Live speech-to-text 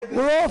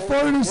We're all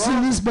fartists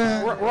in this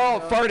band. We're all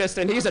fartists,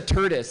 and he's a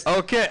turdist.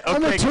 Okay.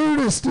 I'm a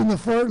turdist in the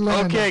fart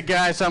land. Okay,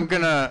 guys, I'm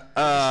gonna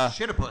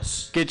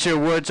get your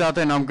words out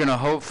there, and I'm gonna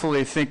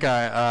hopefully think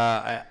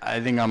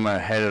I think I'm gonna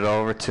head it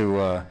over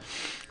to.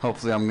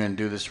 Hopefully, I'm gonna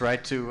do this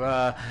right.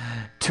 The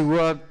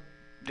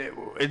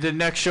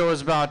next show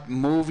is about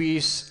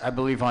movies, I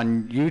believe,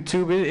 on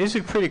YouTube. It's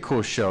a pretty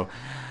cool show.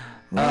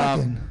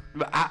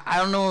 I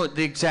don't know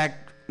the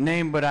exact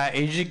name, but I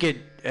usually get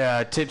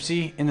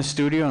tipsy in the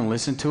studio and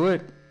listen to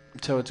it.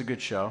 So it's a good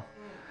show.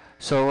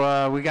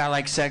 So we got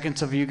like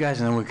seconds of you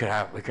guys, and then we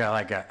got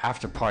like an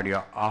after party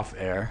off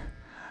air.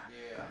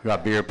 Yeah. We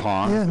got beer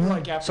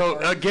pong. Yeah,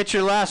 so get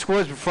your last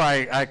words before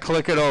I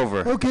click it over.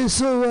 Okay,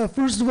 so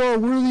first of all,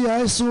 we're the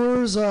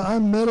Eyesores.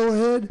 I'm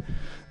Metalhead,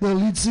 the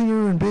lead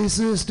singer and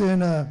bassist,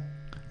 and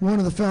one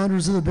of the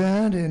founders of the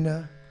band.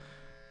 And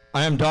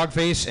I am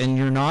Dogface, and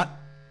you're not.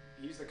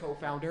 He's the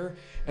co-founder,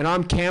 and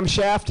I'm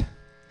Camshaft.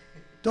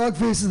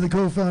 Dogface is the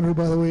co-founder,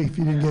 by the way, if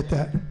you didn't get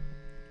that.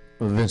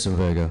 Vincent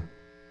Vega.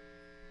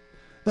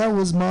 That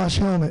was Mosh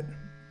Helmet.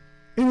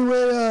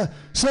 Anyway,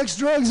 sex,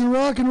 drugs, and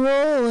rock and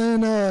roll,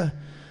 and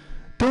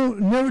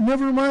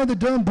never mind the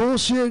dumb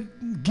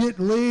bullshit. Get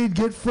laid,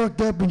 get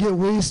fucked up, and get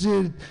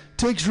wasted.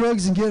 Take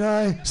drugs and get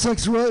high.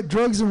 Sex,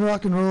 drugs, and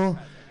rock and roll,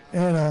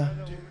 and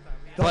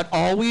but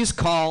always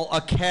call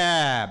a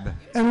cab.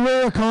 And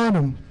wear a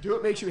condom. Do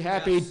what makes you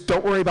happy.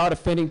 Don't worry about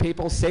offending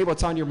people. Say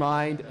what's on your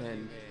mind,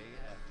 and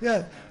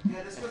fuck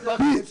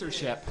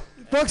censorship.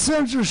 Fuck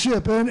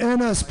censorship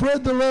and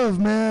spread the love,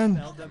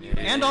 man.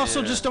 And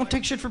also just don't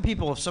take shit from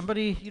people. If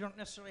somebody, you don't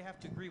necessarily have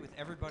to agree with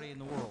everybody in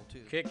the world,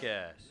 too. Kick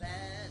ass.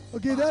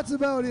 Okay, that's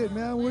about it,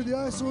 man. We're the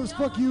Eyesores.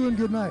 Fuck you and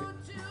good night.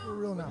 For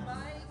real now.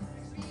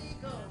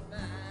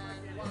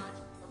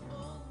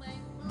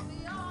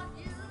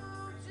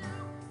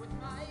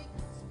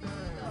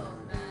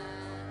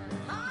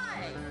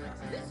 Hi,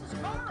 this is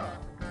Carl.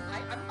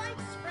 I'm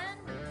Mike's friend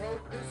who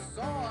wrote this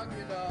song,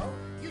 you know.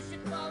 You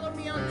should follow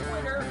me on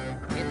Twitter.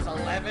 It's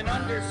 11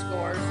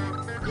 underscores.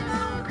 You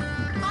know,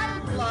 I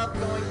love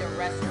going to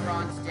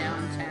restaurants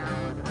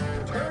downtown,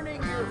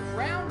 turning your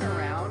frown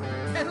around,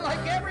 and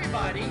like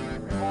everybody,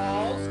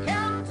 Paul's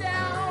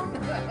Countdown.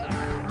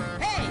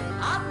 Hey,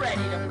 I'm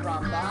ready to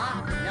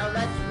rumba. Now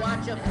let's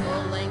watch a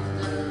full-length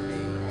movie.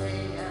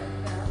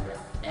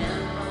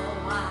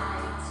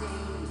 L-O-Y-T,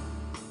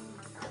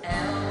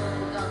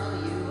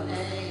 L-W-A-F-L-M-O-Y-T.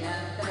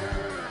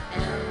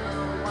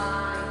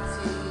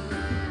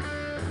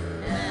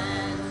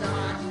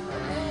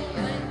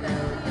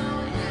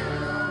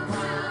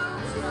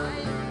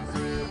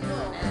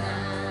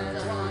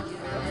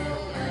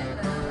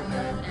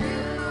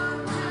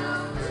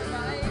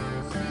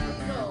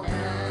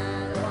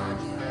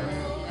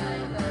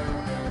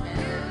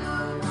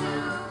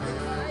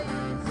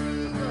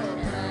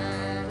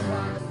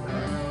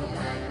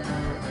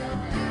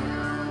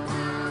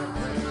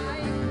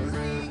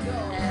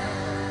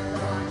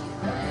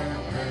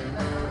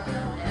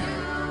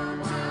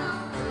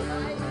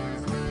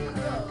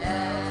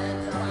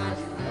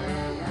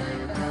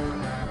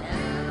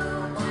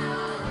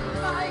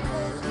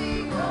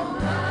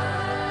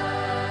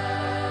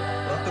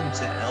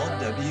 To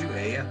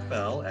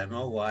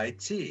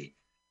LWAFLMOYT.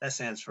 That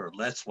stands for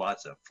Let's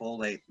Watch a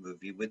Full-Length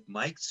Movie with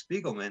Mike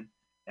Spiegelman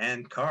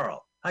and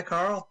Carl. Hi,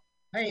 Carl.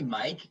 Hey,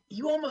 Mike.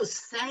 You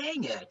almost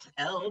sang it.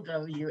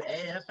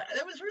 LWAF.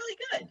 That was really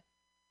good.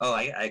 Oh,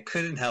 I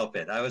couldn't help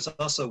it. I was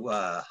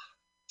also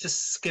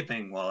just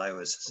skipping while I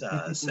was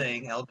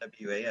saying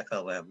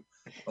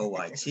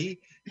LWAFLMOYT.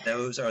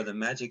 Those are the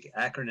magic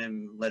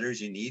acronym letters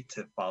you need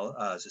to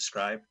follow,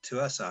 subscribe to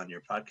us on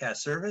your podcast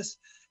service.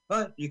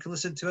 But you can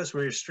listen to us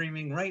where you're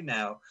streaming right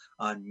now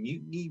on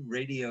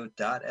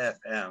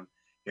MutinyRadio.fm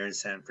here in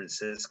San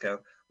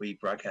Francisco. We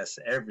broadcast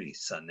every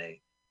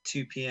Sunday,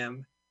 2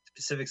 p.m.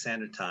 Pacific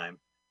Standard Time,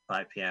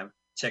 5 p.m.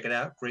 Check it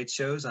out. Great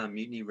shows on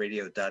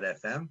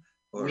MutinyRadio.fm.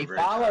 We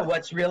follow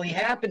what's really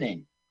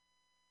happening.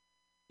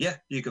 Yeah,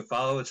 you can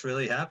follow what's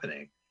really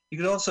happening. You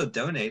can also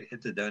donate.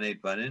 Hit the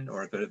donate button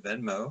or go to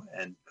Venmo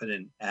and put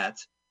in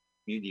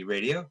 @Mutiny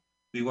Radio.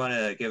 We want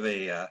to give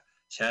a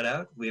shout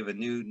out. We have a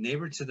new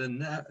Neighbor to the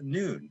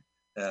Noon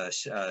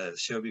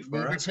show before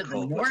Neighbor us. to the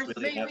Called North, What's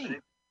Really maybe?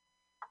 Happening.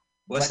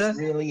 What's that?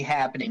 Really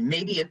happening?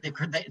 Maybe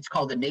it's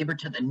called the Neighbor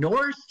to the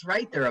North,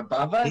 right? They're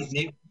above us.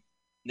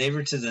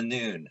 Neighbor to the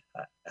Noon.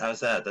 How's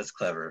that? That's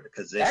clever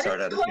because they That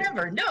start is out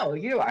clever. No,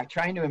 you are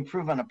trying to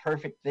improve on a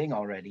perfect thing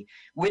already.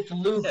 With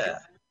Luke,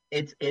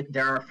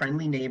 they're our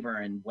friendly neighbor,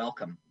 and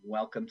welcome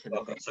to the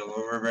welcome. So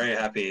we're very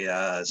happy.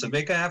 So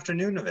make an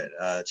afternoon of it.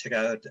 Check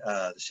out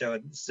the show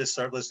and just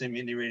start listening to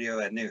Mutiny Radio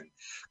at noon.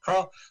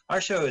 Carl,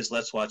 our show is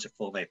Let's Watch a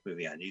Full-Length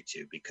Movie on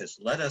YouTube because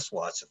let us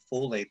watch a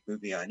full-length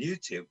movie on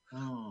YouTube.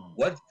 Oh.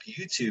 What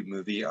YouTube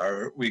movie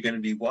are we going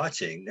to be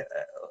watching?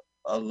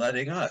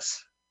 Letting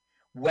us.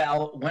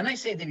 Well, when I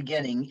say the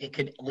beginning, it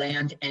could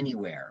land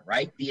anywhere,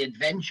 right? The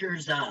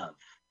Adventures of,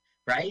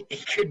 right?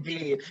 It could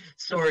be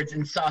swords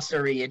and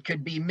sorcery. It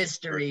could be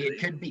mystery. It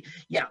could be,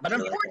 but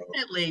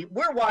unfortunately,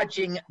 we're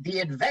watching The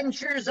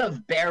Adventures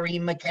of Barry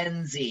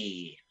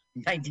Mackenzie.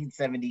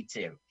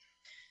 1972.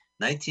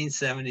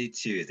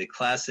 1972, the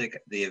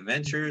classic The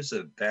Adventures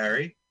of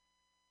Barry,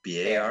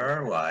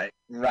 B-A-R-R-Y,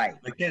 Right.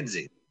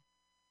 Mackenzie.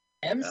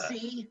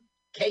 M-C-K-E-N-Z-I-E,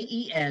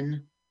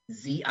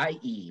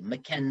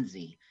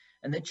 Mackenzie.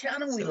 And the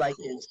channel we like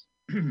is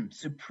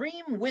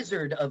Supreme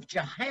Wizard of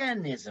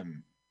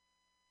Jahanism.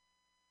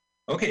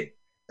 Okay.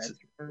 That's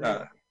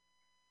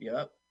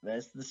yep,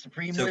 that's the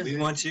Supreme So Wizard. we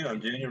want you, I'm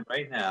doing it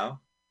right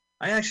now.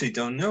 I actually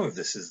don't know if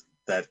this is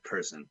that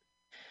person.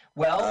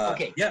 Well,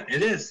 okay. Yeah,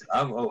 it is.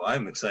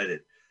 I'm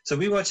excited. So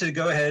we want you to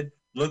go ahead,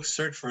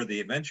 search for The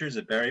Adventures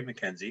of Barry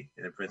Mackenzie,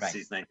 in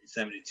parentheses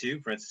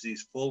 1972,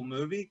 parentheses full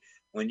movie.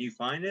 When you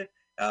find it,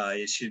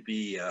 it should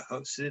be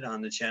hosted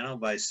on the channel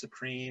by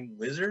Supreme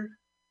Wizard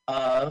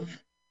of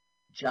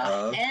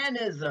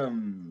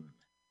Jahanism.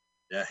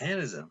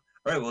 Jahanism.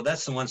 All right, well,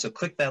 that's the one. So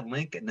click that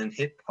link and then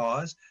hit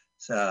pause.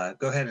 So,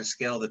 go ahead and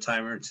scale the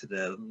timer to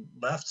the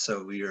left.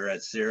 So we are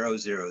at 000.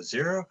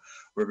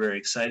 We're very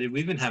excited.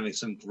 We've been having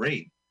some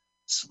great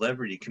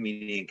celebrity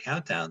comedian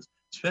countdowns,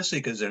 especially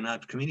because they're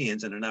not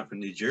comedians and they're not from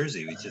New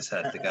Jersey. We just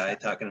had the guy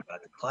talking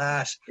about The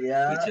Clash.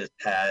 Yeah. We just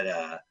had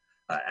an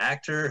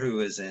actor who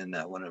was in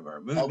one of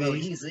our movies. Although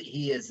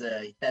he is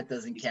that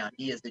doesn't count.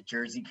 He is a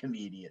Jersey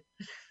comedian.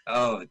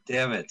 Oh,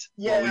 damn it.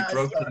 Yeah, well, we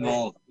broke the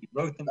mold. We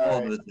broke the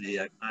mold with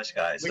the Clash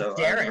guy. So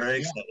Darren, I'm very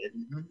excited.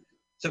 Mm-hmm.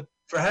 So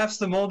perhaps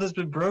the mold has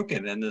been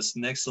broken and this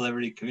next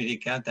celebrity comedian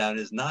countdown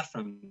is not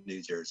from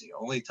New Jersey.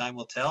 Only time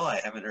will tell.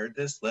 I haven't heard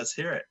this. Let's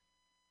hear it.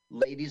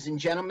 Ladies and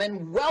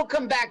gentlemen,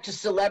 welcome back to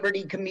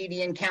Celebrity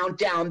Comedian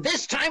Countdown,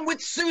 this time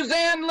with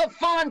Suzanne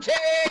Lwaflmoyt.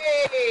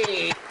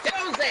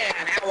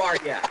 Suzanne, how are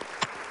you?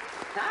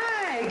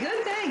 Hi,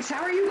 good, thanks.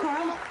 How are you,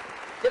 Carl?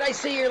 Did I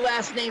say your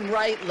last name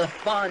right?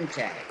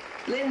 Lwaflmoyt.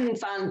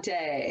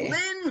 Lwaflmoyt.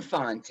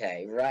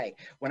 Lwaflmoyt, right.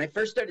 When I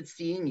first started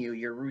seeing you,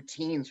 your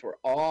routines were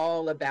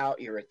all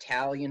about your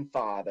Italian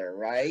father,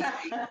 right?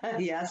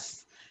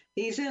 Yes,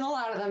 he's in a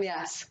lot of them,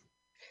 yes.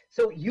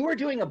 So you were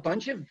doing a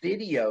bunch of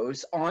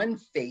videos on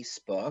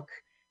Facebook,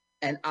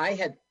 and I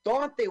had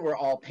thought they were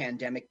all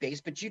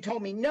pandemic-based, but you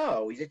told me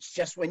no, it's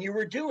just when you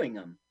were doing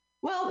them.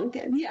 Well,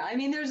 yeah, I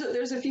mean,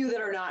 there's a few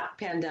that are not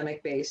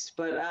pandemic-based,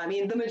 but I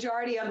mean, the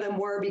majority of them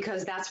were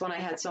because that's when I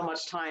had so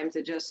much time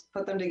to just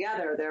put them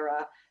together.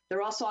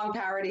 They're all song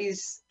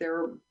parodies.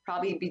 They're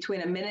probably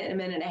between a minute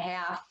and a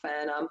half,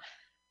 and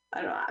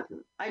I don't know,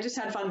 I just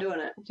had fun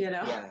doing it, you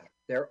know? Yeah.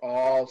 They're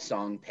all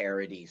song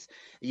parodies.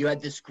 You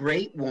had this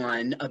great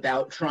one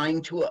about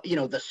trying to,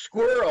 the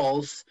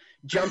squirrels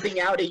jumping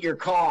out at your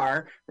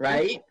car,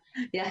 right?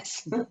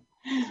 Yes.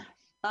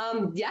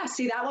 Yeah,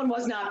 see, that one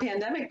was not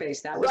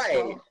pandemic-based. That was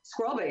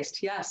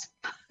squirrel-based, yes.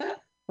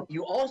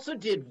 You also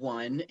did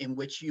one in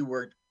which you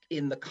were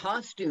in the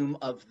costume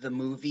of the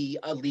movie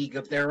A League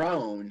of Their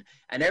Own,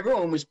 and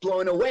everyone was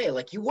blown away.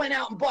 Like, you went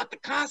out and bought the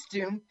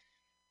costume.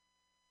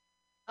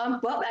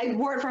 Well, I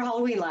wore it for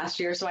Halloween last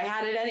year, so I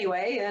had it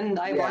anyway, and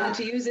I wanted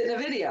to use it in a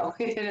video,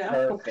 you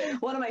know?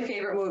 Perfect. One of my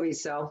favorite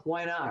movies, so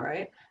why not,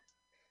 right?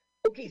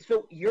 Okay,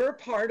 so you're a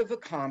part of a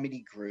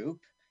comedy group,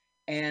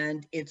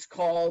 and it's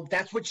called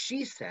That's What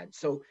She Said.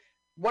 So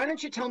why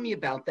don't you tell me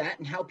about that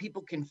and how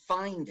people can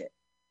find it?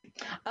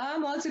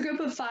 Well, it's a group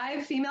of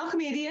 5 female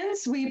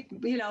comedians. We,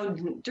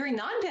 during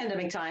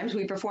non-pandemic times,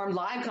 we performed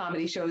live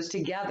comedy shows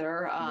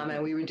together,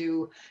 and we would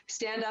do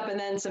stand-up and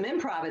then some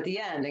improv at the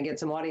end and get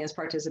some audience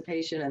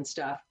participation and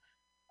stuff.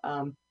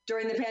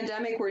 During the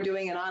pandemic, we're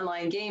doing an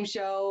online game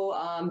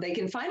show. They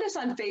can find us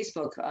on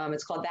Facebook.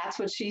 It's called That's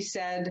What She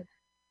Said.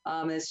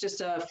 It's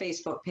just a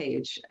Facebook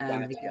page,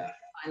 and you can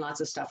find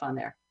lots of stuff on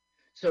there.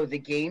 So the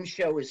game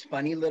show is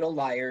Funny Little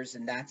Liars,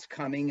 and that's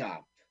coming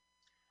up.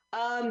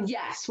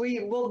 Yes, we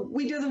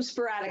do them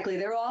sporadically.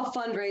 They're all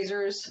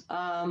fundraisers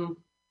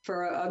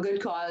for a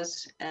good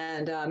cause,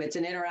 and it's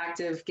an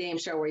interactive game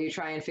show where you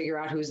try and figure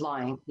out who's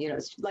lying.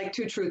 It's like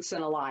 2 truths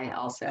and a lie,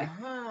 I'll say.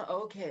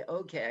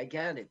 Okay, I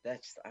got it.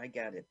 I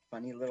got it.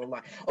 Funny little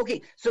lie.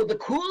 Okay, so the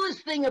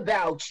coolest thing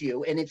about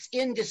you, and it's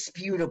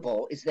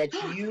indisputable, is that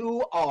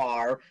you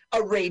are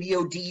a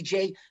radio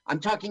DJ.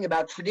 I'm talking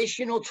about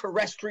traditional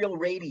terrestrial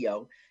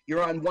radio.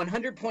 You're on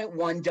 100.1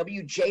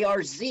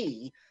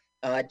 WJRZ.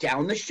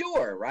 Down the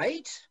shore,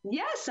 right?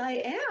 Yes,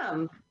 I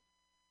am.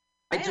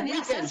 It's a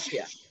weekend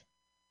shift.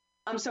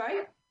 I'm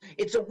sorry?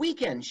 It's a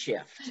weekend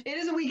shift. It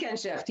is a weekend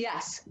shift,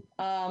 yes.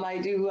 I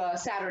do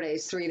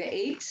Saturdays 3 to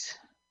 8.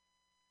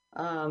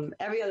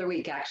 Every other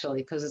week,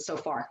 actually, because it's so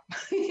far.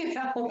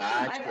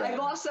 I've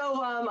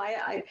also,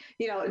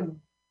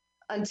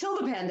 until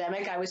the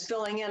pandemic, I was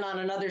filling in on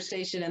another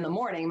station in the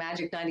morning,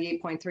 Magic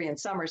 98.3 in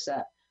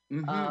Somerset.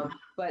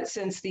 But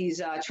since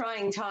these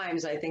trying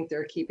times, I think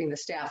they're keeping the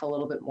staff a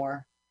little bit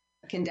more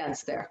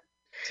condensed there.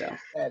 So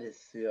that is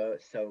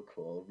so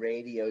cool.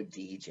 Radio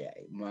DJ,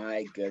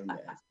 my goodness.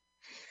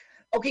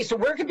 Okay, so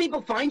where can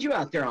people find you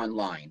out there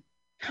online?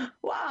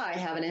 Well, I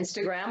have an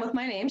Instagram with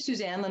my name,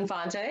 Suzanne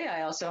Lwaflmoyt.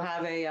 I also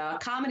have a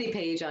comedy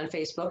page on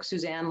Facebook,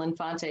 Suzanne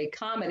Lwaflmoyt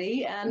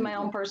Comedy, and my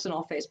own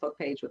personal Facebook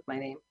page with my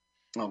name.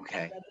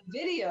 Okay. The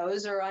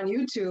videos are on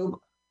YouTube.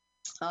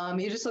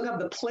 You just look up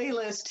the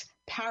playlist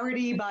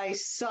parody by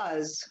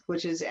Suz,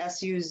 which is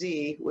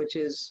S-U-Z, which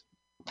is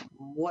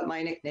what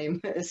my nickname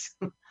is.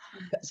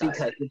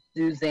 Because it's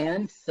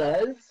Suzanne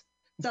Suz?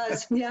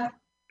 Suz, yeah.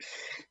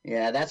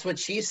 Yeah, that's what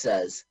she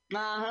says.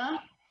 Uh-huh.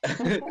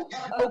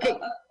 Okay,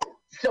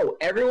 so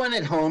everyone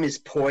at home is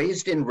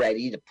poised and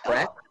ready to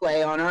press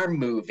play on our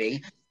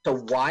movie. So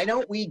why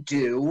don't we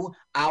do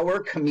our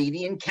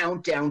comedian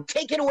countdown?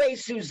 Take it away,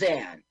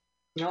 Suzanne.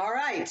 All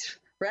right.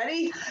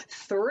 Ready?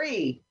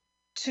 3,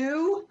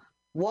 2,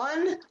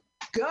 1,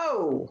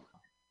 go.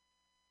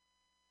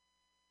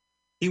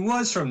 He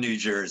was from New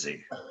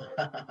Jersey.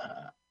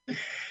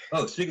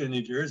 Oh, speaking of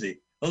New Jersey.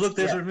 Oh, look,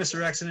 there's where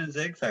Mr. Accident's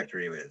Egg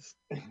Factory is.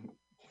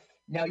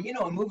 Now, you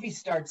know, a movie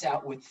starts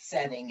out with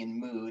setting and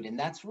mood, and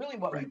that's really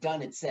what we've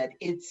done. It said,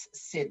 it's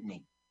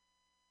Sydney.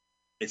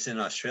 It's in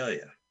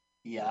Australia.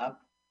 Yep.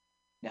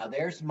 Now,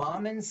 there's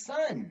mom and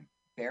son,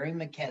 Barry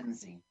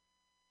McKenzie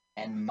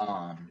and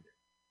mom.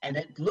 And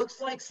it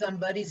looks like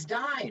somebody's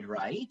died,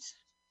 right?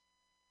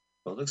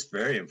 Well, it looks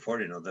very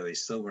important, although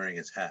he's still wearing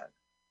his hat.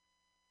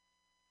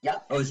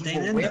 Yep. Oh, it's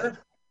Dane Enda.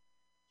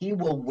 He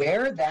will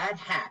wear that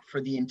hat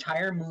for the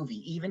entire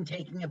movie, even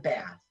taking a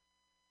bath.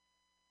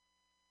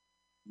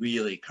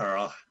 Really,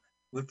 Carl?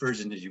 What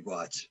version did you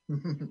watch?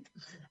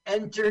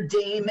 Enter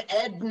Dame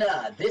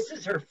Edna. This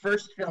is her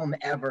first film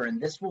ever,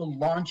 and this will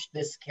launch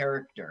this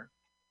character.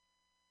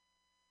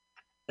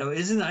 No,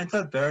 I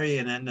thought Barry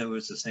and Edna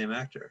was the same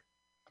actor.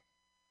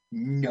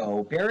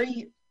 No,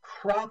 Barry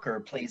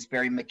Crocker plays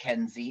Barry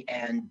McKenzie,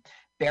 and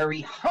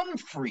Barry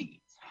Humphries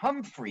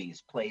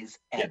plays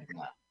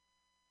Edna.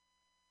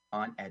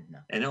 On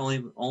Edna. And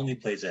only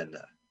plays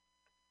Edna.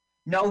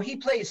 No, he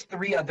plays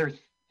 3 other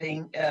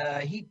things.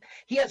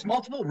 He has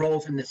multiple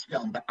roles in this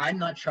film, but I'm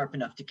not sharp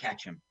enough to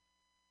catch him.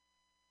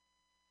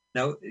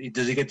 Now,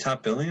 does he get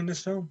top billing in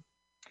this film?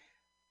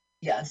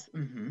 Yes.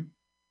 Mm-hmm.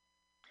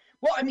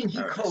 Well, I mean,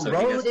 he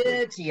co-wrote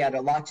it. He had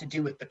a lot to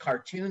do with the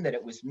cartoon that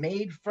it was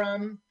made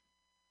from.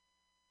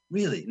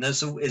 Really? No.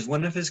 So, is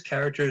one of his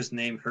characters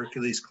named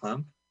Hercules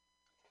Clump?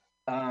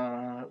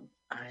 I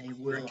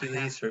will.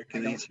 Hercules.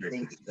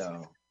 Think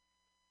so.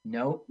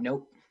 Nope.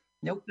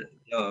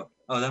 Oh,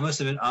 that must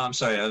have been. Oh, I'm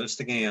sorry. I was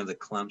thinking of the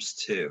Clumps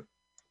too.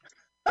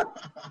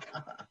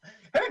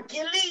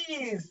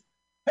 Hercules.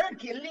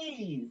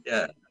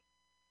 Yeah.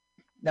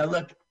 Now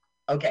look.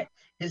 Okay,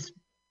 his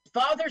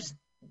father's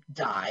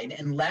died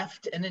and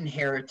left an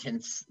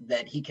inheritance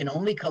that he can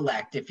only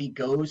collect if he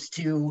goes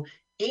to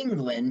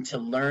England to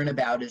learn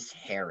about his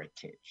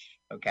heritage.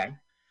 Okay,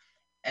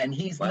 and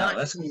he's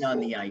not keen on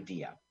the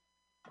idea.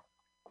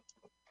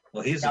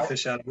 Well, he's a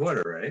fish out of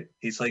water, right?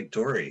 He's like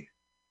Dory,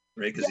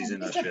 right? Because he's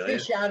in Australia. A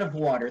fish out of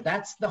water.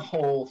 That's the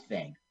whole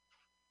thing.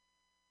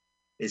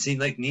 Is he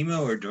like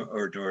Nemo or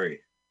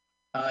Dory?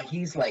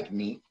 He's like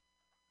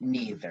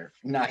neither.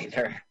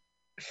 Neither.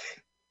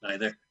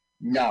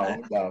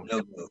 No.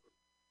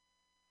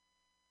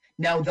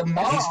 Now the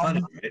mom,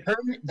 funny, right?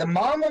 the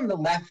mom on the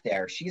left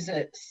there, she's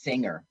a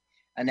singer,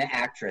 an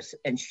actress,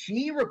 and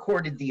she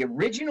recorded the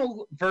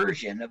original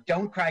version of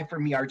 "Don't Cry for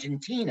Me,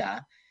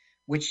 Argentina,"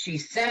 which she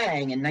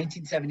sang in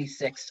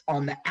 1976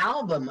 on the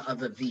album of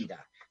Evita.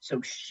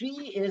 So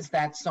she is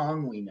that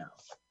song we know.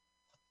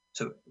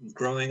 So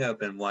growing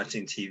up and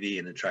watching TV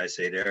in the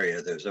tri-state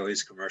area, there's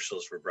always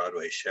commercials for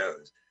Broadway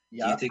shows.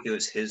 Yep. Do you think it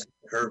was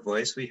her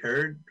voice we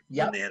heard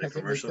when they had a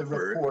commercial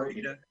for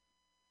Evita?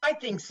 I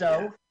think so.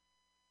 Yeah.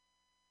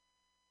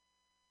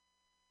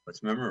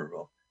 What's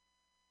memorable?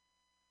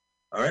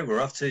 All right,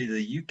 we're off to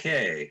the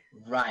UK.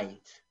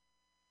 Right.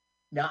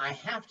 Now, I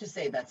have to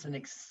say that's an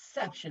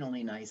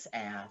exceptionally nice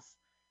ass.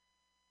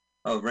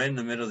 Oh, right in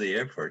the middle of the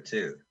airport,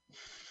 too.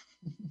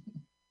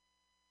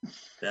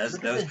 That was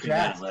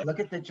pretty. Look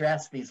at the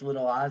dress, these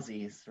little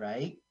Aussies,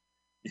 right?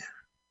 Yeah.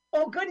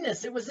 Oh,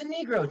 goodness, it was a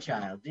Negro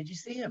child. Did you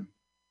see him?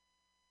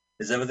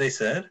 Is that what they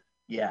said?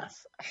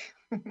 Yes.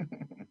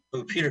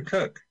 Oh, Peter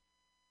Cook.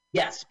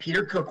 Yes,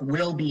 Peter Cook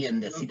will be in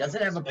this. He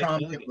doesn't have a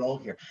prominent role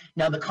here.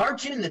 Now, the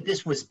cartoon that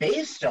this was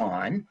based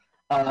on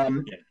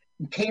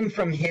came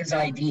from his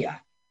idea,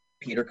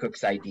 Peter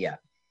Cook's idea.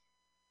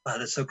 Wow,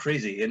 that's so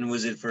crazy. And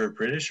was it for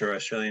British or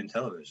Australian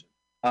television?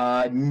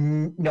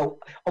 No.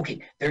 Okay,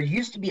 there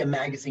used to be a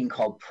magazine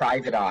called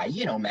Private Eye.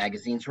 You know,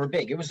 magazines were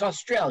big. It was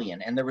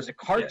Australian, and there was a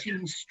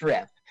cartoon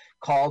strip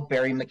called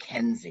Barry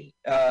McKenzie.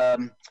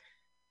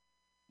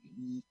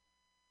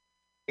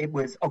 It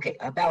was,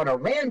 about a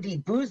randy,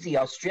 boozy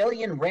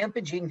Australian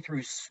rampaging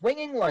through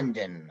swinging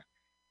London.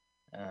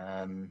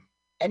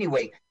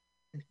 Anyway,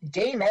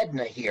 Dame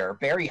Edna here,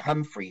 Barry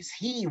Humphries,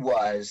 he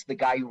was the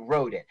guy who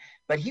wrote it.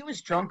 But he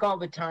was drunk all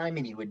the time,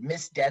 and he would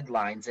miss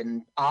deadlines,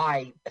 and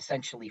I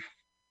essentially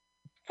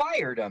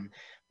fired him.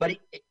 But,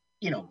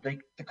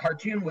 the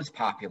cartoon was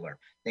popular.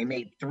 They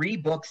made 3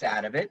 books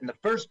out of it, and the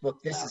first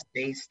book this is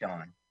based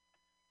on.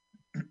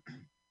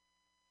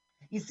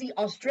 You see,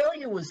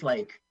 Australia was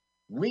like,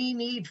 we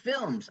need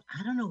films.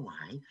 I don't know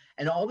why.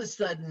 And all of a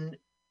sudden,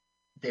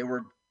 they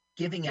were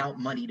giving out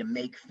money to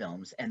make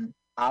films, and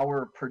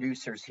our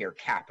producers here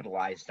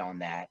capitalized on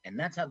that, and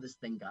that's how this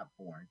thing got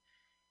born.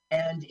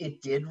 And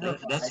it did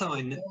revive That's how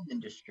I the kn- film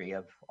industry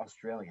of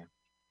Australia.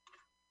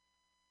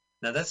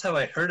 Now that's how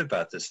I heard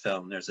about this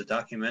film. There's a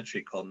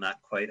documentary called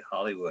Not Quite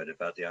Hollywood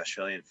about the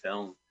Australian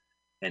film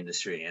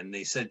industry, and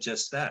they said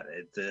just that.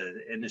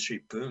 The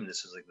industry boomed.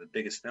 This is like the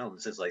biggest film.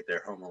 This is like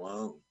their Home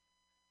Alone.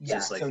 Yeah,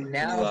 Just like so blew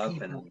now up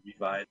people, and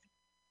revived.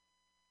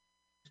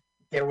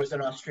 there was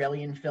an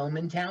Australian film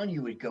in town,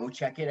 you would go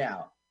check it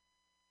out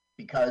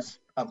because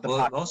of the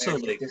Well, also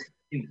popularity.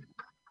 like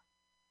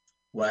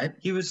What?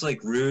 he was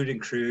like rude and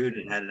crude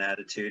and had an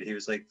attitude. He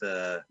was like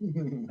the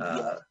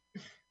Yeah.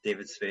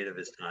 David Spade of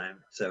his time.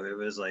 So it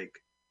was like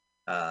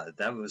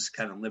that was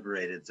kind of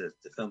liberated the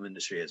film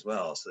industry as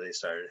well. So they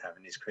started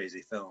having these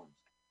crazy films,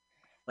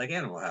 like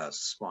Animal House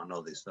spawned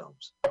all these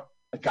films.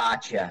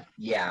 Gotcha.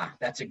 Yeah,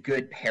 that's a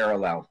good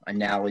parallel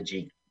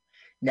analogy.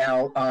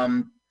 Now,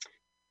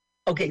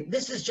 okay,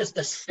 this is just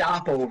a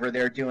stopover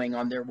they're doing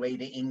on their way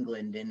to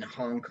England and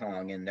Hong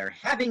Kong, and they're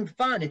having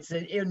fun. It's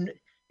an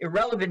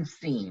irrelevant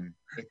scene.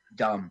 It's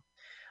dumb.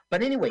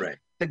 But anyway, Right.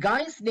 the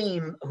guy's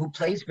name who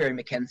plays Barry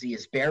McKenzie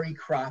is Barry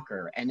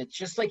Crocker, and it's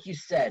just like you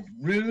said,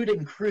 rude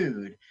and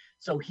crude.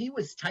 So he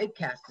was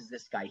typecast as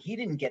this guy. He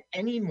didn't get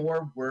any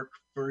more work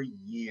for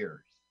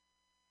years.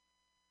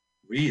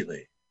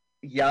 Really?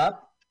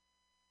 Yup.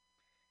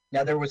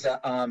 Now there was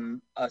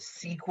a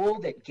sequel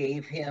that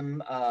gave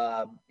him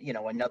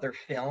another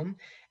film,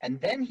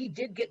 and then he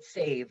did get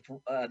saved.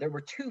 There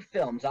were two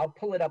films. I'll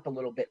pull it up a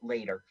little bit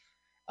later,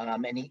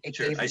 and it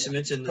Sure. gave I him should his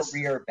mention this.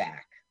 career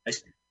back.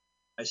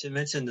 I should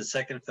mention the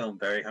second film,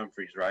 Barry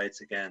Humphries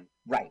Rides Again.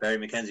 Right. Barry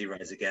McKenzie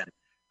Rides Again,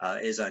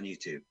 is on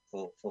YouTube,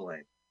 full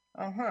length.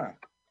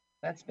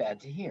 That's bad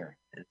to hear.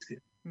 It's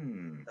good.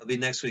 Hmm. That'll be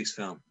next week's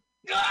film.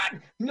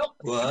 God no.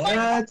 What?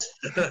 God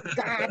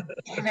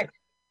damn it.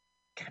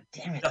 God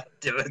damn it. God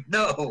damn it,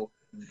 no.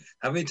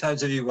 How many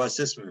times have you watched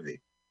this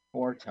movie?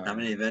 4 times. How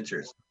many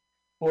adventures?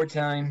 4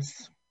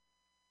 times.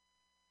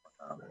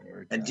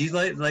 And do you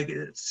like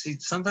see?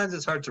 Sometimes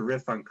it's hard to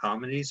riff on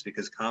comedies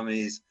because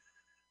comedies,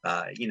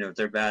 if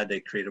they're bad, they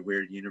create a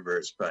weird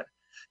universe. But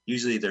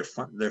usually they're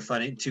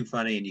funny, too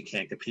funny, and you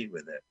can't compete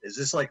with it. Is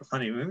this like a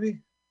funny movie?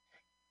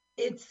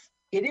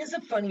 It is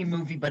a funny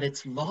movie, but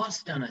it's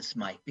lost on us,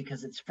 Mike,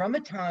 because it's from a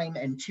time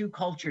and 2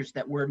 cultures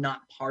that we're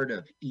not part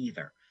of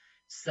either.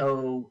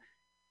 So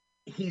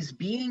he's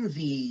being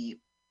the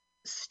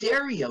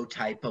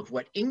stereotype of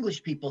what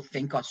English people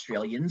think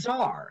Australians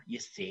are, you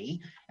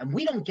see, and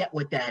we don't get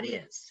what that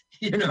is,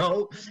 And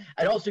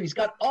also he's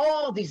got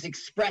all these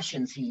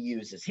expressions he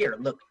uses. Here,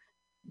 look,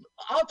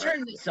 I'll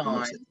turn this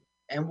on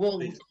and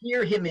we'll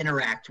hear him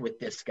interact with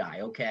this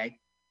guy, okay?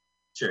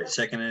 Sure,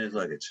 checking in his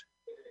luggage.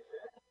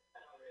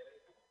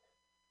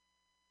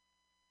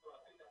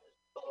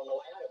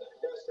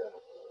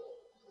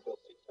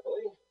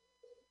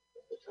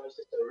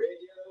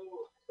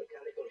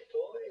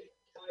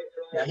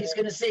 Now he's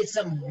going to say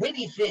some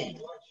witty thing.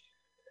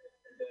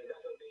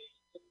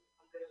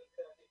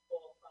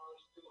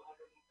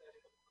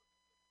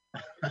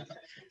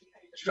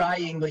 Try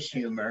English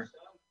humor.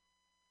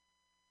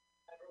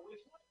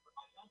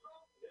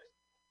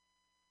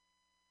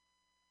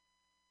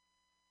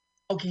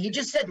 Okay, he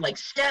just said, like,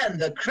 stand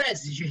the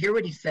crest. Did you hear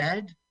what he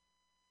said?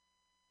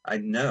 I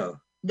know.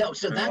 No,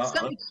 so that's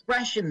some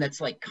expression that's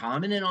like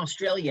common in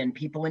Australia, and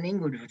people in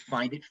England would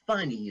find it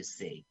funny, you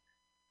see.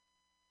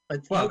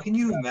 But well, can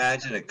you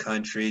imagine a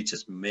country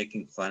just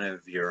making fun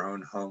of your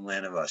own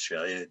homeland of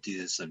Australia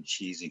due to some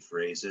cheesy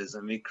phrases?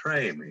 I mean,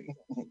 crazy.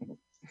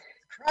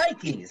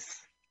 Crikeys.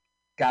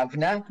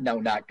 Governor? No,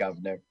 not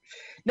governor.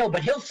 No,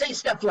 but he'll say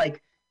stuff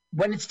like,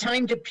 when it's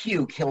time to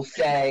puke, he'll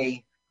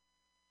say,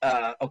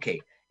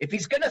 okay, if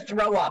he's going to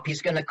throw up,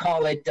 he's going to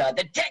call it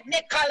the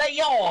technicolor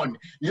yawn,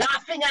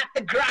 laughing at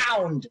the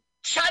ground,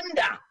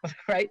 chunder,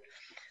 right?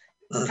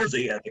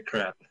 Yeah, the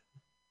crap.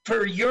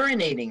 For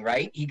urinating,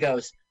 right? He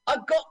goes, I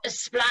got to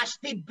splash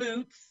the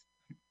boots,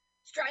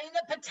 strain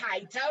the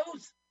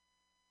potatoes,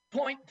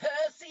 point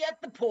Percy at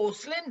the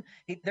porcelain.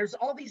 There's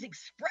all these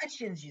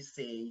expressions, you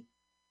see.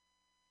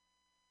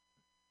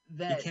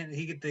 That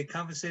They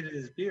confiscated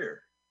his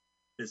beer,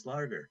 his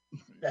lager.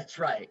 That's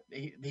right.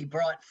 They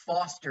brought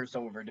Foster's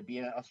over to be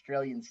an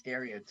Australian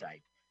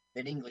stereotype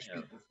that English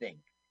people think.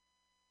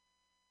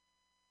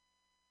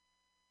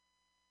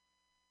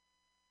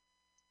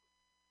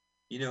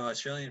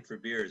 Australian for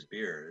beer is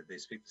beer. They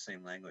speak the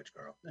same language,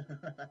 Carl.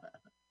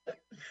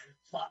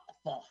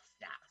 Foster.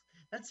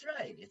 That's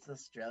right. It's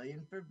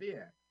Australian for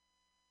beer.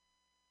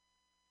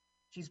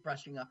 She's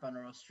brushing up on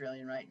her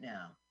Australian right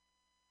now.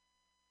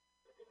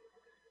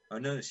 Oh,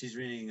 no, she's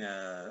reading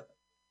her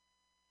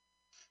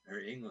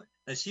English.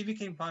 Now, she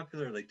became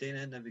popular, like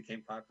Dana Edna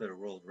became popular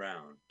world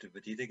round.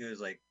 But do you think it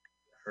was like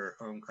her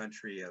home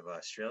country of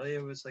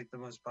Australia was like the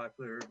most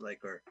popular, like,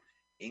 or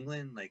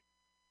England? Like,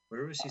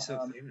 where was she so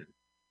famous?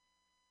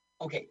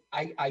 Okay,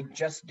 I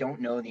just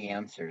don't know the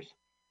answers.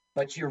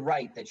 But you're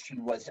right that she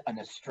was an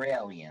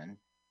Australian.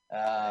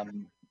 Well,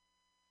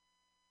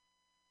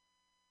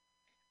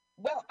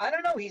 I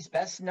don't know. He's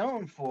best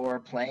known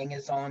for playing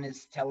on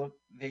his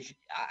television.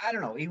 I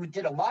don't know. He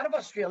did a lot of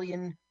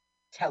Australian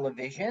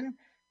television.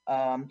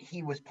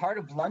 He was part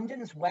of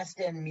London's West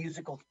End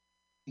musical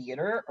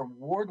theatre,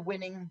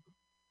 award-winning.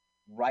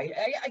 Right,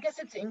 I guess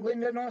it's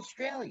England and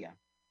Australia.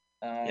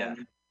 Yeah.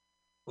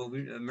 Well,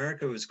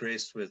 America was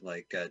graced with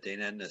like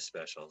Dana Edna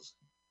specials.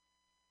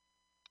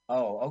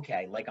 Oh,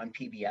 okay, like on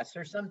PBS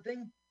or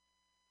something.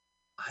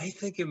 I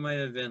think it might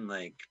have been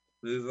like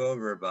Move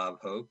Over, Bob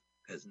Hope,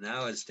 because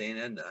now it's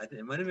Dana Edna.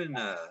 It might have been.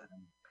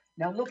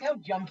 Now look how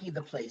junky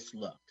the place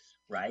looks,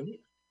 right?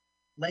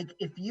 Like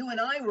if you and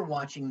I were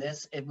watching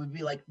this, it would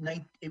be like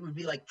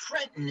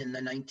Trenton in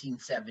the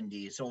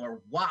 1970s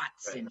or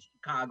Watts in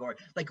Chicago, or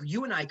like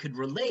you and I could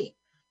relate.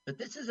 But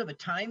this is of a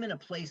time and a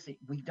place that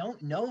we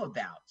don't know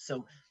about.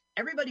 So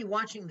everybody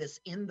watching this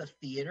in the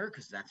theater,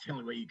 because that's the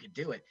only way you could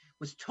do it,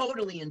 was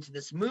totally into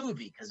this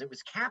movie because it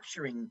was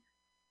capturing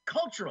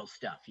cultural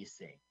stuff, you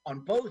see,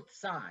 on both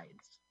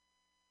sides.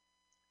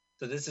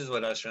 So this is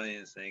what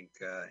Australians think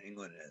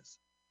England is,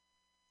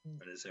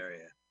 or this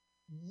area.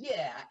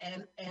 Yeah,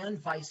 and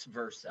vice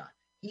versa.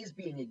 He's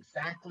being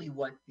exactly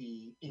what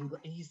the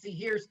English. You see,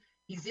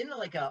 he's in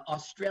like a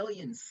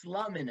Australian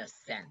slum in a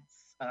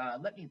sense.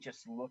 Let me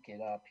just look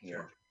it up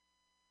here.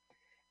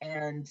 Sure.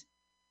 And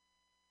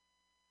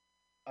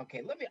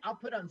okay, I'll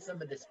put on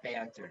some of this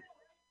banter.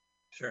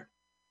 Sure.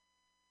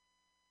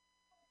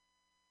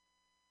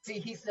 See,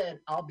 he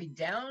said, "I'll be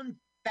down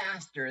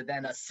faster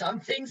than a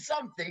something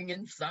something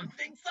and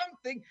something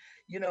something."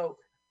 You know,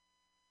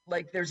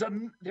 like there's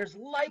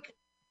like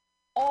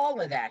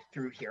all of that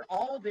through here,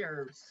 all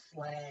their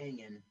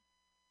slang and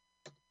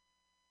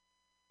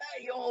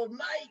hey, old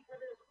mate,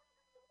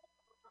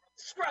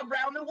 scrub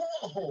round the wall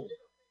hole.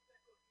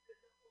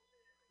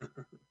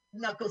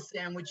 Knuckle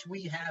sandwich,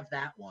 we have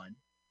that one.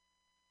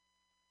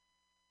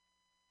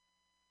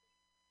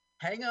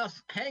 Hang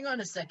on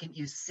a second,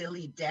 you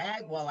silly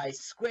dag, while I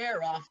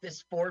square off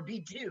this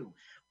 4B2.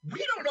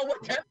 We don't know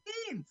what that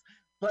means,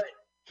 but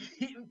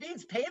it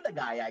means pay the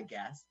guy, I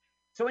guess.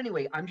 So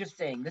anyway, I'm just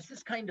saying, this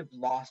is kind of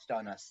lost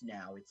on us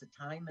now. It's a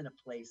time and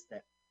a place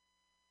that,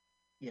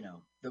 you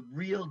know, the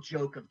real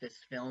joke of this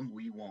film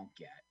we won't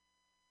get.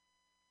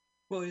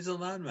 Well, he's a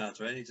loudmouth,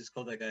 right? He just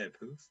called that guy a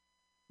poof?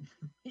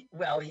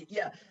 Well,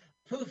 yeah,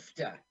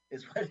 poofta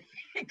is what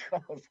he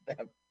calls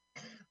them.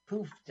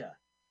 Poofta.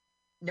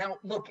 Now,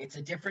 look, it's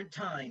a different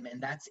time, and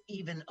that's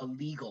even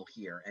illegal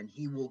here, and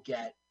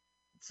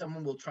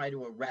someone will try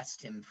to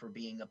arrest him for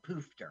being a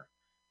poofter.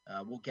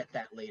 We'll get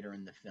that later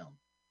in the film.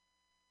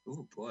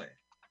 Oh boy,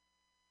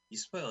 you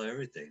spoil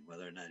everything,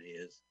 whether or not he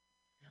is.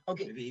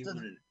 Okay, maybe he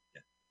wanted.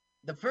 Yeah.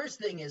 The first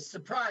thing is,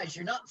 surprise,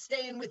 you're not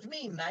staying with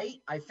me,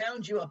 mate. I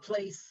found you a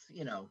place,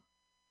 you know.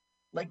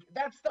 Like,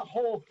 that's the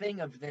whole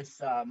thing of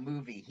this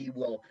movie. He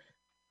will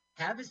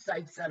have his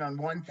sights set on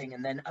one thing,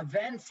 and then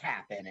events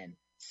happen, and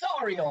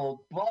sorry, old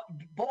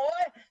boy,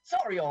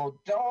 sorry,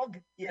 old dog,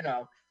 you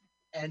know,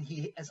 and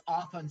he is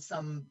off on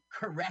some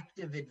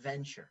corrective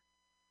adventure.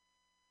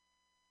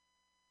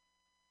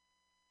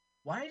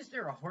 Why is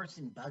there a horse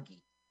and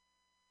buggy?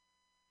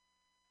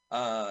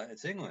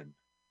 It's England.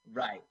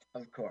 Right,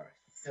 of course.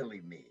 Silly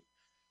me.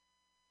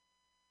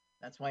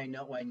 That's why I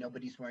know why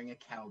nobody's wearing a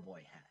cowboy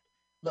hat.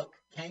 Look,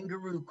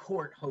 Kangaroo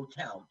Court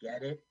Hotel,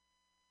 get it?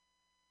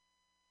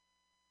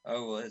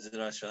 Oh, well, is it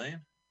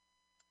Australian?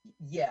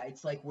 Yeah,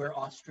 it's like where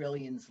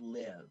Australians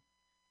live.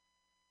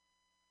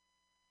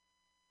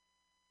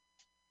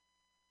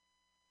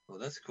 Well,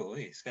 that's cool.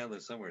 He's got to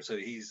live somewhere. So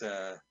he's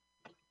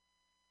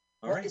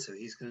all right, so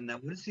he's gonna now.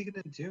 What is he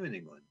gonna do in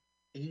England?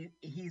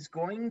 He's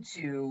going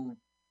to,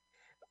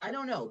 I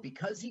don't know,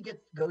 because he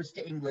goes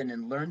to England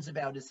and learns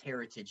about his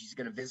heritage. He's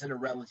going to visit a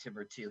relative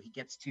or two. He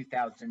gets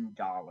 $2,000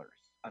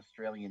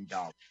 Australian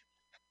dollars.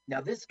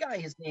 Now this guy,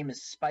 his name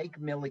is Spike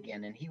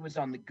Milligan, and he was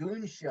on the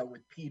Goon Show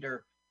with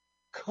Peter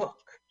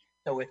Cook.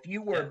 So if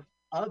you were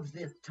of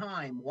this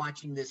time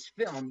watching this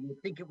film,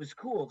 you'd think it was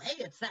cool.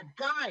 Hey, it's that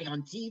guy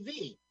on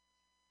TV.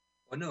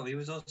 Well, no, he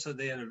was also,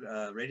 they had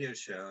a radio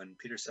show, and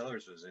Peter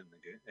Sellers was in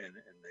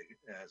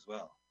the as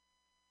well.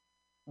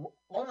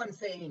 All I'm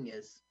saying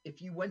is,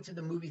 if you went to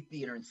the movie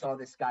theater and saw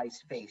this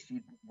guy's face,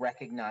 you'd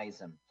recognize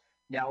him.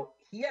 Now,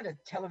 he had a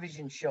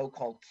television show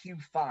called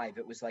Q5.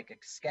 It was like a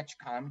sketch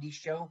comedy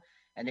show,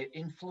 and it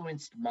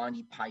influenced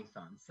Monty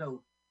Python.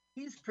 So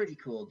he's pretty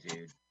cool,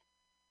 dude.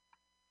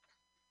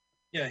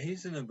 Yeah,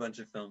 he's in a bunch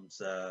of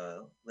films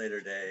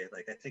later day.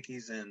 Like, I think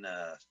he's in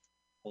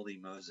Holy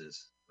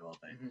Moses, of all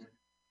things. Mm-hmm.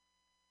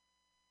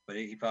 But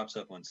he pops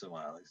up once in a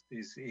while.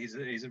 He's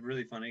a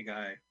really funny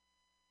guy.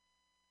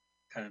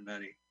 Kind of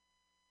nutty.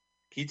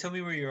 Can you tell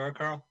me where you are,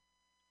 Carl?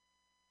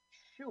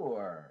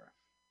 Sure.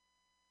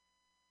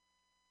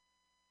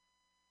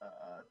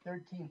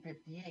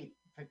 1358,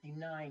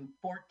 59,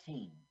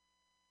 14.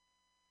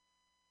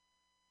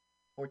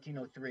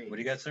 1403. What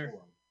do you got, sir?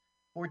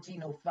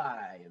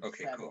 1405.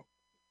 Okay, 7. Cool.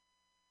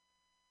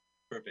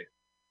 Perfect.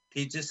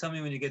 Can you just tell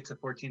me when you get to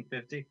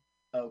 1450?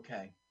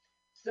 Okay.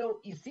 So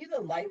you see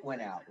the light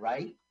went out,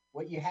 right?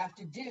 What you have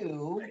to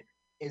do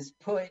is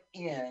put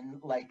in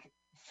like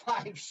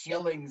 5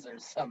 shillings or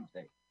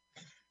something.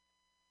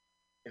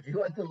 If you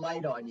want the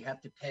light on, you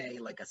have to pay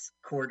like a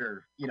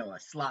quarter, a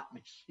slot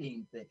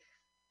machine thing.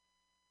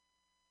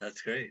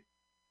 That's great.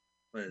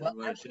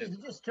 Well, actually, he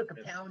just took a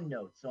pound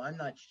note, so I'm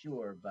not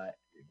sure, but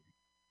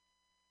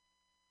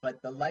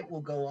the light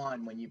will go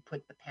on when you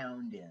put the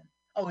pound in.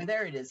 Oh,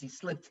 there it is. He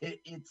slipped it.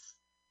 It's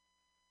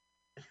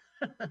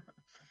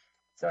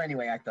so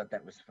anyway, I thought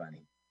that was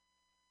funny.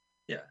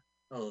 Yeah.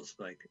 Oh, it's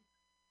like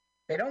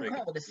they don't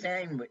call it a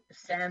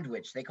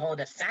sandwich. They call it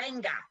a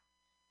sanga.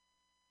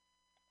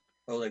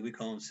 Oh, like we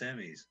call them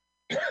Sammys.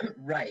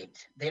 Right.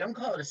 They don't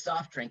call it a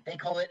soft drink. They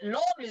call it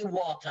lolly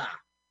water.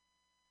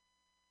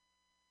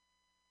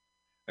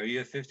 Are you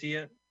at 50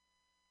 yet?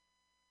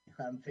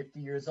 I'm 50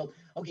 years old.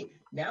 Okay,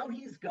 now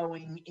he's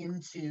going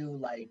into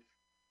like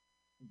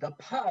the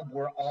pub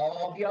where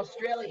all the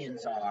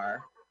Australians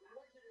are.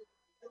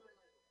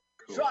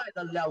 Cool. Try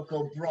the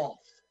local broth.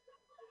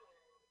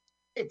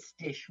 It's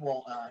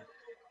dishwater.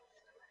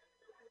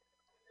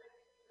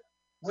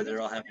 So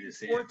they're all happy to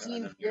see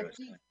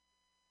 1450.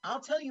 I'll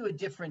tell you a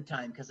different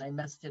time because I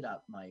messed it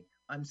up, Mike.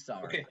 I'm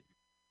sorry. Okay.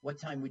 What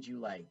time would you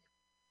like?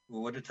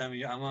 Well, what time are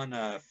you? I'm on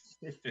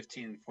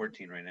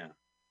 15:14 right now.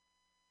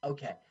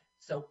 Okay.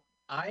 So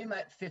I'm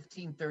at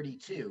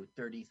 15:32,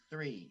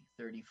 33,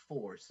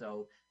 34.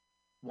 So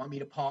want me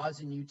to pause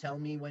and you tell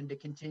me when to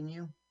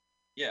continue?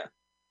 Yeah.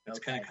 It's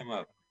kind of come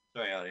up.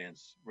 Sorry,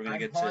 audience. We're going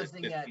to get to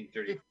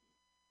 15:30.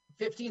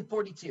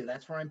 15:42.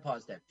 That's where I'm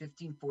paused at.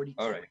 15:42.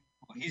 All right.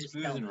 Well, he's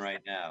boozing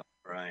right now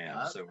where I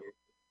am. So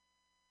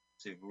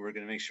we're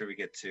going to make sure we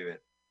get to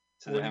it.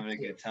 So they're having a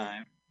good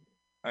time.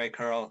 All right,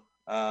 Carl.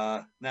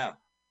 Now.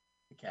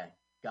 Okay.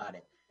 Got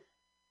it.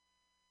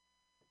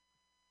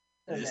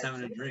 They're just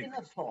having a drink.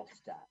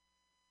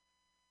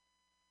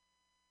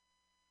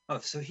 Oh,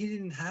 so he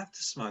didn't have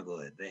to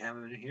smuggle it. They have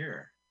it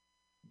here.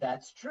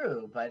 That's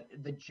true. But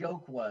the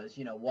joke was,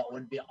 what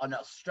would be an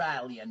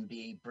Australian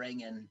be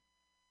bringing?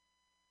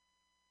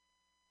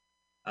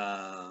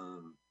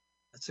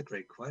 That's a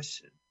great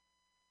question.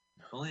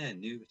 If only I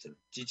knew.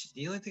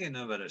 The only thing I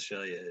know about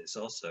Australia is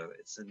also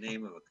it's the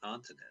name of a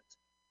continent.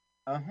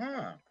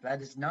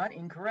 That is not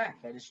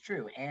incorrect. That is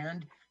true.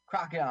 And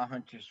crocodile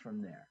hunters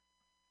from there.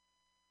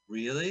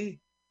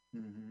 Really?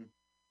 Mm-hmm.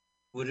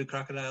 What do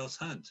crocodiles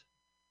hunt?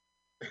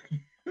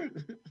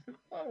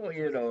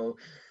 Oh,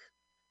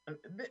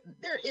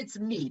 it's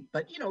meat,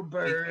 but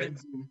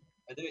birds.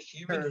 Are there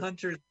human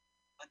hunters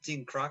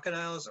hunting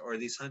crocodiles, or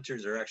these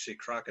hunters are actually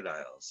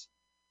crocodiles?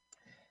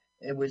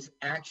 It was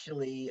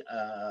actually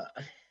a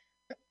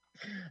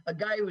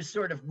guy who was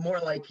sort of more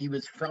like he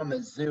was from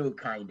a zoo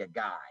kind of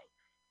guy.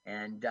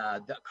 And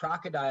the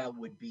crocodile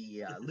would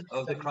be...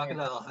 the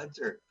crocodile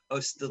hunter. Oh,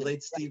 it's the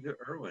late Steve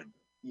Irwin.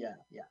 Yeah.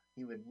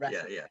 He would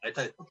wrestle. Yeah.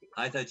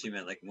 I thought you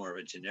meant like more of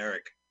a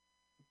generic...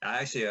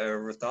 I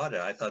never thought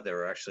it. I thought they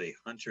were actually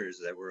hunters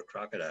that were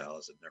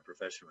crocodiles and their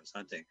profession was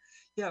hunting.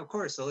 Yeah, of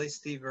course, the late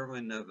Steve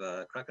Irwin of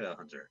Crocodile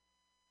Hunter.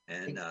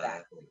 And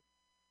exactly.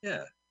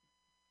 Yeah.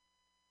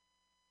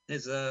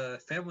 His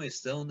family is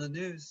still in the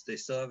news. They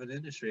still have an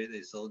industry.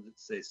 They still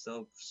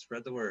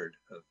spread the word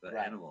of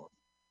animals.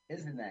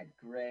 Isn't that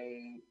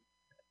great?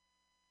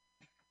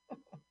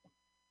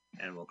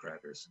 Animal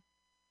crackers.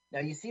 Now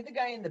you see the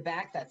guy in the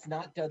back. That's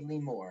not Dudley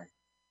Moore.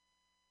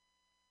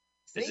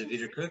 Is it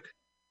Peter Cook?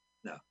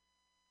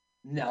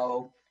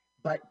 No,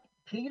 but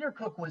Peter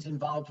Cook was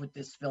involved with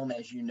this film,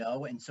 as you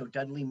know, and so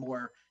Dudley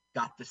Moore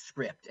got the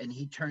script, and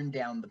he turned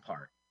down the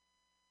part.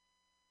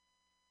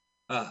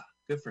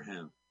 Good for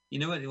him. You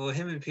know what? Well,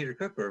 him and Peter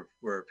Cook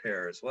were a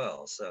pair as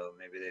well, so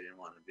maybe they didn't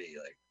want to be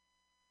like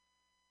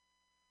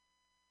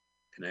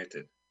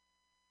connected.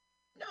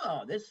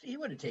 No, he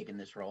would have taken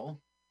this role.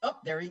 Oh,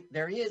 there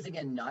he is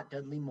again. Not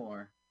Dudley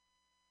Moore.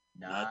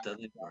 Not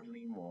Dudley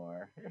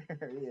Moore.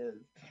 There he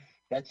is.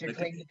 That's your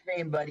claim to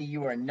fame, buddy.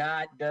 You are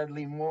not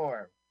Dudley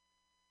Moore.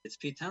 It's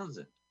Pete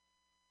Townsend.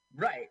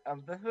 Right,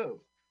 of The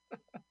Who.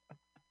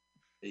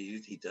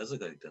 He does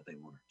look like Dudley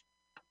Moore.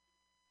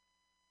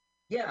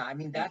 Yeah, I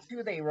mean, that's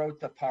who they wrote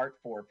the part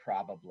for,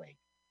 probably.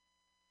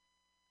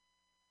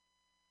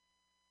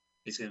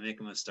 He's going to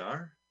make him a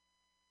star?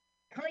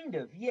 Kind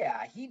of,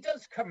 yeah. He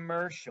does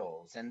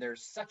commercials, and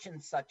there's such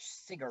and such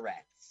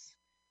cigarettes.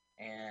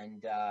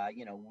 And,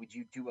 would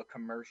you do a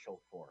commercial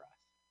for us?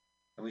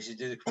 And we should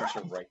do the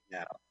commercial right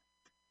now.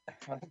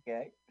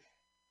 Okay.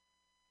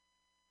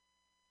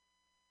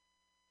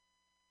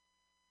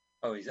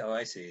 Oh,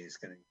 I see. He's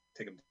going to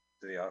take him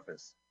to the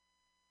office.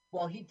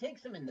 Well, he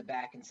takes him in the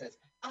back and says,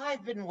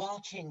 I've been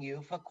watching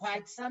you for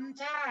quite some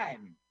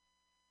time.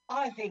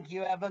 I think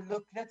you have a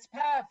look that's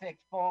perfect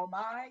for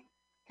my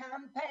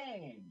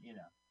campaign,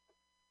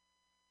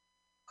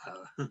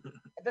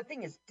 The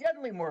thing is,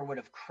 Dudley Moore would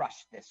have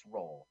crushed this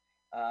role.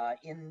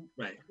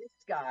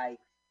 This guy,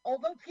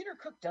 although Peter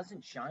Cook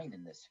doesn't shine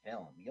in this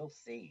film, you'll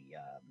see.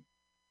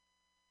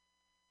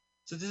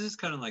 So this is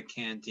kind of like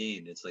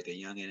Candide. It's like a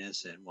young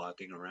innocent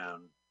walking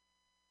around.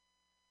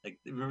 Like,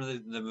 remember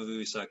the movie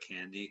we saw,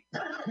 Candy?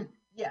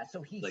 Yeah,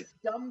 so he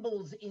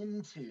stumbles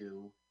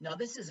into... Now,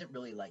 this isn't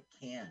really like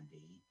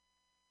Candy,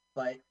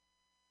 but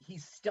he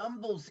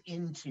stumbles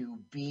into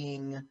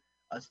being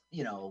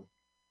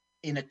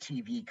in a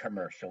TV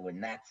commercial,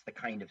 and that's the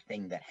kind of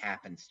thing that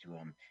happens to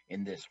him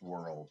in this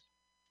world.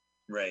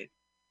 Right.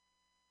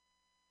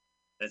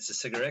 That's a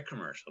cigarette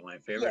commercial, my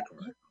favorite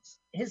commercials.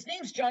 His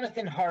name's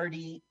Jonathan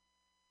Hardy,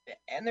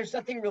 and there's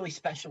nothing really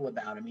special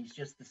about him. He's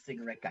just the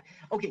cigarette guy.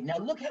 Okay, now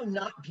look how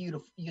not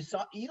beautiful you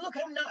look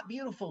how not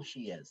beautiful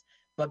she is.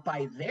 But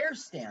by their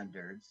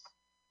standards,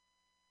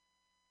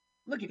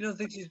 look at you don't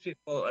think she's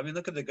beautiful. I mean,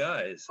 look at the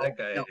guys. That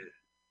guy. No.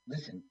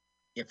 Listen,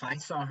 if I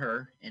saw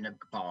her in a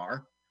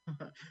bar,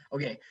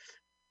 okay,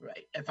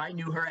 right. If I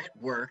knew her at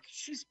work,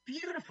 she's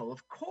beautiful,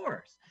 of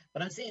course.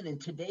 But I'm saying in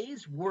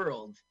today's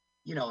world,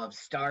 of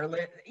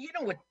starlet, you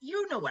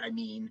know what I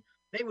mean.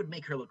 They would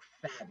make her look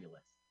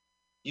fabulous.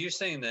 You're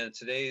saying that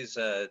today's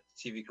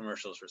TV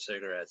commercials for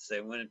cigarettes,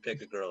 they wouldn't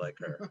pick a girl like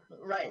her.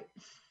 Right.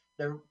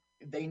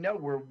 They know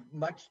we're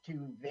much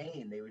too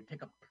vain. They would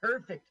pick a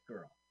perfect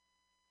girl.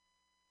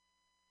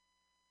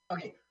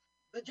 Okay,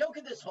 the joke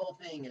of this whole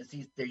thing is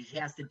he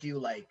has to do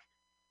like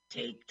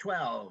take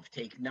 12,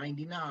 take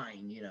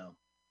 99,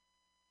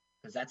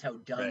 because that's how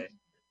done. Right.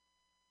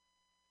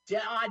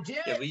 Dude.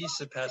 Yeah, we used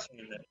to pass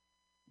in the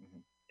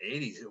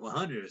 80s,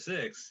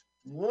 106.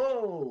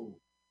 Whoa.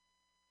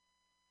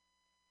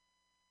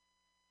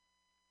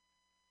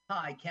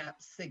 High cap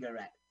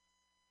cigarettes.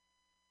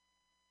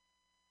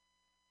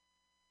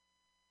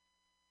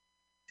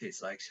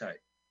 Tastes like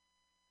shite.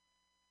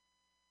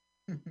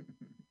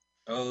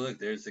 Oh, look,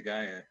 there's the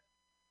guy.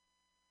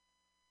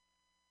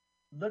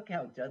 Look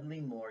how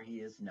Dudley Moore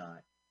he is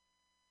not.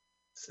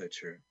 So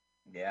true.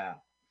 Yeah.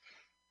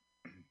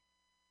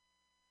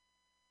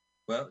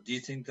 Well, do you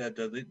think that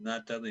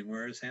Dudley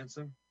Moore is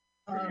handsome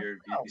for your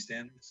beauty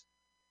standards?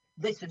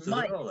 Listen, So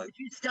Mike, would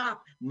you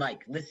stop.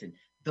 Mike, listen.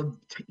 The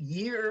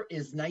year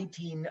is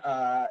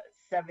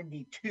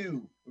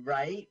 1972,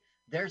 right?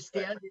 Their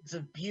standards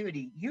of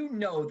beauty,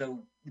 the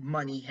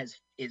money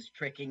is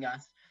tricking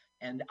us,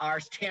 and our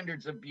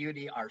standards of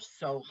beauty are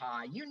so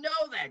high. You know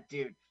that,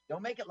 dude.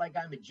 Don't make it like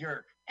I'm a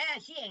jerk.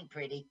 She ain't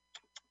pretty.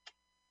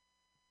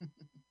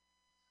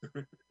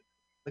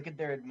 Look at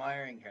their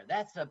admiring her.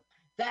 That's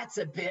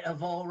a bit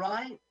of all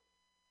right.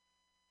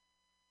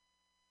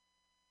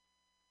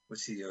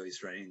 What's he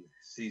always writing?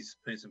 He's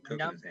putting some coke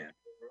in his hand.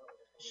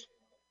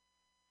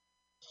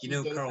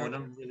 Carl, when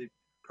I'm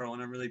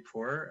really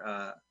poor,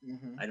 I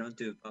don't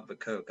do a pump of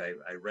coke.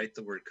 I write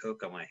the word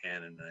coke on my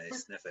hand and then I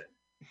sniff it.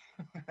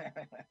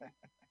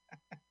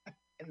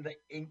 And the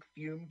ink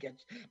fume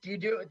gets. Do you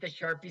do it with the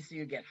Sharpie so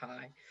you get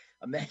high?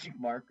 A magic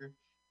marker?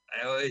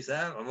 I always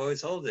have. I'm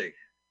always holding.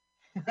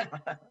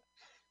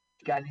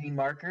 Got any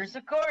markers?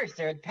 Of course,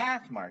 they're at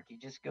Pathmark. You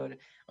just go to.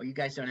 Oh, you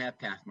guys don't have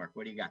Pathmark.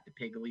 What do you got? The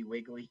Piggly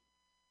Wiggly?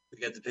 We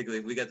got the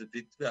Piggly. We got the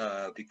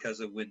because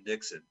of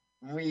Winn-Dixon.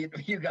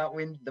 You got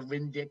the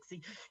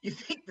Winn-Dixie. You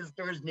think the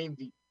store's named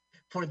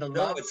for the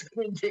love of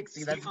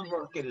Winn-Dixie? That's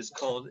Supermarket is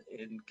called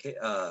in.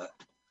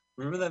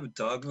 Remember that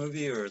dog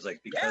movie, or it's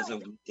like because of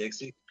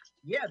Winn-Dixie?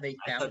 Yeah, they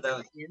found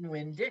that in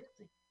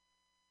Winn-Dixie.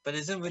 But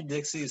isn't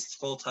Winn-Dixie's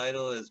full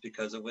title is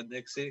because of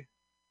Winn-Dixie?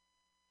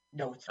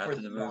 No, it's for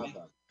the love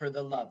of. For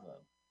the love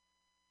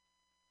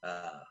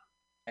of.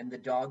 And the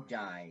dog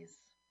dies.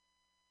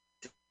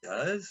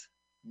 Does?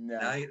 No.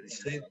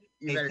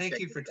 Thank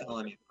you for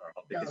telling me,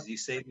 Carl, because you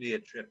saved me a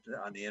trip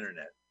on the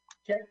internet.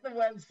 Check the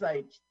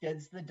website.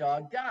 Does the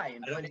dog die?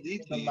 And I don't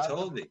need to. You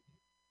told me.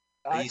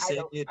 I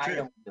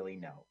don't really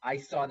know. I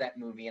saw that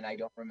movie and I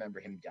don't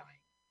remember him dying.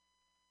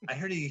 I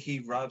heard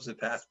he robs a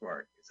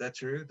Pathmark. Is that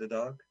true? The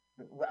dog?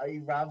 Well, he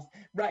robs.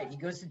 Right. He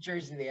goes to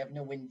Jersey. They have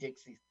no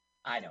Winn-Dixies.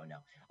 I don't know.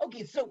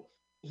 Okay, so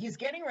he's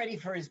getting ready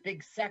for his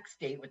big sex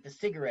date with the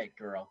cigarette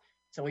girl.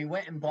 So he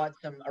went and bought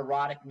some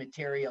erotic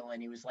material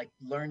and he was like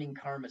learning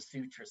Kama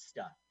Sutra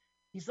stuff.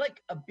 He's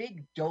like a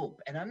big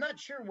dope. And I'm not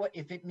sure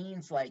if it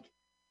means like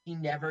he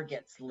never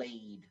gets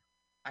laid.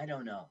 I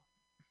don't know.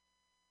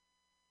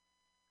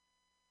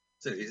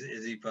 So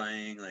is he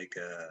buying like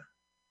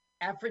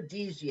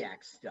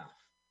aphrodisiac stuff?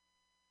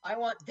 I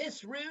want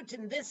this root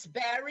and this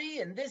berry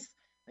and this.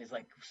 And he's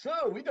like,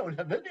 so we don't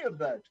have any of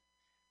that.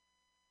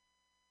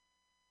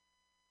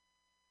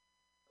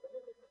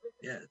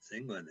 Yeah, it's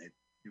England.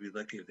 You'd be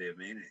lucky if they have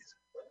mayonnaise.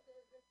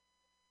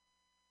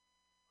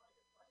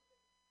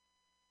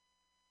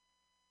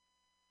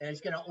 And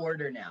he's going to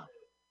order now.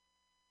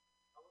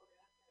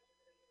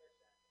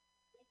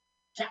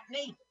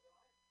 Chutney,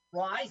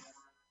 rice,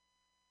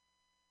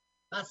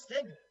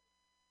 mustard.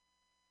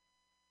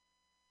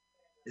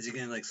 Is he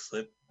going to like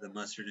slip the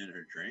mustard in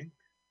her drink?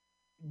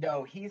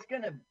 No, he's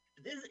going to,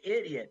 this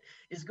idiot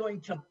is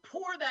going to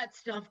pour that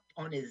stuff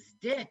on his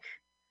dick.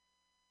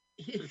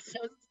 He's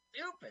so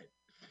stupid.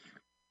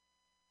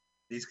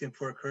 He's going to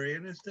pour curry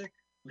in his dick?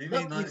 Maybe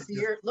look, not. You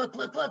see her? Look.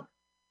 Do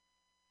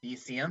you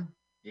see him?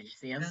 Did you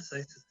see him? Yes,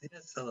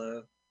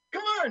 hello.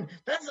 Come on,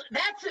 that's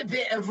a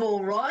bit of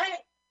all right.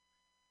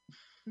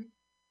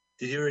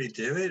 Did he already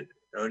do it?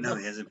 Oh, no,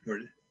 he hasn't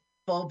poured it.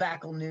 Full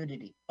backle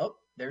nudity. Oh,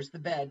 there's the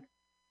bed.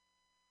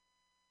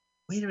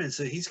 Wait a minute,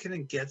 so he's going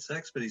to get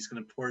sex, but he's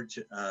going to pour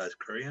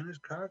curry on his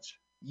crotch?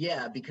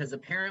 Yeah, because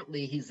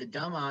apparently he's a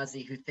dumb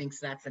Aussie who thinks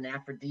that's an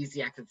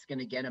aphrodisiac that's going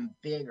to get him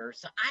bigger.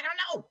 So I don't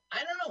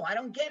know. I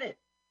don't get it.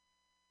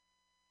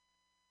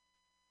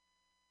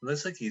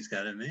 Looks like he's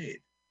got it made.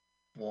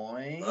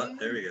 Boy. Oh,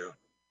 there we go.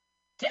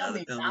 Tell now me,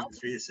 the film pal,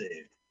 industry is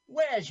saved.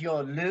 where's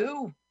your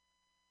loo?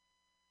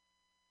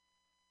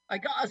 I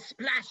gotta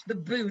splash the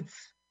boots,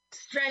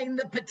 strain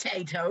the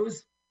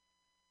potatoes.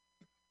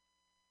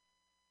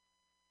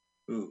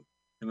 Ooh,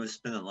 they must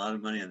spend a lot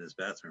of money on this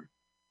bathroom.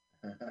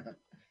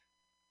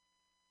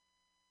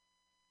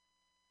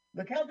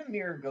 Look how the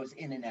mirror goes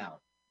in and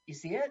out. You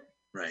see it?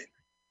 Right.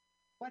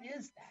 What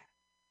is that?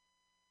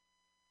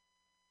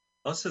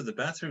 Also, the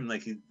bathroom,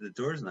 like the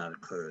door's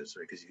not closed,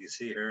 right? Because you can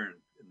see her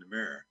in the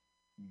mirror.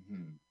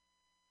 Mm-hmm.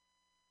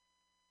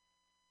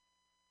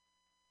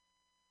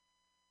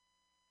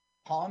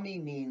 Palmy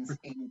means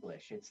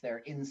English. It's their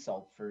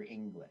insult for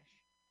English.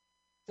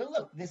 So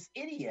look, this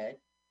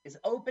idiot is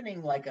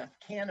opening like a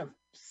can of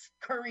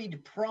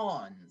curried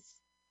prawns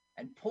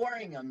and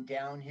pouring them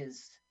down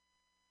his,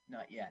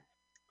 not yet,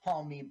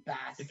 palmy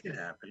basket. It could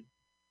happen.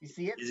 You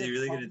see it? Is he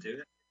really going to do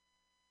it?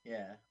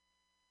 Yeah.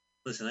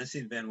 Listen, I've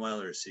seen Van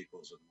Wilder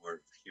sequels with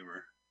more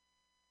humor.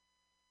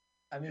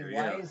 I mean,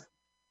 why is...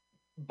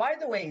 By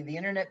the way, the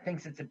internet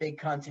thinks it's a big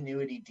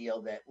continuity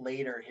deal that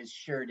later his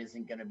shirt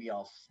isn't going to be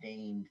all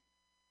stained.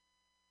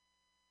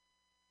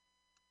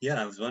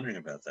 Yeah, I was wondering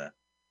about that.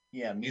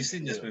 Yeah, You've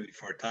seen this movie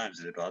 4 times.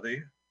 Did it bother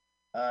you?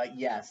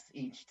 Yes,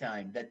 each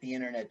time that the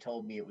internet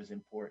told me it was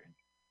important.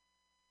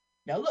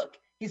 Now look,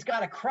 he's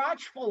got a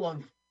crotch full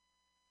of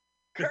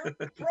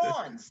curved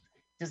prawns.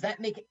 Does that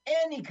make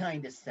any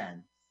kind of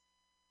sense?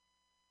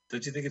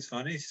 Don't you think it's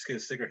funny? She's going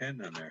to stick her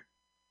hand down there.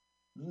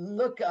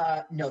 Look,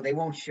 no, they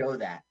won't show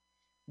that.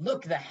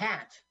 Look, the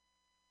hat.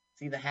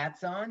 See the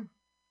hat's on?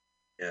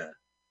 Yeah.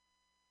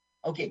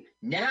 Okay,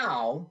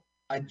 now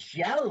a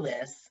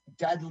jealous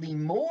Dudley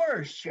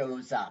Moore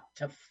shows up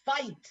to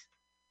fight.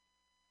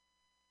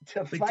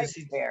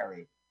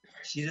 Barry.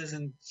 She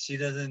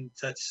doesn't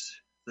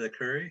touch the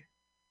curry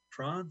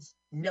prawns?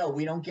 No,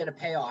 we don't get a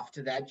payoff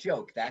to that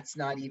joke. That's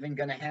not even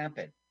going to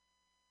happen.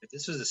 If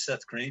this was a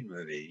Seth Green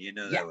movie, you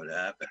know that would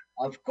happen.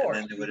 Of course.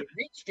 And then it would have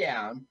reached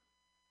down.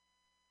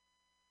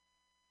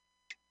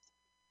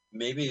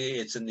 Maybe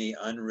it's in the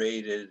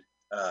unrated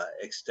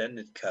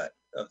extended cut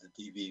of the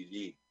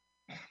DVD.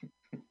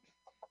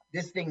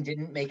 This thing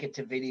didn't make it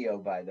to video,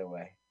 by the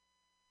way.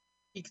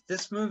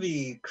 This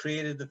movie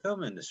created the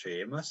film industry.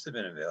 It must have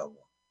been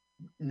available.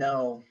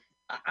 No,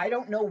 I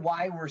don't know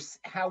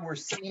how we're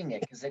seeing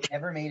it because it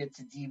never made it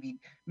to DVD.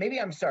 Maybe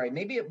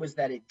Maybe it was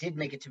that it did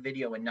make it to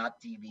video and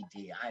not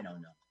DVD. I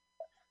don't know.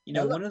 You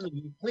know, one of the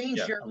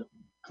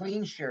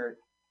clean shirt.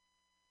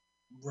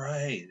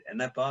 Right, and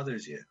that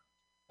bothers you.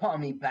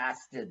 Palmy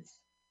bastards.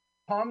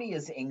 Palmy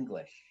is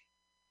English.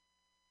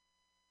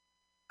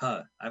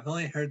 Huh. I've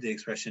only heard the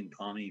expression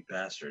palmy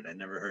bastard. I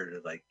never heard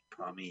it like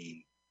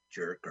palmy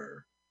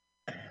jerker.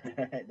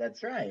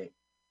 That's right.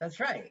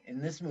 That's right.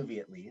 In this movie,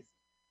 at least.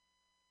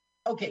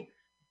 Okay.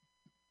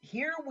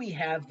 Here we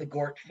have the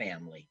Gort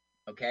family.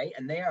 Okay.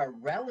 And they are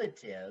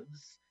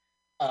relatives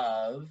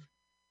of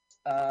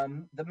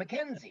the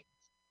Mackenzies.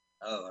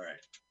 Oh, all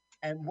right.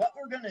 And what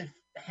we're going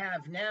to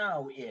have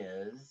now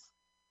is,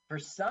 for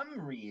some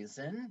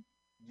reason,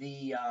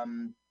 the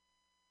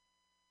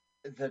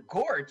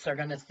Gorts are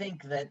going to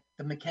think that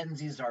the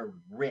Mackenzies are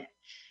rich,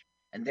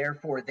 and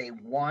therefore they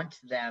want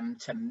them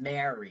to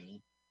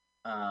marry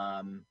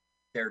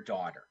their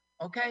daughter.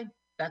 Okay,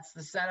 that's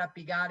the setup.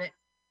 You got it?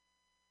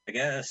 I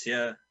guess,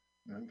 yeah.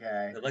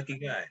 Okay. The lucky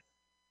guy.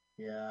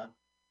 Yeah.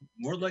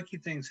 More lucky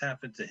things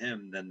happen to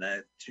him than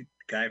that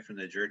guy from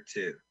The Jerk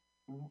 2.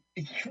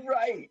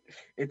 Right.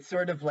 It's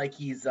sort of like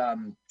he's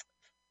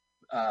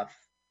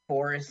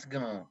Forrest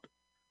Gump.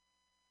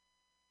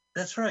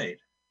 That's right.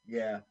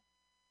 Yeah.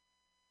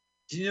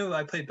 Do you know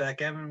I played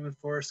backgammon with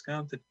Forrest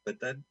Gump, but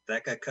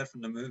that got cut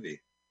from the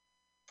movie?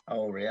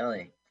 Oh,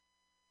 really?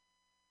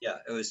 Yeah,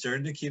 it was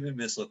during the Cuban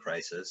Missile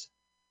Crisis,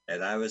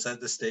 and I was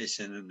at the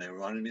station, and they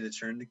wanted me to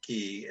turn the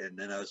key, and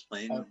then I was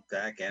playing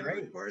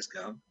backgammon with Forrest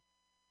Gump.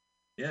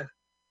 Yeah.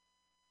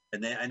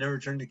 And then I never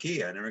turned the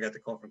key. I never got the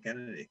call from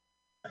Kennedy.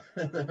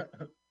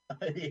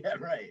 Yeah,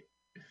 right.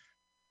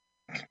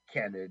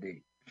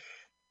 Kennedy.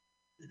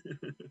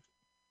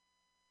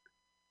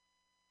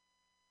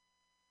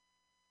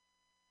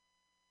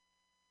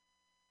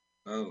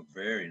 Oh,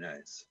 very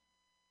nice.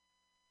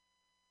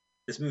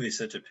 This movie is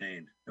such a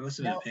pain. It must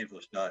have been a painful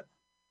shot.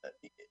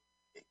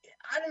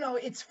 I don't know.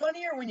 It's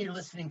funnier when you're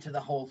listening to the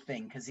whole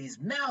thing because he's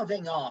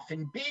mouthing off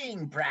and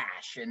being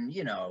brash and,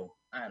 I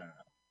don't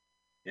know.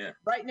 Yeah.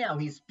 Right now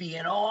he's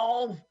being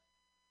all,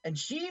 and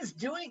she's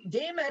doing,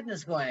 Dame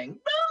Edna's going,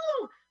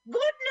 oh,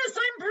 goodness,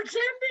 I'm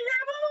pretending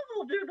I'm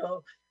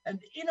old, And,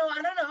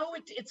 I don't know.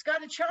 It's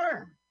got a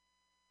charm.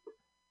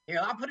 Here,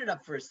 I'll put it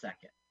up for a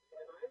second.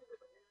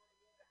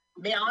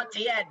 Me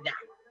Auntie Edna.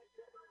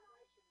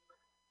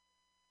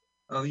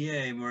 Oh,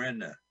 yay,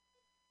 Miranda.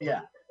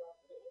 Yeah.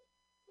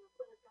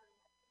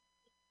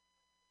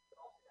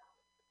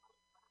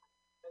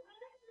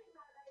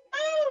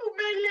 Oh,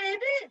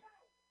 lady.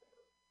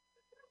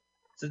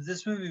 So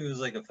this movie was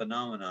like a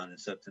phenomenon,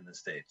 except in the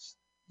States.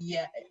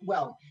 Yeah,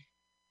 well,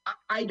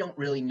 I don't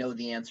really know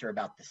the answer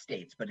about the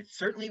States, but it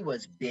certainly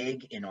was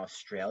big in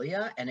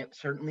Australia, and it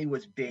certainly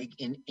was big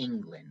in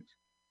England,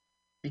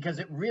 because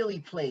it really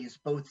plays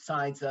both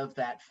sides of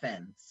that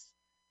fence.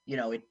 You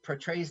know, it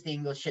portrays the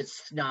English as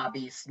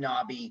snobby,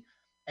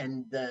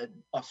 and the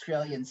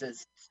Australians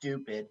as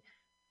stupid,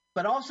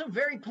 but also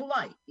very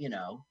polite, you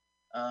know.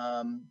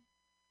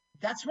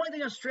 That's why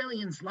the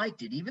Australians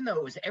liked it, even though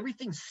it was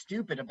everything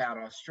stupid about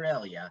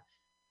Australia.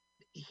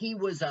 He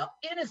was an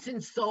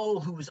innocent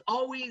soul who was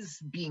always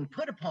being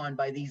put upon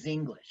by these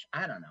English.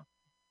 I don't know.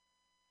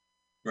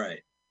 Right.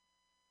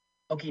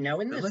 Okay, now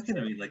in They're this. looking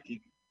at me like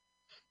he.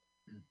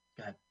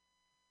 Go ahead.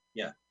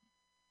 Yeah.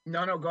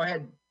 No, go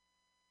ahead.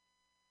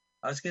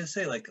 I was gonna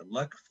say, like,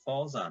 luck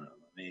falls on him.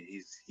 I mean,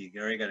 he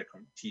already got a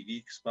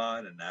TV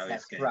spot, and now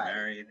he's getting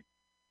married.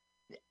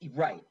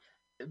 Right.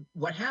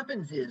 What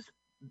happens is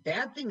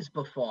bad things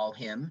befall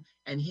him,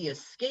 and he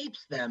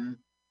escapes them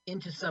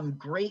into some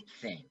great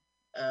thing.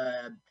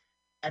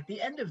 At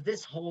the end of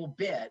this whole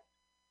bit,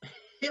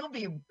 he'll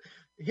be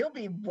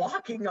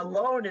walking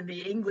alone in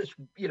the English,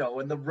 you know,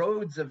 in the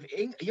roads of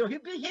England. You know,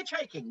 he'll be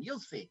hitchhiking. You'll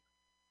see.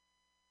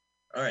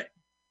 All right.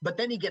 But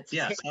then he gets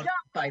picked up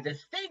by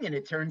this thing, and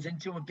it turns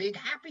into a big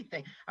happy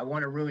thing. I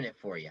want to ruin it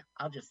for you.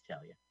 I'll just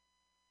tell you.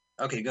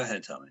 Okay, go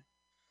ahead, tell me.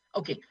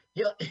 Okay,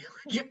 he'll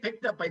get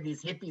picked up by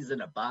these hippies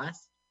in a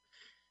bus,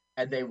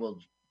 and they will,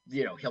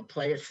 you know, he'll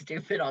play a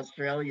stupid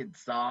Australian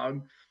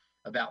song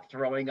about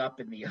throwing up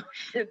in the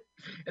ocean,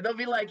 and they'll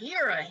be like,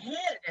 "You're a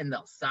hit," and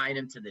they'll sign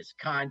him to this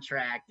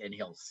contract, and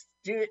he'll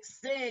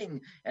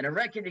sing, and a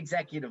record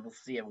executive will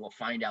see it, will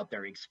find out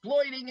they're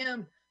exploiting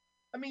him.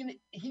 I mean,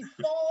 he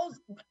falls,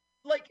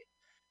 like,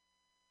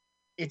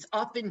 it's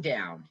up and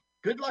down.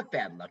 Good luck,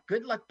 bad luck.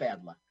 Good luck,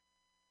 bad luck.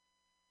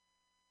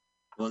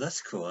 Well,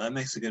 that's cool. That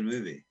makes a good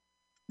movie.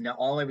 Now,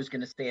 all I was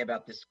going to say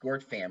about the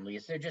Gort family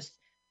is they're just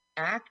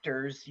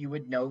actors you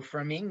would know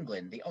from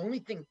England. The only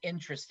thing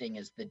interesting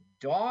is the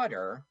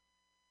daughter,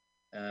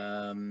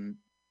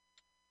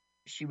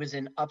 she was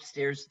in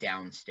Upstairs,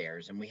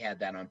 Downstairs, and we had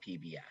that on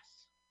PBS.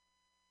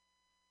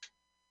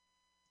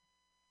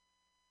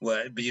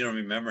 What? But you don't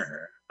remember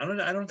her?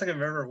 I don't think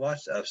I've ever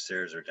watched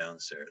Upstairs or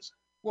Downstairs.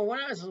 Well, when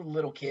I was a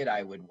little kid,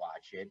 I would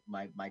watch it.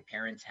 My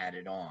parents had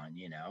it on,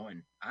 you know,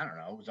 and I don't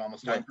know, it was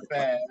almost time for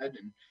bed.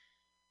 And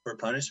for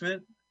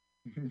punishment?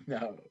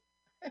 No.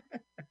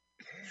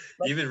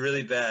 You've been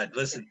really bad.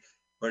 Listen,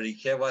 or you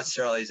can't watch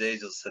Charlie's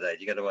Angels tonight.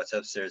 You got to watch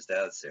Upstairs,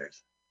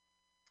 Downstairs.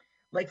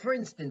 Like, for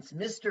instance,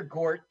 Mr.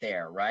 Gort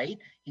there, right?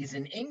 He's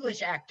an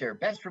English actor,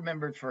 best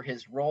remembered for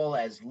his role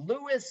as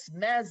Louis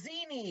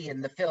Mazzini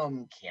in the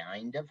film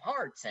Kind of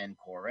Hearts and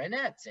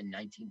Coronets in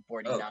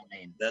 1949.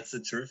 Oh, that's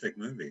a terrific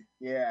movie.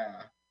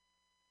 Yeah.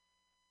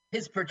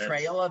 His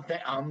portrayal of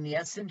the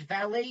omniscient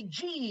valet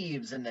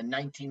Jeeves in the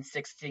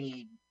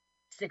 1960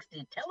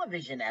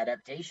 television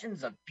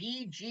adaptations of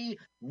P.G.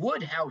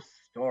 Wodehouse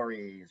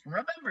stories.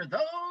 Remember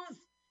those?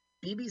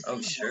 BBC. Oh,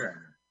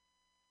 sure.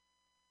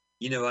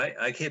 You know,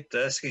 I kept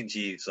asking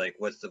Jeeves, like,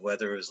 what the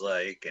weather was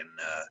like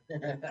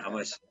and how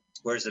much,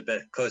 where's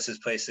the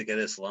closest place to get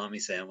a salami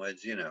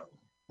sandwich, you know.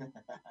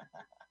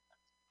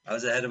 I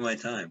was ahead of my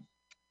time.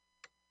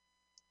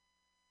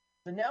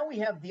 So now we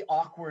have the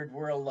awkward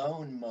we're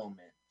alone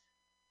moment.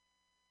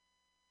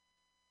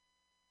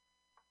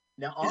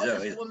 Now, all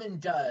this woman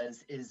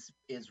does is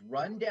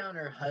run down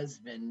her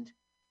husband,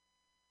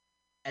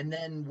 and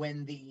then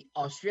when the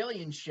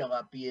Australians show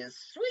up, he is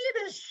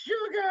sweet as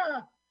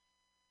sugar.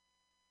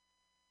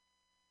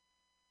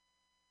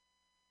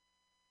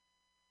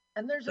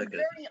 And there's a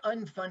very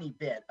unfunny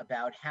bit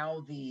about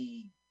how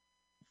the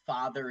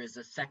father is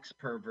a sex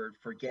pervert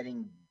for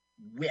getting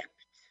whipped.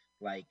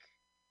 Like,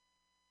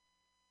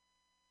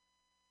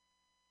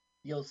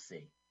 you'll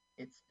see.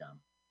 It's dumb.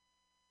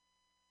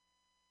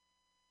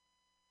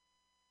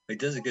 He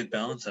does a good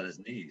balance on his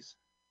knees.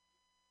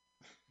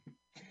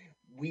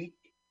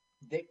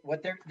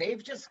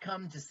 They've just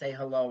come to say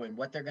hello, and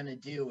what they're going to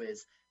do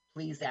is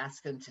please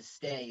ask them to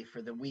stay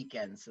for the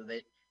weekend so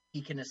that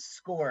he can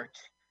escort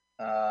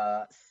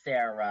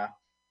Sarah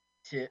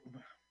to,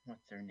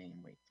 what's her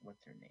name?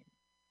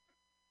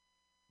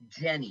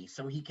 Jenny.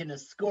 So he can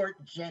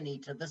escort Jenny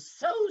to the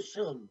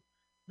social,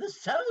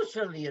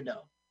 you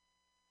know.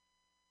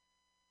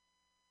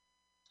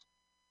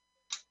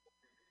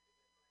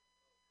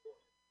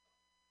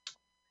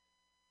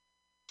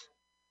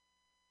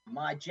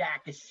 My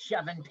Jack is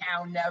shoving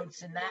pound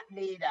notes in that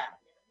meter.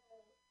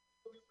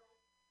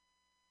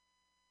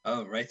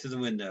 Oh, right through the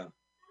window.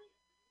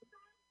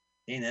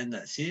 Ain't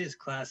Edna. She is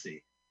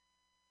classy.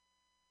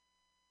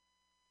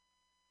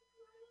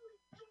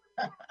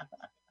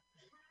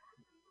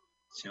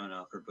 Showing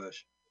off her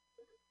bush.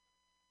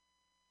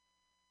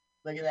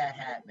 Look at that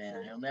hat,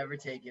 man. He'll never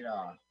take it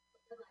off.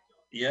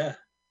 Yeah.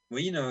 Well,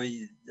 you know,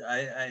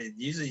 I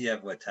usually you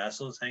have what,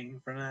 tassels hanging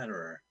from that,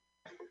 or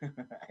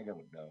I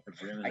don't know.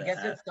 I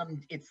guess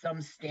it's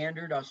some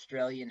standard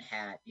Australian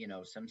hat, you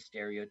know, some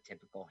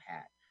stereotypical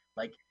hat.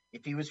 Like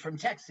if he was from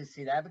Texas,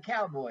 he'd have a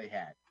cowboy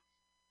hat.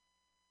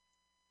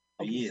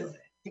 Okay, so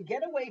to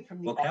get away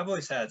from the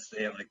cowboys hats,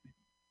 they have like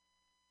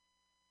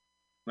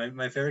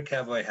my favorite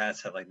cowboy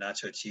hats have like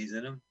nacho cheese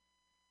in them,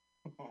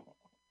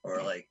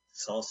 or like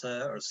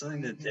salsa or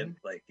something to dip,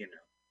 like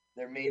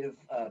They're made of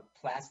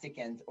plastic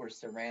or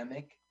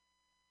ceramic.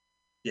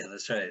 Yeah,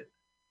 that's right.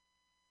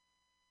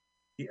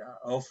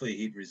 Hopefully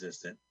heat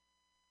resistant.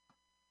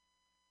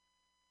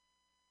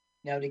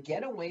 Now, to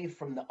get away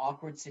from the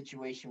awkward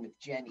situation with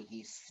Jenny,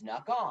 he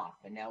snuck off,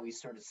 and now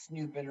he's sort of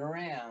snooping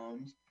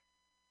around.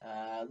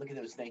 Look at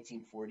those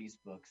 1940s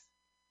books.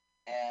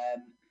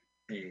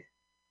 Hey.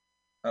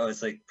 Oh,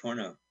 it's like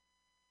porno.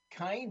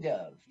 Kind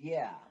of,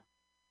 yeah.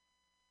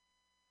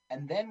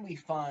 And then we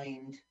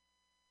find,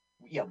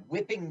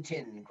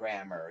 Whippington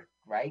grammar,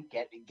 right?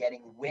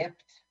 Getting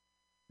whipped.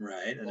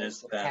 Right, and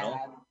there's the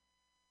paddle.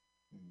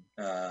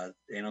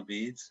 Anal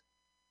beads,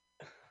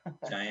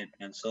 giant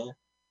pencil,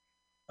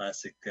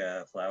 plastic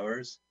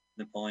flowers,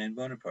 Napoleon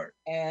Bonaparte.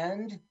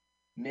 And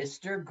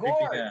Mr.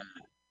 Gord,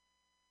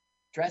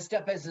 dressed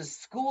up as a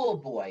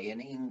schoolboy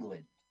in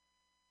England.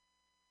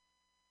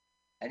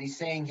 And he's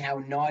saying how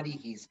naughty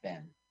he's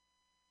been.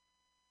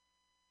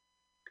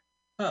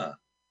 Huh.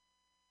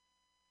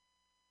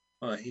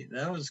 Well,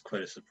 that was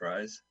quite a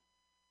surprise.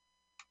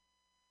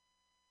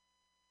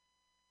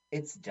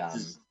 It's dumb.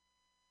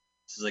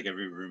 This is like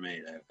every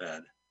roommate I've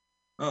had.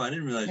 Oh, I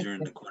didn't realize you were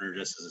in the corner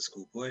dressed as a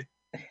schoolboy.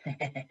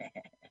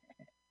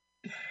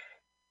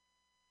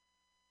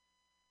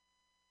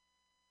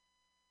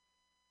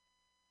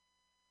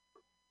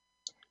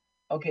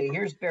 Okay,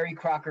 here's Barry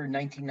Crocker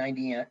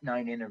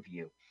 1999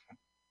 interview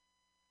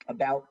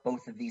about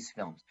both of these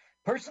films.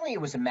 Personally,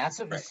 it was a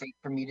massive mistake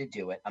for me to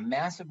do it. A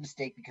massive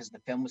mistake because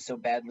the film was so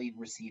badly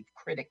received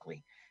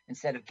critically.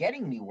 Instead of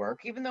getting me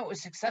work, even though it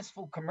was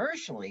successful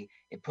commercially,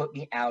 it put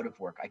me out of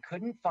work. I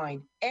couldn't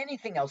find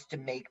anything else to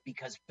make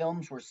because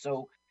films were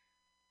so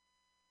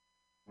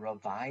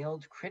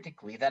reviled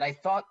critically that I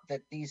thought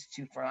that these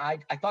two, I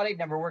thought I'd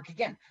never work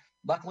again.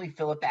 Luckily,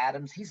 Philip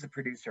Adams, he's the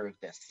producer of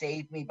this,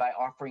 saved me by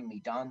offering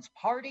me Don's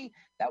Party.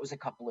 That was a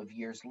couple of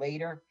years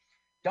later.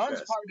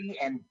 Don's Party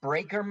and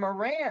Breaker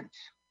Morant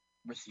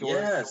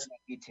restored my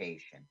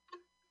reputation.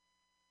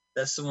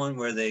 That's the one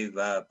where they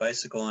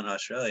bicycle in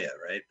Australia,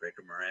 right?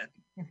 Breaker Morant?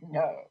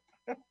 No.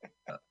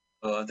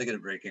 Oh, I'm thinking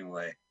of Breaking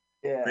Away.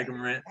 Yeah. Breaker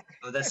Morant.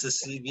 Oh, that's the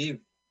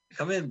CV.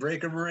 Come in,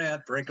 Breaker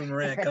Morant. Breaker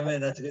Morant, come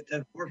in. That's a good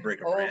 10 for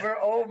Breaker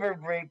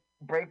Morant.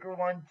 Breaker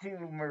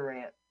 1-2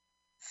 Morant.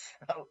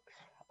 So,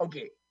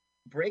 okay.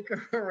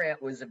 Breaker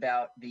Morant was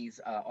about these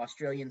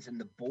Australians in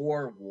the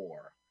Boer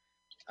War.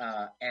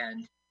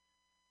 And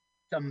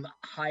some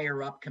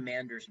higher up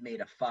commanders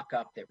made a fuck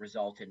up that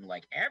resulted in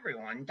like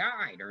everyone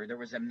died, or there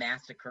was a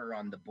massacre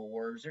on the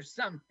Boers or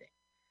something.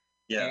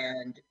 Yeah.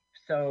 And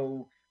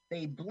so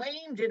they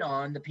blamed it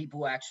on the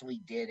people who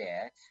actually did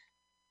it.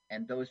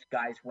 And those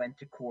guys went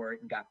to court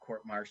and got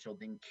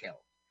court-martialed and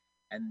killed.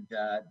 And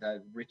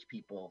the rich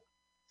people,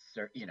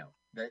 the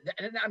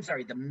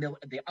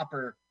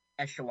upper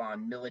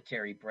echelon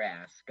military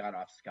brass got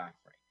off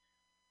scot-free.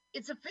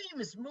 It's a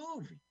famous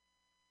movie.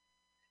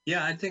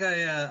 Yeah, I think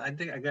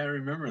I gotta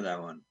remember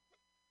that one.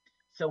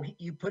 So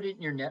you put it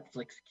in your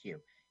Netflix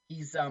queue.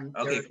 He's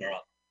okay,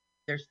 Carl.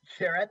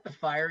 They're at the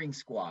firing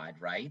squad,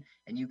 right?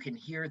 And you can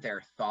hear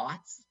their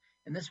thoughts.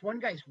 And this one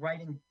guy's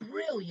writing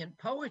brilliant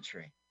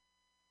poetry.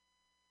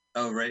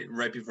 Oh,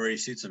 right before he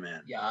shoots a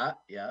man. Yeah.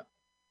 Yeah,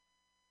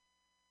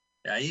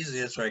 usually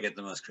that's where I get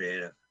the most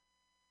creative.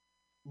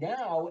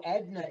 Now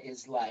Edna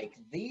is like,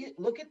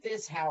 look at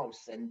this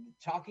house, and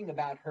talking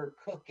about her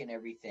cook and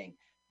everything.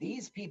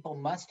 These people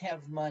must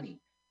have money.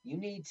 You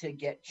need to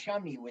get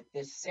chummy with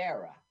this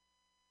Sarah.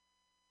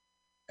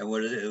 And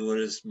what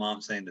is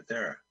Mom saying to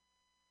Sarah?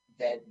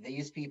 That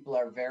these people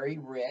are very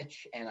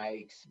rich, and I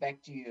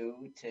expect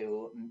you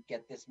to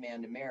get this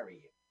man to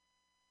marry you.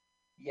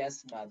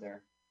 Yes,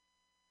 Mother.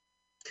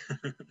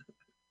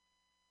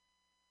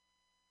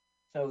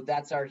 So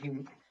that's our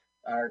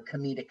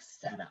comedic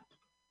setup.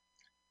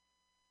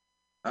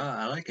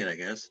 I like it, I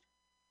guess.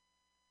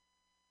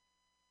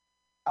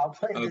 I'll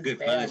play this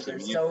band. They're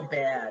so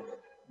bad.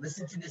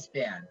 Listen to this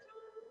band.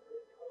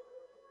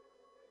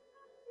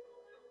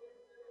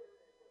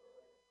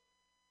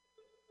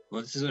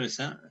 Well, this is what it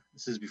sounds.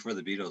 This is before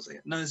the Beatles.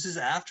 No, this is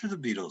after the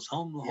Beatles.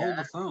 Hold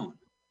the phone.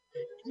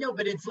 No,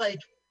 but it's like,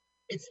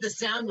 it's the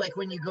sound like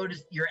when you go to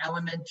your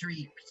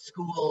elementary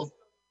school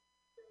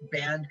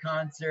band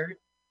concert.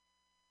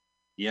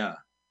 Yeah.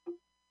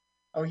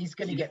 Oh, he's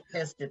going to get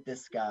pissed at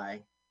this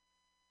guy.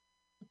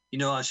 You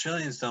know,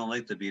 Australians don't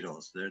like the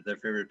Beatles. Their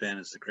favorite band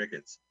is the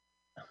Crickets.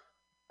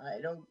 I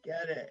don't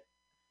get it.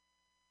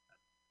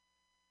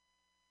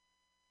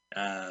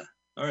 All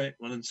right,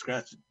 well then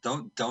scratch it.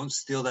 Don't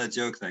steal that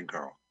joke then,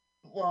 Carl.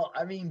 Well,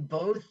 I mean,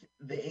 both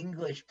the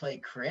English play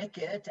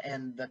cricket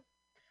and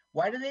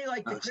why do they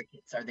like the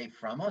Crickets? Are they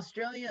from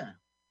Australia?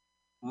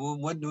 Well,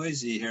 what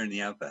noise do you hear in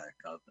the outback?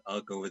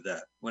 I'll go with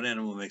that. What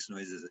animal makes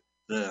noises?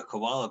 The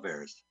koala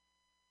bears.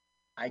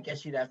 I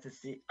guess you'd have to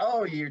see.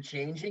 Oh, you're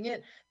changing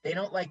it? They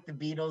don't like the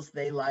Beatles,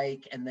 they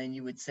like, and then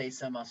you would say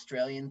some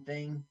Australian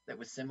thing that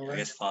was similar. I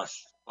guess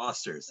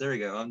Foster's. There we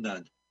go. I'm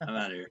done. I'm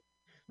out of here.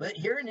 But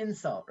you're an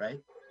insult, right?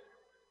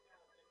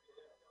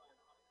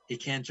 He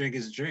can't drink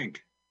his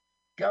drink.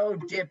 Go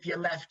dip your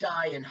left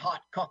eye in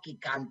hot cocky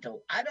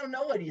canto. I don't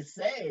know what he's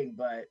saying,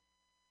 but.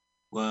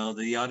 Well,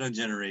 the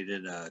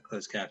auto-generated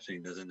closed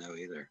captioning doesn't know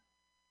either.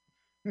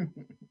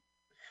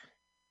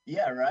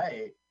 Yeah,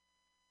 right.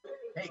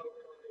 Hey.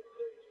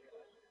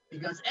 He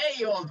goes,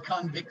 hey, old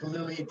convict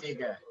Louis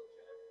digger.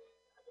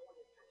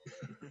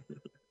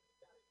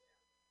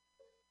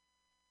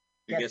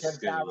 I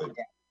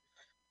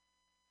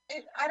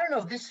don't know.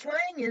 This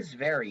slang is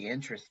very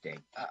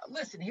interesting.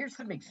 Listen, here's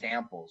some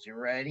examples. You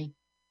ready?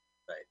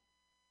 Right.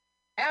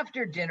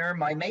 After dinner,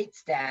 my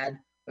mate's dad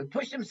would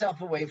push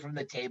himself away from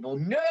the table,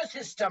 nurse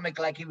his stomach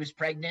like he was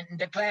pregnant, and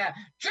declare,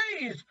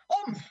 geez,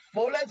 I'm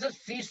full as a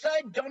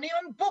seaside donny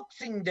on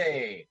Boxing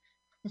Day.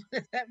 What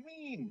does that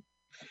mean?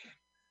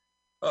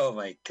 Oh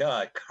my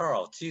God,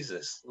 Carl,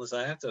 Jesus.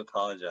 Listen, I have to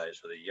apologize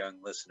for the young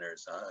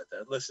listeners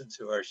that listen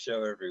to our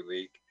show every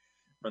week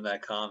from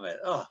that comment.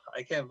 Oh,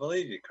 I can't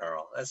believe you,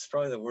 Carl. That's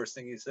probably the worst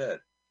thing you said.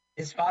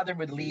 His father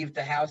would leave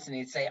the house and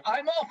he'd say,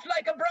 I'm off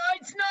like a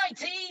bride's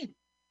nightie.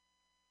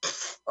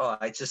 Oh,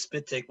 I just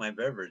spit take my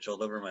beverage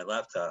all over my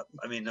laptop.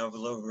 I mean,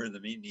 all over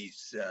the Mutiny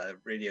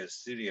Radio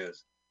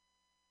studios.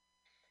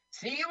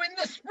 See you in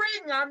the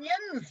spring,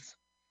 onions.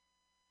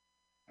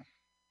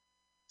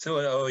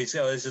 So,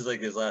 this is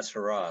like his last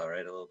hurrah,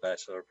 right? A little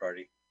bachelor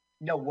party.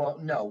 No, well,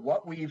 no.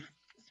 What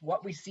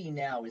we see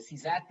now is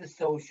he's at the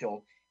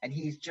social and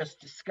he's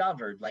just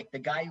discovered, like the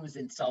guy who was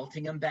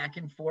insulting him back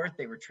and forth.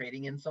 They were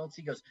trading insults.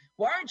 He goes,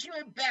 "Why aren't you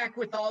back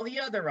with all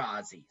the other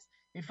Aussies?"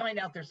 You find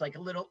out there's like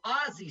a little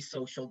Aussie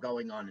social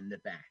going on in the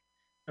back.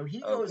 So he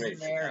goes in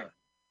there and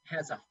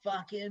has a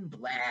fucking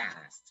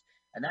blast.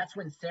 And that's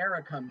when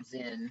Sarah comes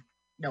in.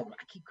 No,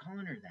 I keep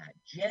calling her that.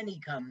 Jenny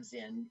comes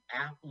in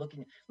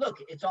looking.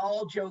 Look, it's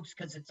all jokes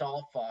because it's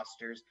all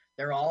Fosters.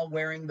 They're all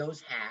wearing those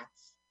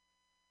hats.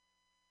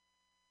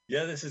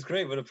 Yeah, this is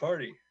great. What a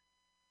party.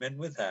 Men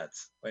with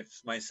hats.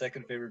 My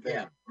second favorite band.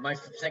 Yeah, my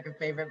second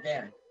favorite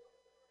band.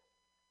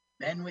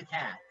 Men with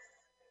hats.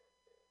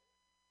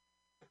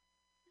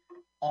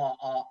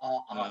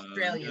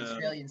 Australian.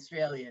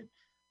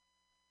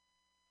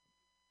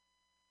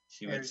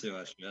 She went to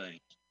Australia.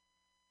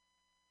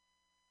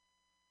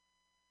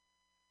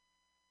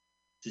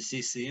 Did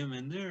she see him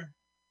in there?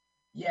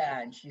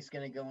 Yeah, and she's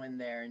going to go in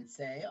there and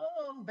say,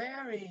 oh,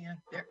 Barry.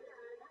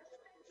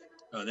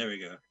 Oh, there we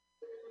go.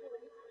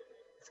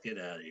 Let's get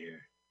out of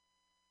here.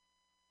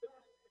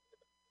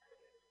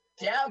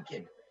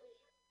 Joking.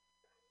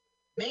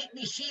 Meet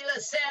me, Sheila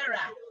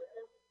Sarah.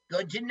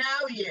 Good to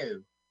know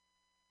you.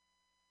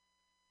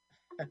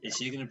 Is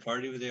she going to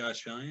party with the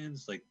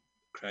Australians? Like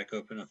crack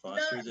open a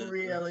Foster's? Not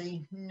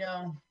really.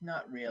 No,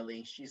 not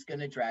really. She's going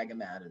to drag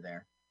him out of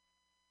there.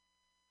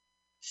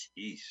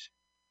 Jeez.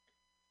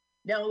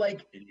 Now,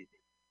 like,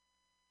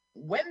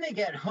 when they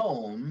get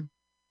home,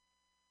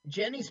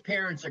 Jenny's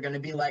parents are going to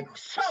be like,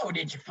 so,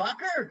 did you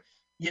fuck her?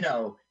 You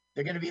know,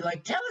 they're going to be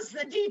like, tell us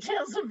the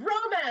details of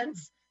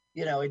romance.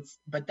 You know,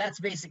 but that's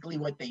basically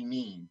what they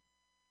mean.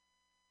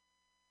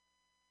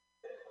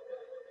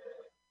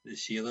 The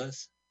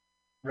Sheilas?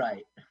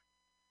 Right.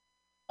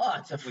 Oh,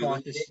 it's a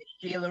fun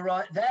Sheila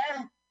right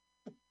there.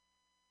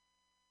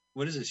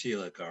 What is a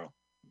Sheila, Carl?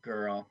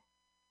 Girl.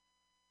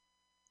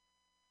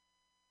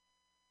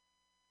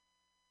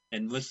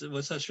 And what's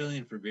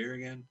Australian for beer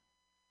again?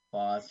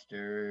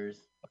 Fosters.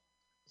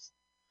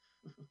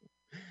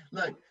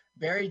 Look,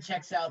 Barry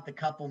checks out the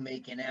couple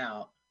making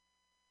out.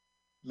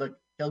 Look,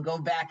 he'll go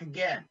back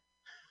again.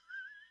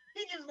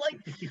 He just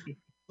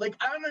like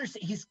I don't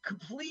understand. He's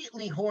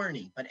completely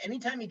horny, but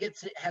anytime he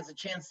has a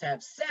chance to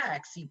have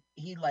sex, he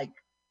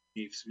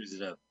screws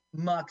it up.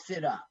 Mucks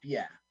it up,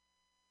 yeah.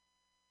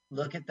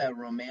 Look at that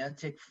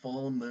romantic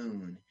full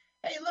moon.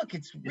 Hey, look,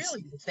 it's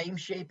really the same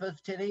shape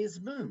of today's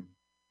moon.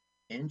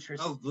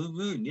 Interesting. Oh, blue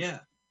moon, yeah.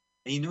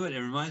 And you know what? It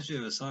reminds me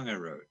of a song I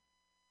wrote.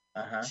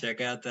 Uh-huh.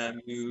 Check out that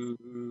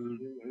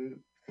moon.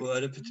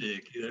 What a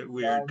particular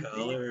weird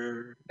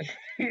color.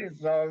 You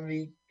saw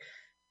me.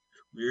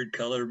 Weird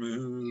color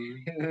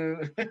moon.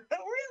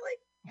 Really?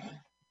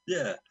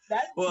 Yeah.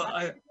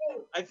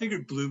 I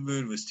figured Blue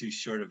Moon was too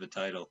short of a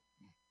title.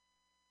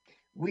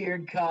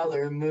 Weird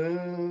color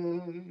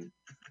moon.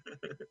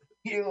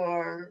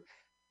 Your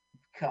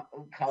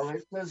color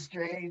so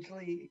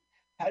strangely.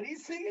 How do you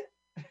sing it?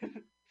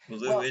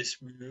 Bluish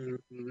moon.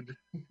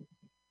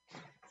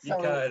 You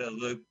kind of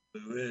look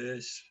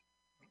bluish.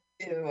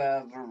 You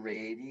have a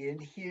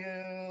radiant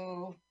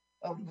hue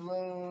of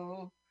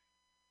blue.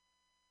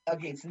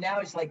 Okay, so now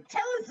it's like,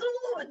 tell us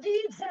all the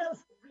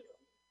details.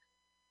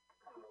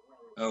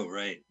 Oh,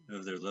 right.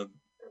 Of their love.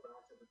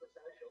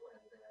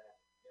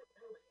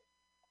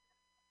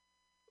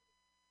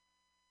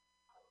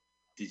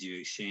 Did you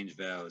exchange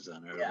vows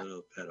on our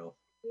little pedal?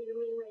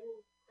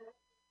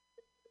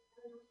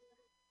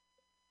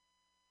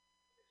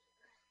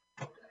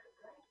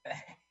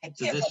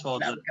 So this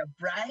falls a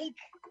break.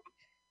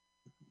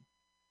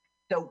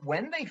 So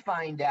when they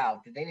find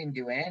out that they didn't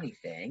do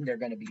anything, they're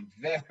going to be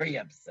very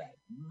upset,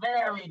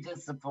 very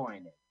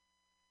disappointed.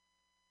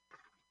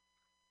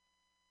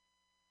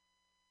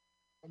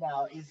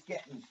 Now he's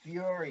getting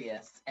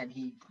furious, and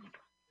he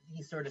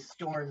sort of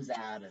storms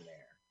out of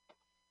there.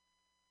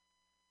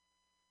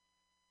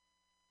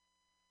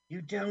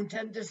 You don't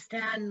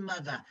understand,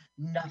 Mother.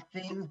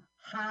 Nothing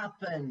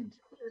happened.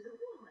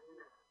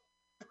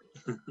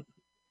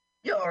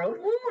 You're a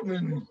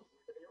woman.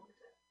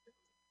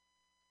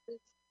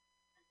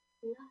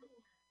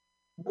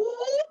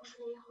 What?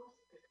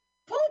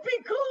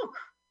 Poppycock!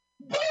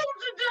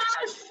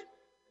 Balderdash!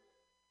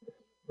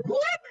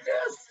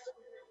 Goodness!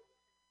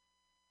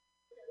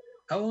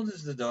 How old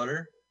is the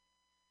daughter?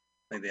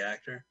 Like the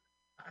actor?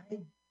 I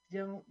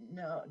don't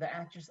know. The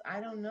actress, I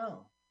don't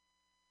know.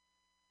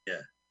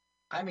 Yeah.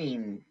 I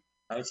mean,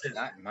 I would say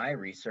not in my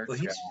research. Well,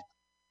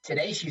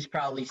 today she's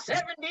probably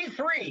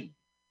 73.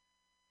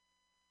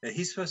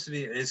 He's supposed to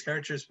be his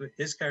character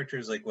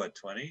is like what,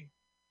 20?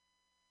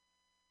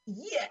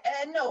 Yeah,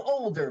 no,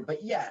 older,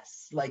 but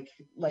yes, like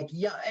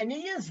young, and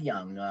he is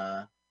young.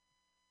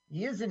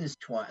 He is in his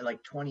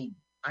 20.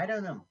 I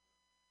don't know.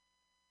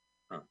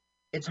 Huh.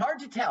 It's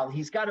hard to tell.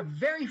 He's got a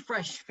very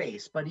fresh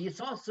face, but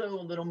he's also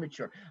a little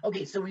mature.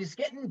 Okay, so he's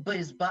getting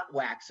his butt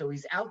whacked, so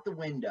he's out the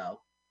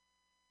window,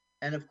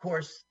 and of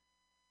course,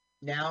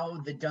 now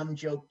the dumb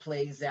joke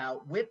plays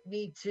out. Whip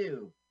me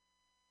too.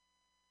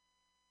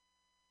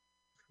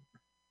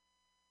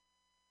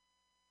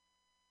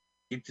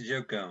 Keep the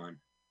joke going.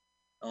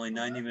 Only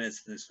 90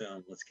 minutes in this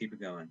film. Let's keep it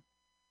going.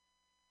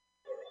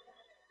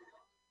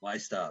 Why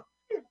stop?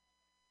 Come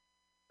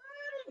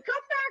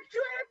back to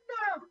it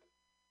now.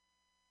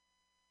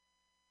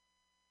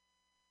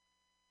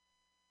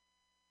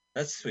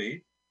 That's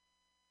sweet.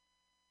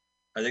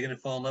 Are they going to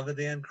fall in love at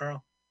the end,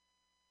 Carl?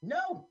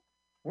 No,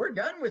 we're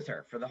done with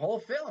her for the whole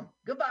film.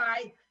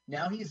 Goodbye.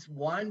 Now he's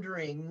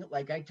wandering,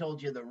 like I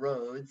told you, the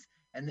roads,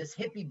 and this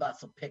hippie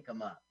bus will pick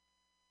him up.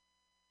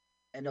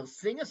 And he'll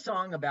sing a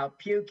song about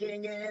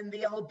puking in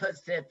the old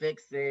Pacific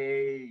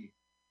Sea.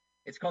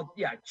 It's called,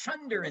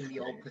 Chunder in the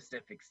old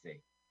Pacific Sea.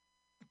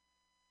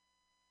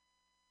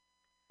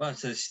 Well,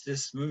 so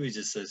this movie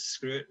just says,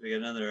 screw it, we got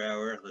another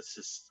hour. Let's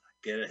just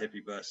get a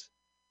hippie bus.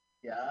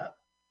 Yeah.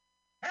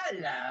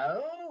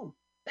 Hello.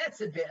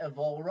 That's a bit of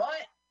all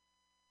right.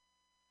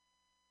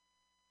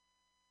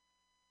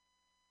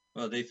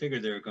 Well, they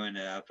figured they were going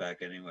to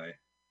Outback anyway.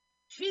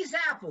 She's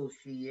Apple,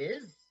 she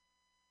is.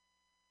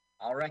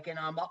 I reckon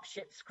I'm up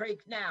Schitt's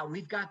Creek now.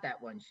 We've got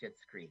that one,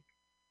 Schitt's Creek.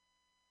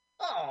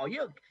 Oh,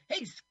 you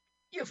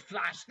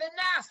flashed the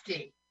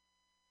nasty.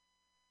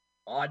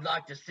 I'd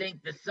like to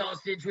sink the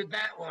sausage with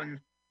that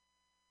one.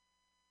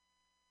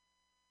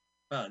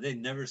 Wow, they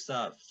never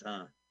stopped,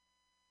 huh?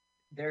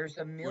 There's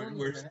a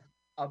million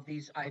of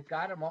these. I've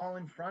got them all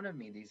in front of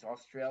me, these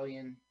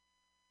Australian.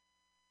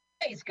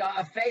 He's got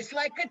a face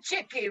like a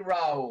chickie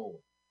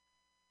roll.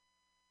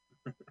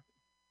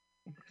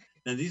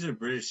 Now, these are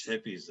British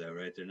hippies, though,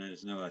 right?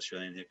 There's no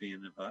Australian hippie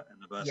in the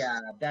bus. Yeah,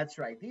 that's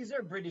right. These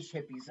are British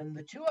hippies, and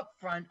the two up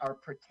front are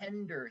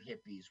pretender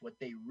hippies. What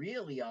they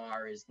really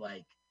are is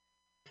like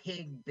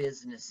pig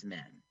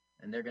businessmen,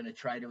 and they're going to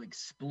try to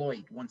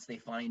exploit, once they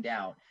find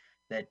out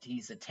that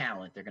he's a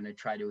talent, they're going to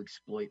try to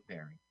exploit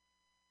Barry.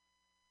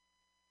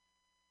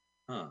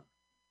 Huh.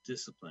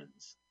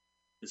 Disciplines.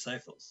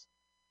 Disciples.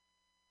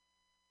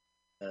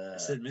 I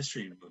said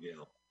mystery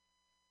mobile.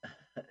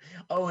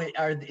 Oh,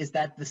 is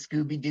that the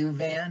Scooby-Doo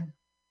van?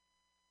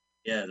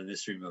 Yeah, the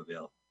mystery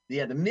mobile.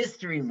 Yeah, the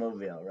mystery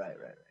mobile. Right.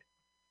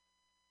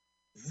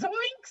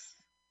 Zoinks!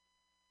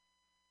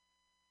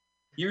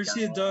 You ever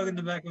see a dog in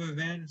the back of a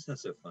van? It's not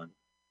so fun.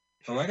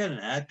 Oh, I got an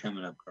ad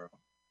coming up, Carl.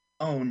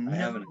 Oh,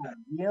 no.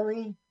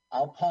 Really?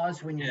 I'll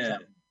pause when you're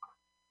done.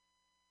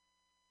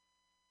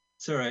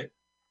 It's all right.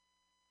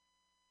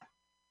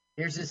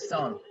 Here's his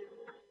song.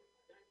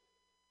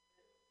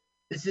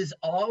 This is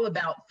all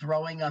about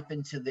throwing up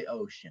into the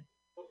ocean.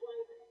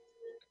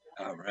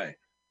 All right.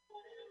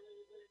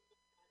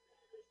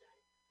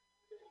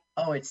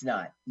 Oh, it's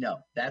not. No,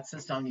 that's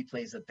the song he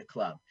plays at the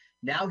club.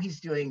 Now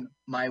he's doing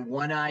My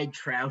One-Eyed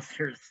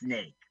Trouser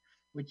Snake,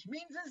 which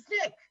means a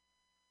stick.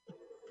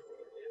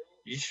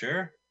 You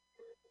sure?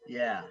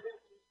 Yeah.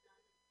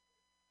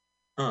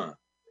 Huh.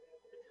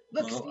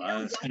 Look,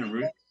 well, it's kind of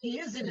rude. He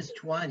is in his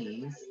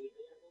 20s.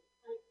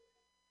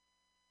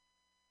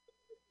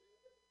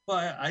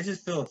 Well, I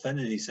just feel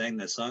offended he sang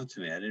that song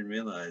to me. I didn't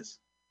realize.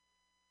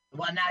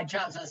 One-Eyed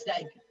Trouser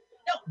Snake.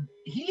 No,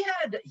 he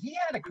had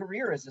a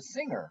career as a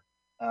singer,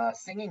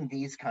 singing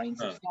these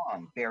kinds of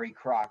songs. Barry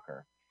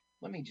Crocker.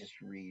 Let me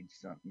just read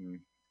something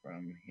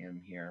from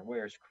him here.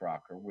 Where's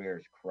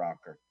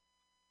Crocker?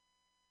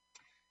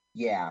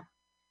 Yeah.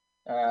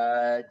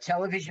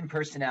 Television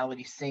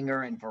personality,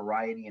 singer, and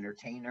variety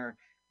entertainer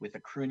with a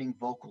crooning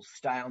vocal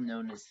style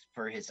known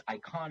for his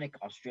iconic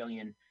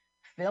Australian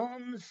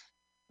films.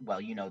 Well,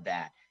 you know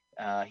that.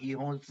 He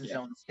holds his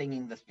own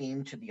singing the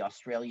theme to the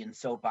Australian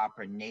soap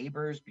opera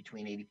Neighbours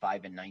between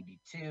 85 and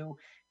 92.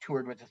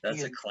 Toured with a few.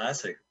 That's a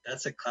classic.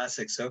 That's a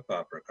classic soap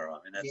opera,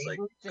 Carl. I mean, that's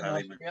Neighbours like in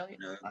Kylie Australia?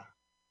 Minogue.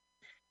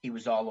 He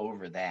was all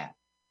over that.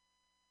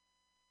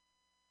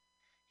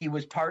 He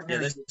was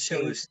partners with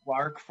Dave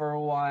Clark for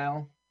a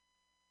while.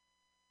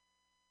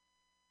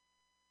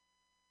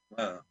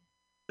 Wow.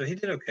 So he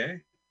did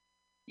okay.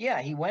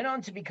 Yeah, he went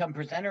on to become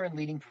presenter and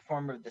leading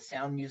performer of the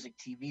Sound Music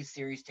TV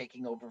series,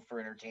 taking over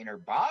for entertainer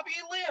Bobby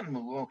Lim,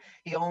 who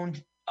he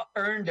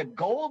earned a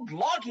gold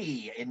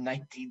Logie in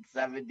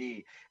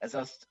 1970 as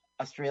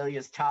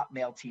Australia's top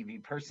male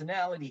TV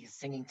personality. His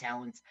singing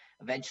talents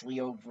eventually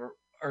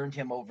earned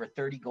him over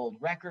 30 gold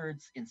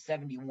records. In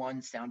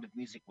 71, Sound of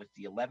Music was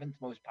the 11th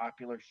most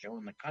popular show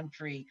in the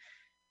country.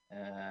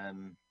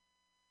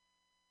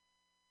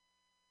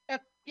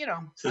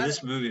 So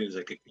this movie was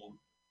like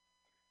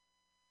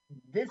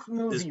this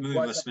movie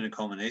must have been a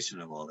culmination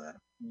of all that.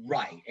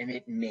 Right, and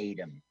it made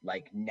him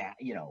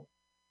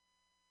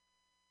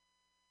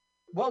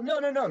Well,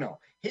 no.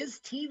 His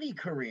TV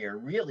career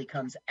really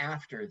comes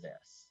after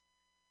this.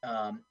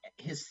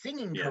 His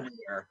singing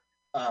career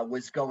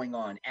was going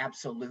on,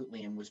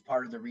 absolutely, and was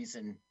part of the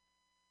reason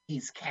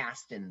he's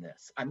cast in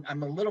this.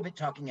 I'm a little bit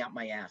talking out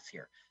my ass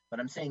here, but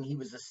I'm saying he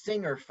was a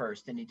singer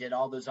first, and he did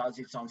all those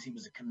Aussie songs. He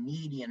was a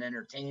comedian,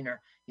 entertainer.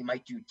 He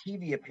might do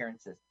TV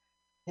appearances.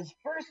 His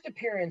first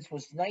appearance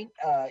was his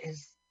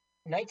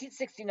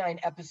 1969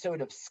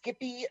 episode of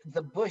Skippy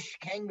the Bush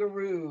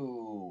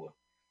Kangaroo.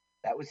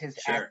 That was his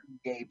acting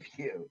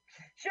debut.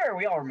 Sure,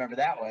 we all remember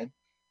that one.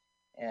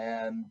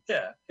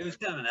 Yeah, he was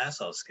kind of an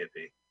asshole,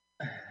 Skippy.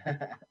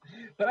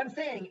 But I'm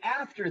saying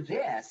after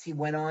this, he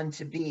went on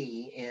to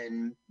be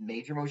in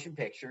major motion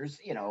pictures,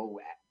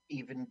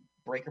 even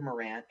Breaker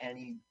Morant, and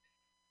he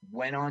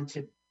went on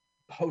to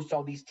host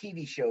all these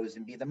TV shows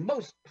and be the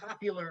most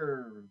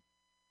popular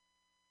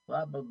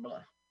blah, blah,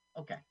 blah.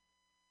 Okay,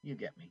 you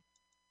get me.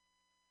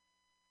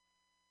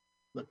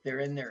 Look, they're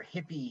in their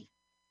hippie.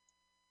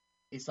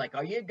 He's like,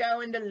 are you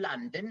going to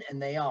London?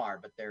 And they are,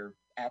 but they're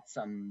at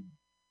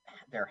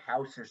their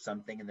house or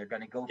something, and they're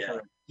going to go for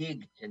a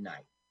gig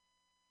tonight.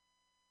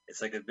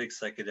 It's like a big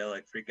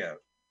psychedelic freakout.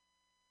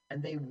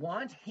 And they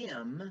want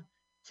him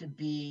to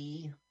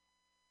be,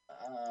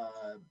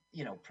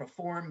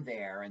 perform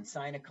there and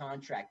sign a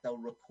contract. They'll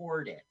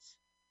record it.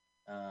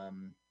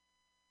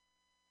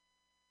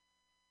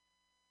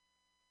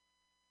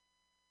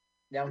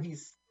 Now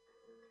he's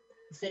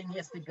saying he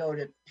has to go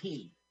to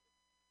pee.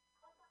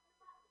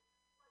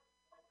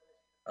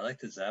 I like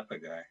the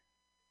Zappa guy.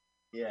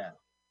 Yeah.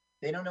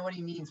 They don't know what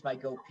he means by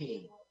go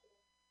pee.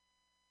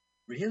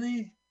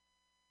 Really?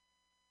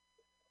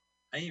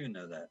 I even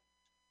know that.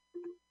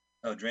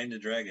 Oh, Drain the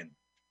Dragon.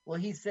 Well,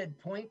 he said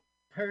Point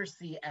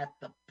Percy at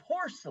the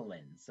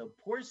porcelain. So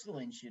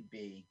porcelain should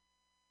be.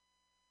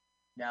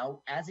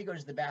 Now, as he goes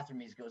to the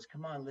bathroom, he goes,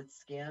 come on, let's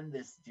scan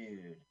this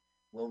dude.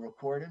 We'll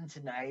record him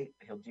tonight.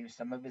 He'll do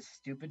some of his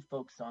stupid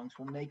folk songs.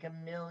 We'll make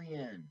 $1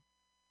 million.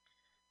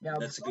 Now,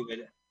 that's a good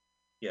idea.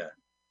 Yeah.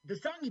 The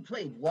song he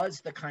played was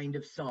the kind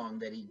of song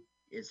that he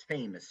is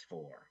famous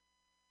for.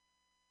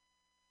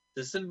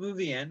 Does the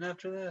movie end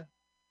after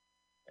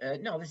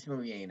that? No, this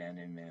movie ain't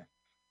ending, man.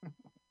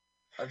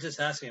 I'm just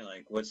asking,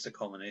 what's the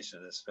culmination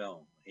of this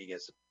film? He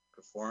gets to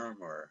perform,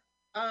 or?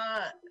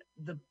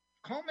 The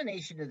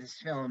culmination of this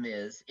film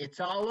is it's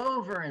all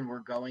over and we're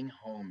going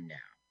home now.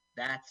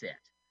 That's it.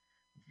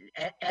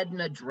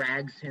 Edna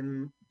drags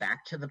him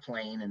back to the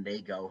plane and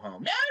they go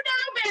home. No,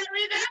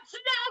 Barry, that's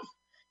enough.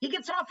 He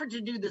gets offered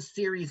to do this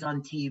series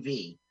on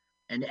TV,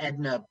 and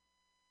Edna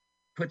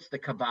puts the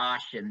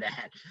kibosh in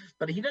that,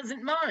 but he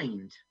doesn't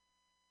mind.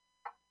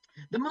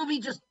 The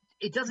movie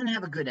it doesn't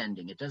have a good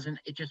ending. It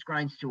just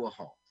grinds to a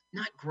halt.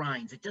 Not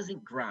grinds, it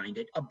doesn't grind.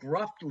 It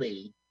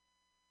abruptly,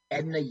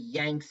 Edna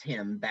yanks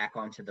him back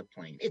onto the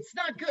plane. It's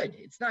not good.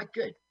 It's not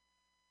good.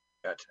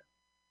 Gotcha.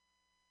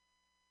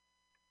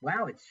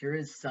 Wow, it sure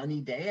is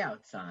sunny day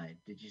outside.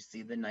 Did you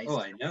see the nice... Oh,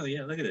 I know,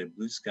 yeah. Look at it.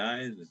 Blue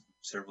skies with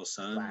several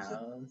suns.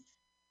 Clouds.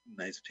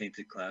 Nice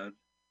painted cloud.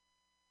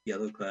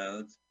 Yellow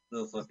clouds.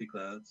 Little fluffy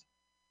clouds.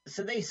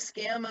 So they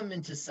scam him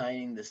into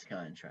signing this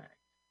contract.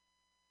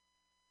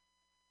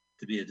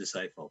 To be a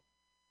disciple.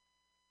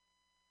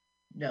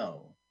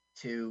 No,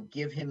 to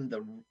give them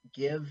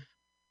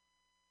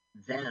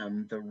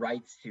the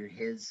rights to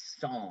his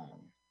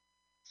songs,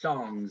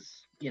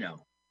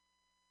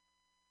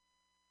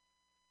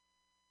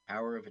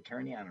 power of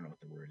attorney. I don't know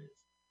what the word is.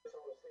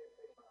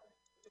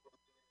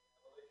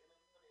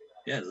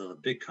 Yeah, it's a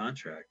big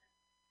contract.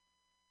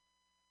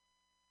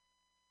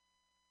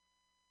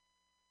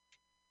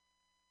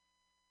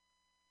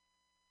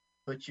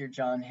 Put your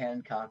John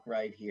Hancock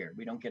right here.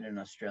 We don't get an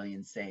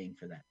Australian saying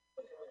for that.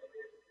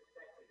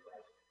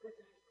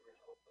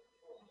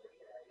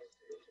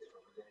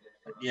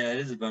 Yeah, it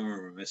is a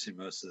bummer we're missing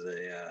most of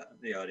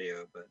the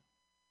audio, but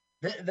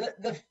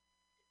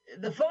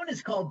the phone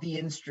is called The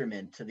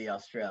Instrument to the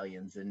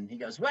Australians, and he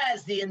goes,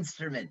 "Where's the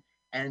instrument?"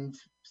 And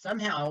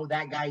somehow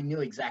that guy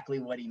knew exactly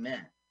what he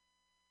meant.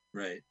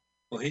 Right.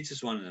 Well, he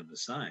just wanted him to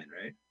sign,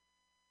 right?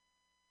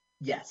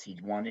 Yes, he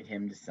wanted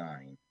him to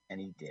sign, and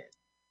he did.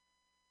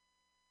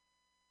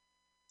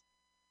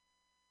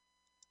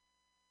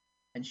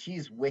 And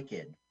she's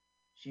wicked.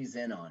 She's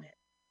in on it.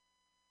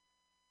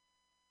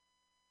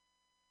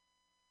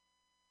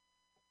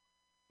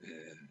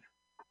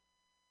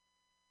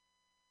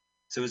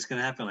 So it's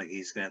gonna happen, like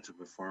he's gonna have to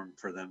perform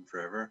for them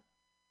forever.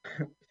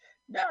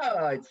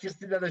 No, it's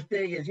just another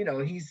thing is,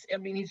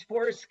 he's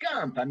Forrest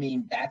Gump. I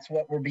mean, that's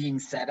what we're being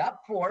set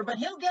up for, but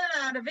he'll get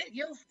out of it.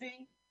 You'll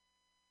see.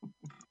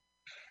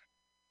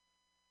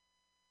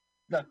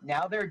 Look,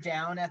 now they're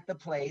down at the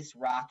place,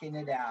 rocking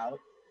it out.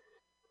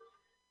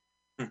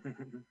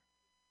 Ooh,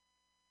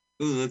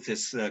 look,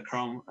 this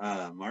Karl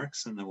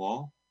Marx on the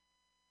wall.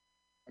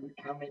 And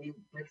how many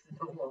bricks in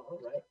the wall,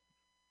 right?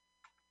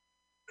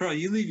 Carl,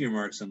 you leave your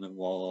marks on the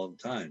wall all the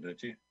time,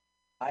 don't you?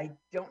 I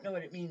don't know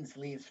what it means,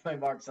 leaves my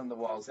marks on the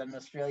wall. Is that an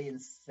Australian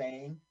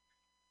saying?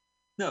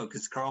 No,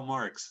 because Karl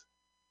Marx.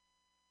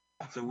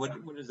 So what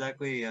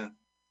exactly?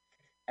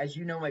 As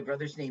you know, my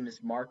brother's name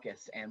is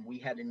Marcus, and we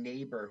had a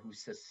neighbor who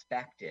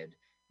suspected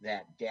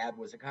that Dad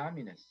was a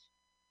communist.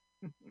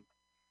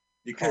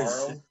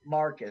 Because Karl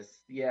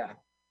Marcus, yeah.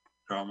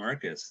 Karl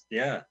Marcus,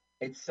 yeah.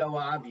 It's so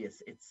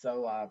obvious. It's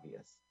so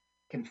obvious.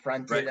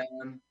 Confronted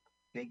him.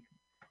 Big.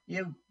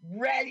 You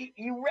ready?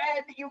 You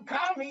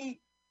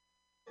commie?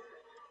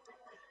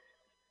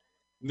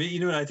 You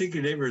know what? I think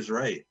your neighbor is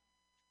right.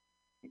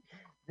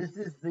 This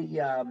is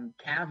the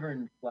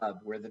Cavern Club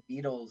where the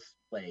Beatles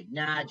played.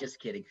 Nah, just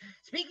kidding.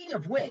 Speaking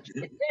of which,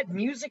 it said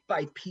music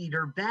by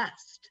Peter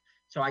Best.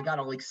 So I got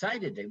all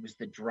excited. It was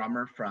the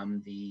drummer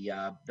from the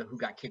who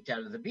got kicked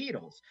out of the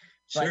Beatles.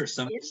 But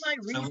Sure. in my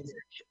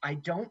research, I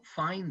don't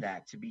find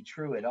that to be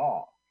true at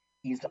all.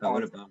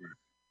 What a bummer.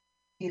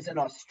 He's an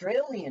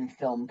Australian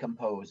film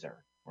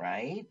composer,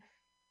 right?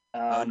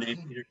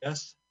 Named Peter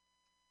Best?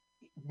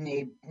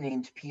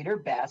 Named Peter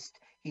Best.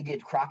 He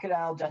did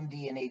Crocodile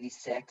Dundee in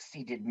 '86.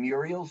 He did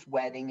Muriel's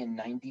Wedding in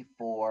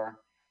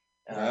 '94.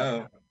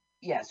 Oh.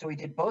 Yeah, so he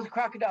did both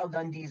Crocodile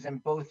Dundees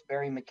and both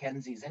Barry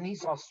Mackenzie's, and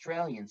he's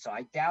Australian, so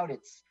I doubt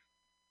it's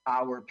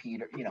our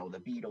Peter, the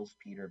Beatles'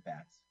 Peter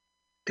Best.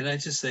 Can I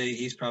just say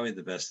he's probably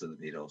the best of the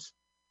Beatles?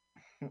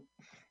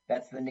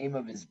 That's the name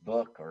of his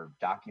book or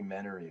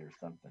documentary or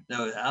something.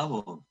 No,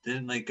 album.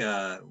 Didn't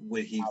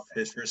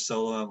his first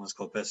solo album was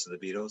called Best of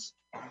the Beatles?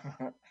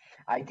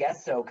 I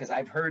guess so, because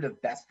I've heard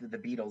of Best of the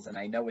Beatles, and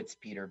I know it's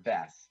Peter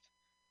Best.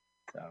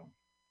 So,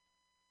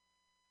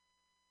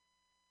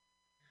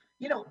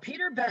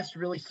 Peter Best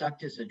really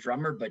sucked as a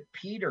drummer, but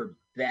Peter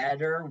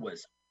Vedder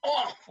was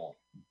awful.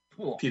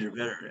 Cool. Peter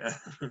Vedder,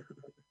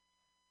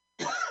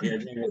 yeah.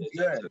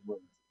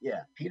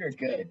 Yeah, Peter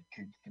Good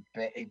could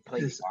play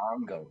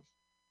bongos.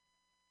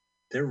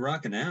 They're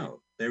rocking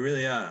out. They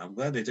really are. I'm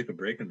glad they took a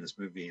break in this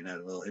movie and had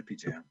a little hippie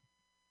jam.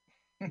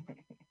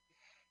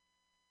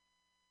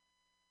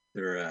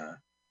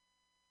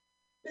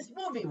 This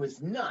movie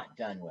was not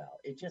done well.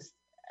 It just,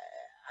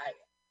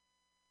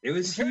 it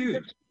was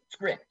huge.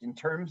 In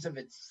terms of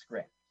its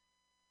script.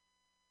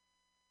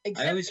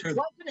 Except I always heard it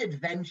was an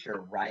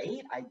adventure,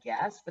 right? I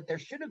guess, but there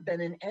should have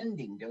been an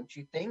ending, don't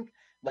you think?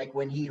 Like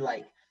when he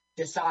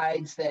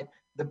decides that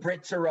the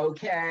Brits are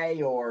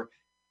okay, or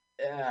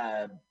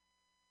I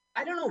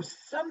don't know,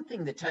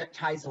 something that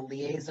ties a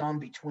liaison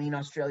between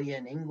Australia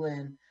and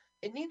England.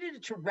 It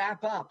needed to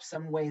wrap up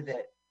some way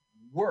that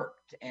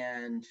worked,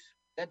 and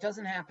that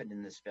doesn't happen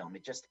in this film.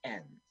 It just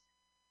ends.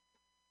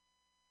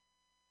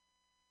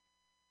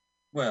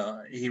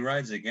 Well, he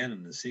rides again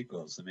in the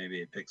sequel, so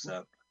maybe it picks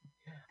up.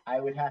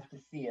 I would have to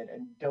see it,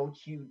 and don't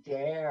you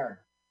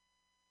dare.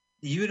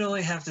 You would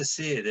only have to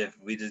see it if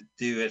we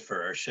do it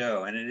for our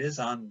show, and it is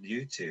on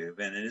YouTube,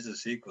 and it is a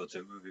sequel to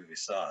a movie we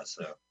saw,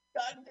 so.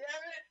 God damn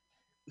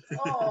it!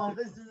 Oh,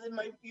 this is in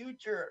my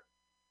future.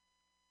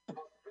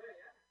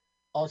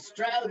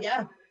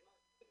 Australia.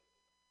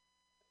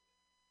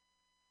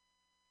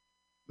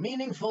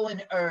 Meaningful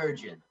and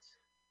urgent.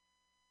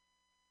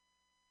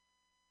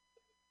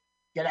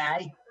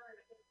 G'day.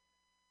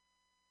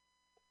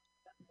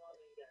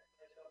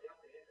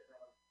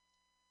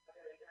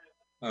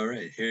 All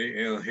right,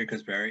 here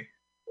comes Barry.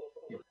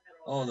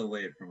 All the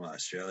way from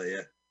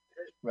Australia.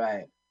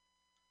 Right.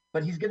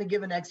 But he's going to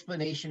give an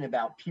explanation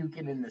about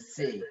puking in the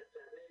sea.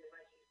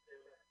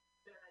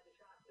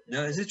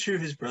 Now, is it true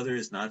his brother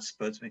is not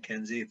Spuds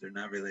MacKenzie, if they're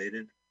not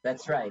related?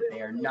 That's right.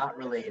 They are not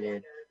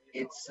related.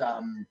 It's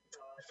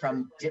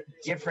from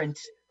different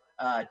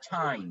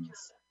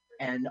times.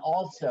 And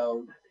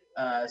also,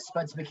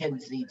 Spuds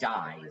MacKenzie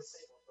dies.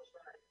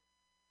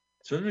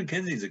 Spuds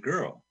MacKenzie's a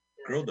girl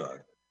dog.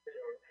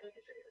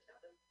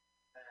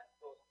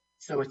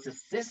 So it's a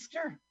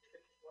sister?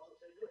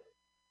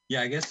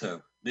 Yeah, I guess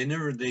so.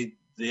 The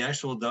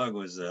actual dog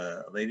was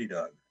a lady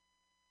dog.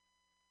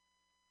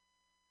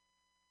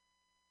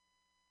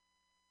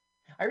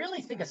 I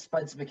really think a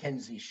Spuds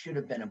MacKenzie should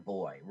have been a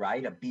boy,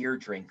 right? A beer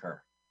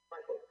drinker.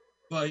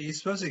 Well, he's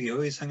supposed to. He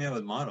always hung out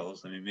with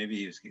models. I mean, maybe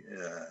he was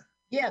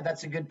Yeah,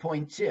 that's a good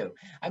point too.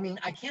 I mean,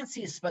 I can't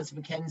see a Spuds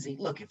MacKenzie.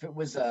 Look, if it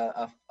was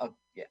a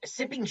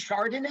sipping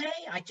Chardonnay,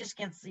 I just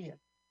can't see it.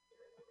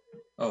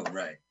 Oh,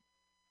 right.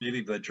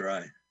 Maybe Bud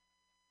Dry.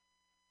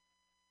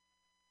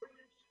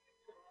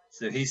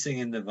 So he's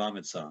singing the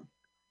vomit song.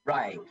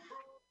 Right.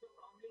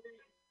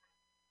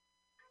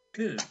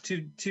 Good.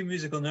 Two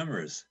musical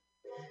numbers.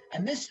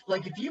 And this,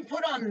 like, if you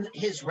put on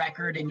his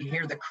record and you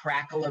hear the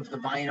crackle of the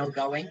vinyl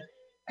going,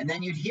 and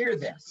then you'd hear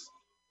this.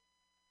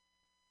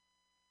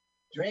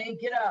 Drink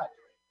it up.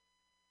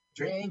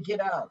 Drink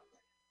it up.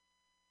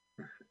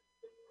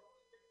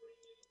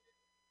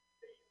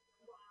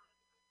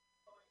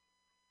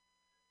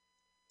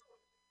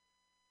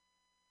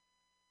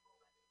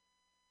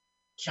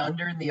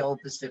 Chunder in the Old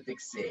Pacific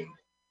Sea.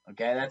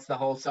 Okay, that's the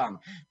whole song.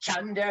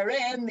 Chunder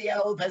in the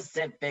Old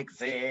Pacific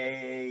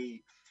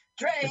Sea.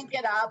 Drink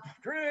it up.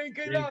 Drink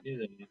it up.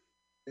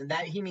 And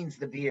that he means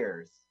the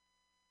beers.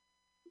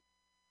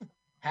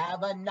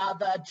 Have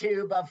another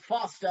tube of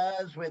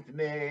Foster's with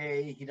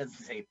me. He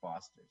doesn't say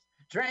Foster's.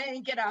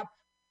 Drink it up.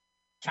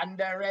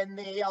 Chunder in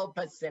the Old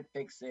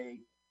Pacific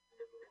Sea.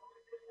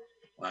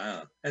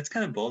 Wow. That's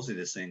kind of ballsy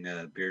to sing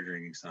a beer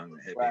drinking song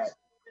to hippies. Right.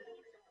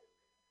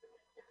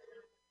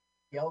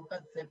 The Old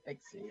Pacific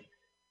Sea.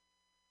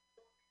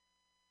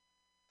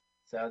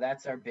 So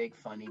that's our big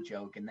funny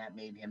joke, and that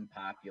made him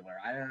popular.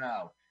 I don't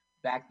know.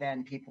 Back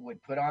then, people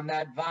would put on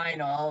that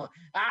vinyl,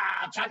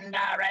 Chunder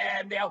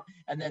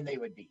and then they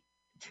would be,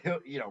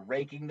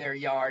 raking their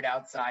yard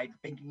outside,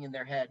 thinking in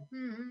their head,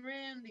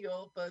 in the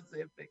Old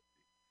Pacific.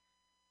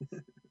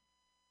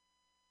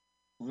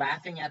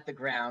 Laughing at the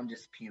ground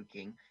is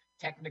puking.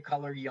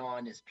 Technicolor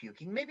yawn is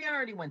puking. Maybe I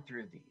already went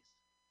through these.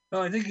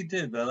 Oh, I think you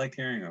did, but I like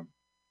hearing them.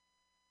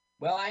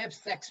 Well, I have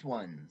sex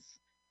ones.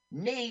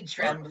 Knee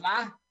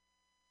trembler.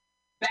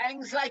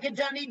 Bangs like a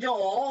dunny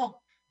door.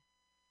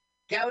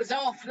 Goes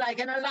off like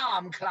an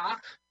alarm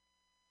clock.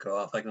 Go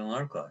off like an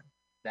alarm clock.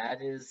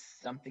 That is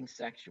something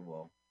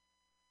sexual.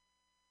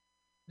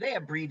 They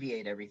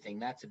abbreviate everything.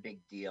 That's a big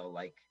deal.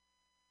 Like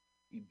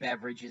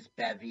beverages,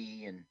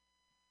 bevy, and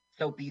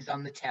soapies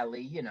on the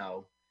telly,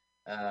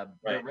 Right.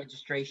 The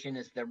registration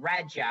is the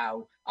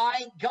Rajow.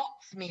 I got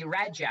me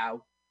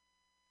Rajow.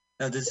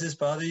 Now, does this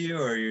bother you,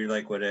 or you're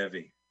like, whatever?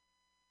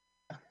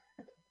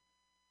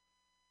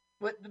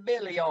 Put the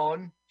billy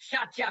on.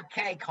 Shut your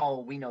cake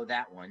hole. We know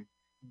that one.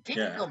 Tinkum.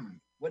 Yeah.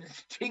 What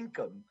is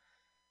Tinkum?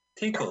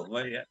 Tinkle.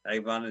 What? Yeah,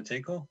 Ivana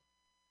Tinkle?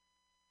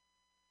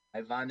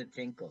 Ivana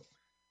Tinkle.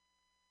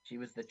 She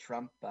was the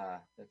Trump,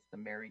 that's the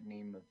married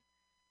name of,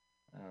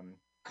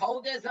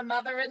 cold as a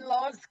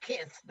mother-in-law's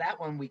kiss. That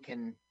one we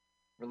can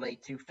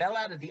relate to. Fell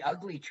out of the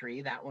ugly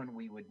tree. That one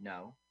we would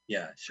know.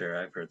 Yeah, sure.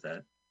 I've heard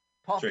that.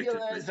 Popular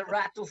as a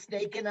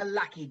rattlesnake in a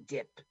lucky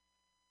dip.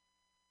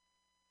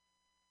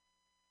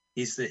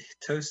 He's the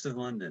toast of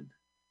London.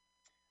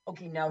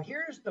 Okay, now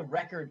here's the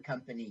record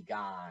company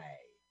guy.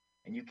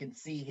 And you can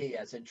see he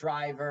has a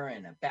driver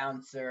and a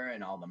bouncer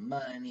and all the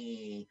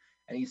money.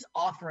 And he's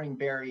offering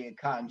Barry a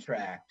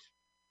contract.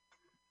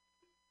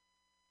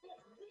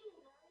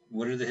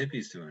 What are the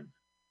hippies doing?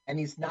 And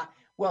he's not,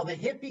 well, the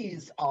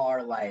hippies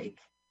are like,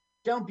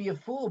 don't be a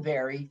fool,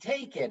 Barry,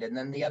 take it. And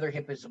then the other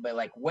hippies will be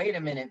like, wait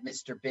a minute,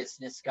 Mr.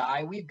 Business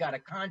Guy, we've got a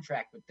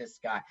contract with this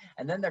guy.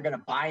 And then they're going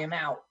to buy him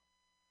out.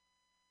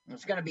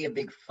 It's going to be a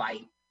big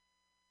fight.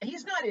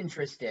 He's not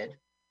interested.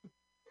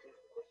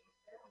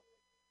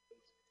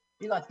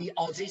 He likes the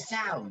Aussie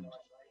sound.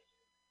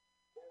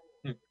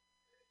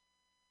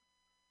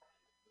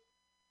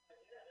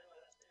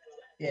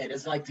 Yeah, it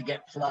is like to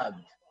get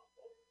plugged.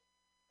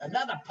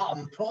 Another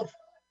palm puff.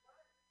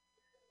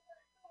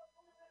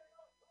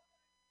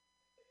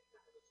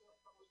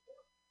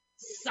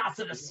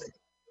 Sausage.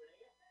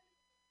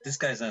 This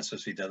guy's not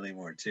supposed to be Dudley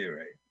Moore, too,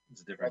 right?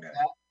 It's a different guy.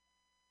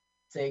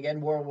 Say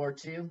again, World War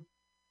II?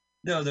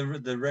 No,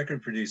 the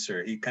record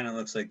producer, he kind of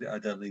looks like a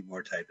Dudley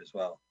Moore type as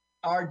well.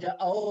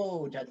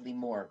 Dudley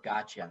Moore,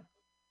 gotcha.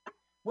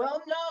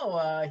 Well,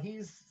 no,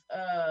 he's,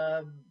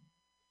 I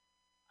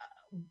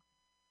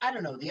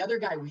don't know. The other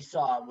guy we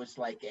saw was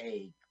like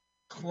a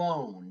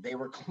clone. They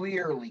were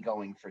clearly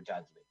going for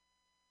Dudley.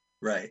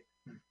 Right.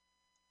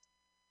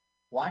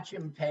 Watch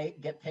him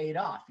get paid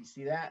off. You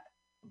see that?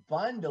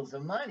 Bundles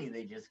of money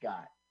they just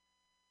got.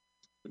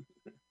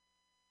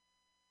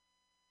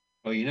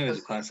 Oh, he's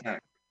a class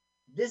act.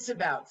 This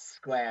about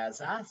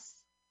squares us.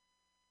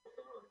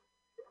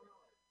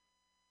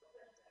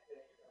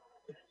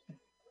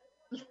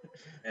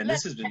 And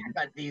Let's this has been.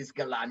 Got these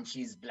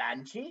galanchis,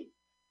 Blanchy.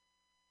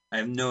 I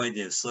have no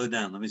idea. Slow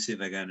down. Let me see if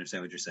I can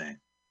understand what you're saying.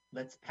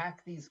 Let's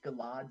pack these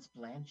galads,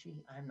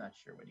 Blanchy. I'm not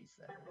sure what he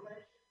said.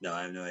 No,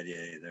 I have no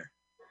idea either.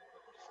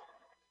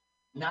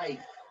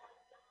 Knife.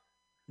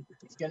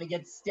 He's gonna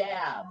get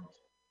stabbed.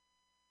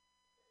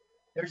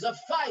 There's a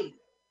fight.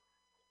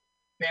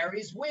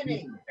 Barry's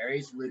winning.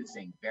 Barry's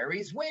losing.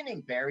 Barry's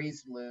winning.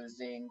 Barry's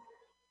losing.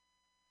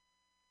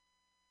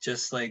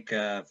 Just like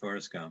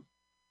Forrest Gump.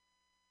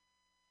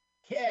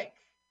 Kick.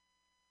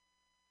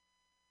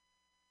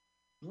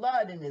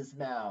 Blood in his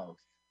mouth.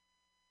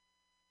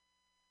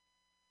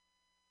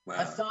 Wow.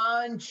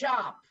 Hassan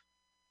Chop.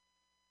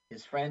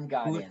 His friend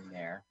got in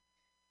there.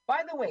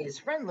 By the way, his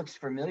friend looks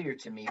familiar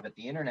to me, but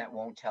the internet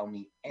won't tell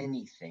me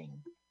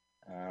anything.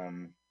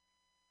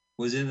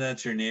 Wasn't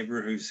that your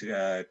neighbor who's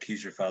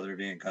accused your father of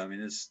being a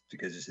communist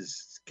because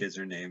his kids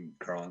are named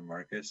Carl and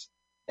Marcus?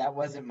 That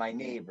wasn't my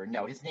neighbor.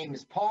 No, his name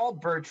is Paul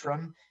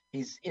Bertram.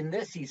 He's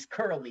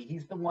Curly.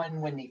 He's the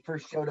one when he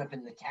first showed up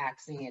in the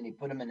taxi and he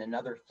put him in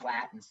another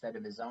flat instead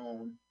of his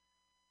own.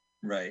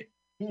 Right.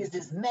 He is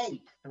his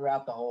mate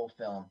throughout the whole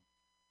film,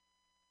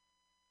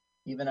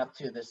 even up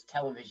to this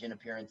television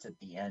appearance at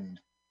the end.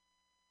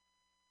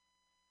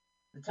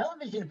 The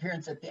television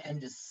appearance at the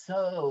end is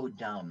so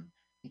dumb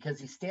because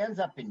he stands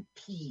up and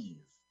pees.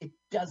 It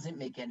doesn't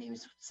make any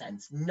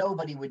sense.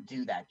 Nobody would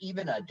do that.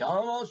 Even a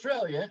dumb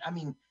Australian. I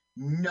mean,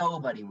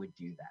 nobody would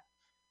do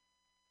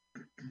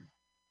that.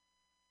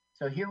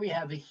 So here we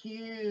have a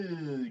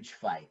huge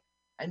fight.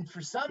 And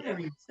for some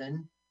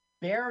reason,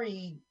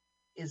 Barry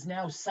is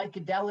now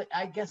psychedelic.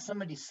 I guess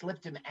somebody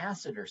slipped him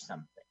acid or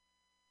something.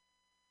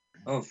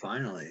 Oh,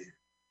 finally.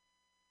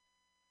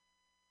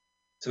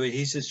 So wait,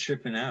 he's just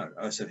tripping out.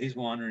 Oh, so he's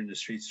wandering the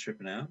streets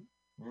tripping out?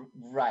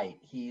 Right.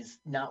 He's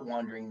not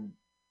wandering.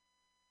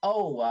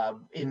 Oh,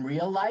 in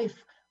real life?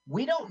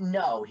 We don't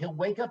know. He'll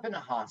wake up in a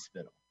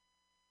hospital.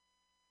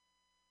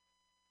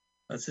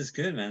 That's just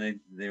good, man.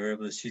 They were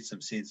able to shoot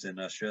some scenes in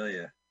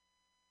Australia.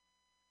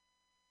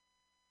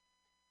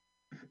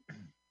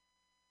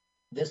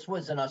 This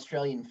was an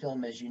Australian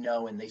film, as you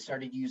know, and they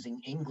started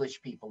using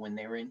English people when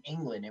they were in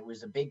England. It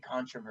was a big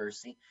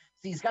controversy.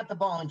 See, he's got the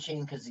ball and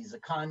chain because he's a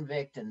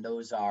convict, and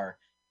those are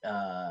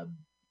the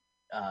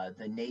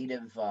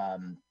native. I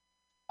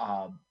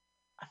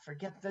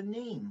forget the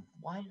name.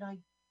 Why did I?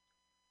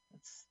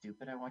 That's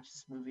stupid. I watched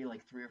this movie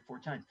like 3 or 4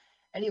 times.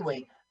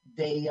 Anyway,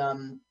 they.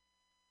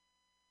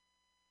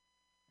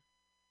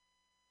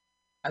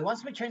 I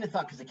lost my train of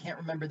thought because I can't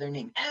remember their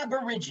name.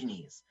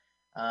 Aborigines.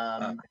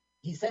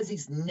 He says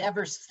he's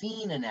never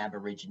seen an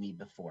Aborigine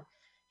before.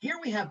 Here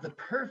we have the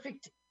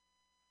perfect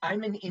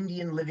I'm an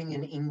Indian living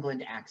in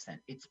England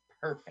accent. It's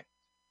perfect.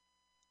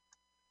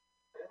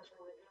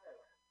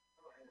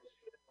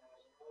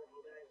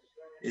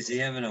 Is he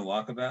having a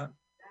walkabout?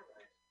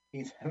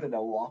 He's having a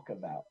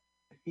walkabout.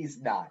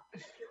 He's not.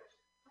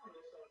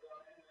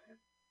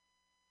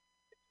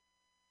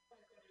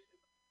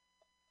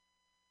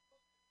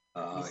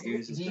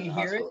 Do you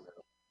hear it?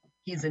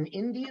 He's an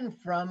Indian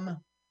from,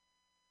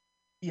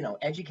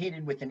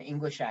 educated with an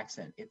English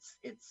accent. It's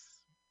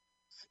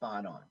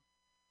spot on.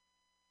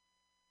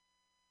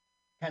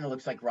 Kind of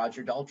looks like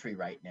Roger Daltrey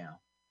right now.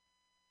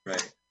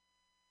 Right.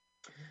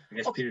 I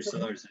guess Peter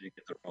Sellers didn't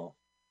get the role.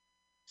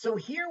 So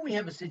here we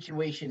have a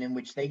situation in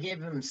which they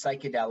gave him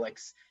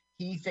psychedelics.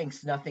 He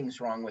thinks nothing's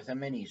wrong with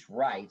him, and he's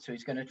right. So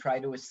he's going to try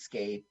to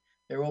escape.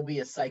 There will be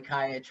a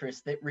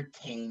psychiatrist that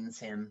retains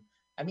him.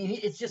 I mean,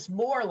 it's just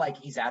more like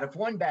he's out of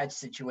one bad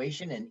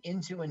situation and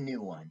into a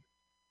new one.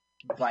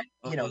 But,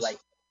 like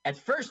at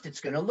first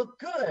it's going to look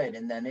good,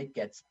 and then it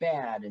gets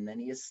bad, and then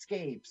he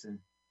escapes. And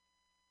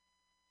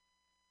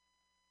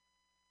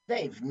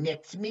they've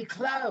nicked me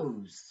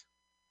clothes.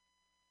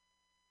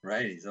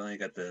 Right, he's only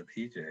got the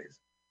PJs.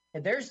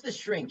 And there's the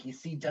shrink. You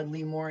see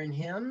Dudley Moore in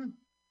him?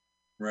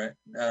 Right.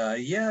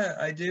 Yeah,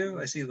 I do.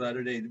 I see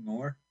Latter-day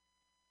Moore.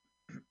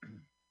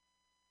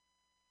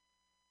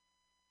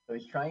 So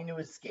he's trying to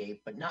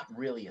escape, but not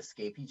really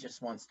escape. He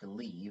just wants to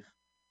leave.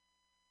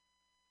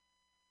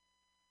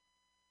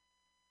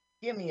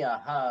 Give me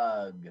a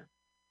hug.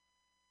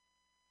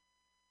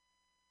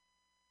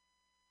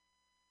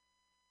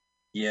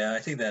 Yeah, I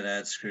think that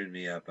ad screwed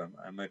me up.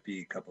 I might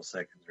be a couple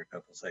seconds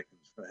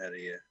ahead of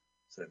you.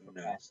 So who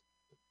knows?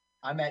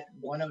 I'm at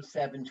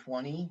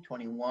 107.20,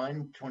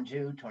 21,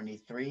 22,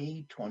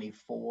 23,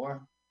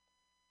 24.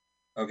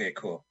 Okay,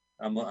 cool.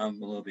 I'm a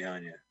little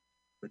behind you.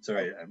 It's all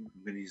right. I'm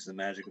going to use the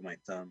magic of my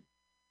thumb.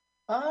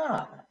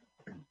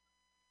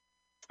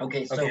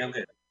 Okay, so okay, I'm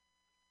good.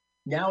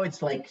 Now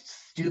it's like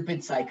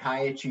stupid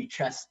psychiatry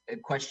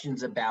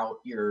questions about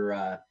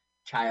your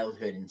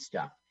childhood and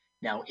stuff.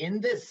 Now, in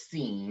this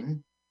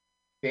scene,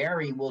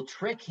 Barry will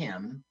trick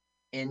him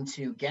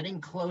into getting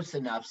close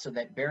enough so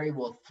that Barry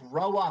will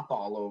throw up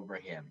all over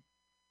him,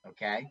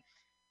 okay?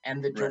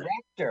 And the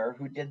director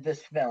who did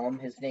this film,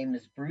 his name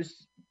is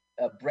Bruce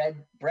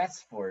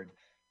Bresford,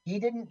 he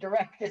didn't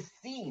direct this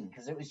scene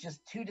because it was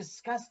just too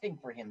disgusting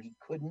for him. He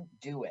couldn't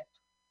do it.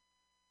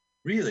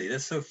 Really?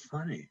 That's so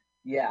funny.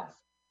 Yeah.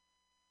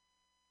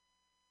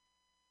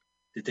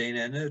 Did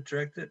Dana Eno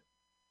direct it?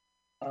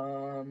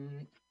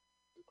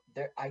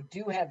 I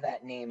do have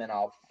that name and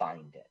I'll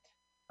find it.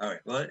 All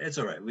right. Well, it's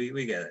all right.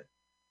 We get it.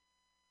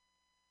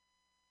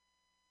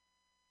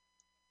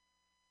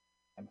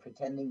 I'm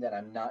pretending that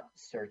I'm not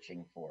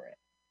searching for it.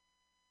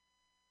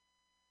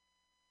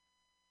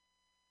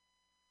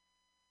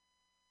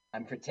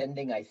 I'm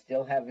pretending I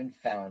still haven't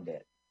found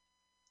it.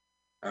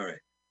 All right.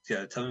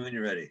 Yeah, tell me when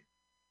you're ready.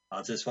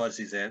 I'll just watch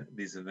these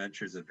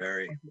adventures of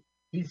Barry.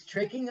 He's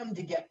tricking him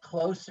to get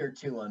closer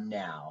to him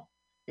now.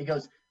 He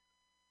goes,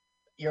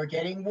 You're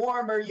getting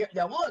warmer.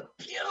 Now look,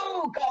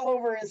 puke all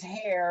over his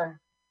hair.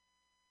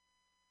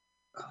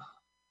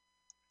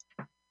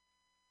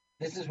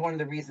 This is one of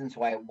the reasons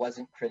why it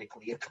wasn't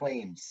critically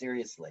acclaimed.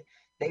 Seriously,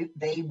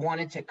 they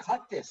wanted to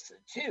cut this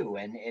too,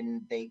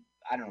 and they,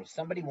 I don't know,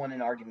 somebody won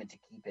an argument to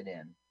keep it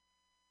in.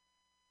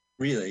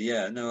 Really?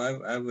 Yeah. No,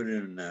 I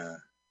wouldn't.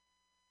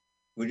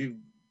 Would you?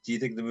 Do you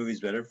think the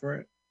movie's better for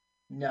it?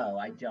 No,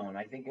 I don't.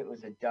 I think it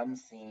was a dumb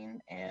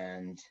scene,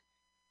 and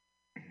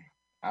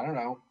I don't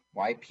know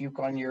why puke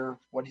on your.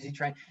 What is he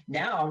trying?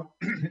 Now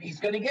he's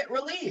going to get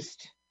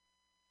released.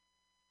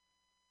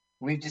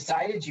 We've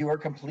decided you are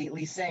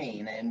completely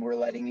sane, and we're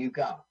letting you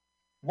go.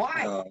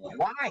 Why?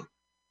 Why?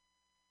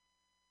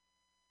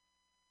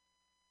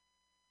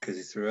 Because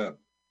he threw up.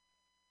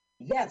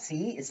 Yeah.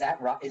 See, is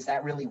that right? Is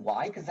that really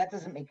why? Because that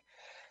doesn't make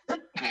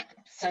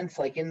sense.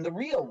 Like in the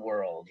real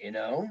world, you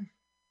know.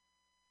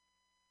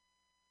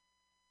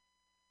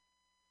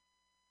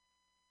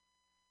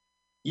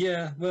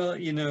 Yeah, well,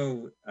 you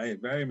know,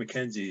 Barry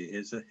McKenzie,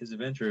 his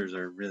adventures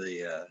are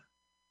really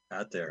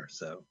out there,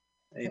 so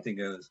anything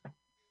goes.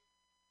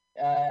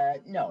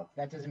 No,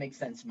 that doesn't make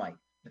sense, Mike.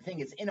 The thing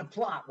is, in a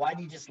plot, why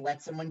do you just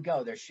let someone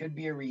go? There should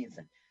be a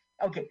reason.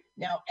 Okay,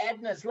 now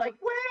Edna's like,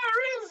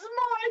 "Where is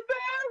my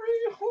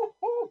Barry?" Hoo,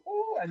 hoo,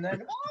 hoo. And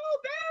then, "Oh,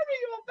 Barry,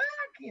 you're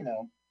back!" You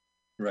know.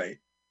 Right.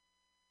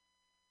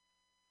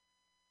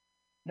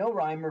 No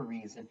rhyme or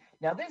reason.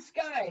 Now, this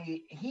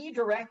guy, he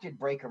directed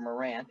Breaker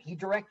Morant. He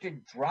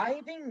directed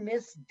Driving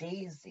Miss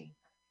Daisy.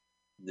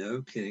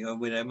 No kidding. Oh,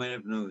 wait, I might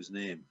have known his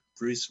name.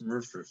 Bruce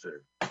Murphy.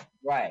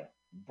 Right.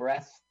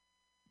 Beresford.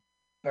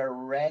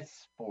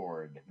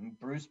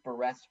 Bruce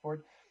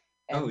Beresford.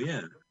 And oh,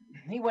 yeah.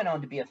 He went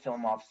on to be a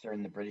film officer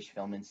in the British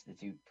Film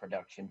Institute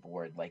production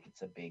board. Like,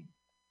 it's a big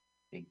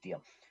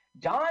deal.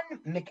 Don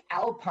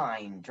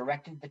McAlpine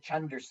directed The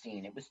Chunder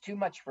Scene. It was too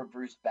much for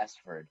Bruce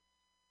Besford.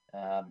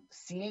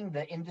 Seeing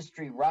the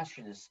industry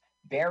rushes,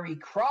 Barry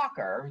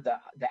Crocker,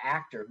 the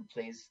actor who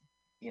plays,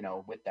 you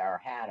know, with our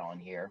hat on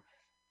here,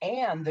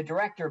 and the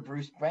director,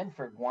 Bruce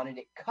Brentford, wanted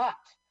it cut.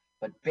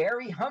 But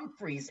Barry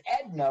Humphries'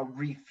 Edna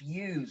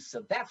refused.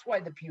 So that's why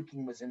the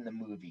puking was in the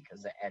movie,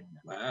 because of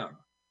Edna. Wow.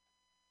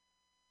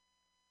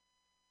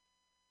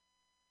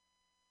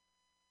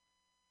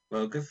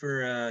 Well, good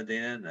for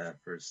Dana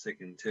for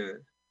sticking to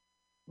it.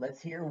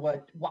 Let's hear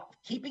what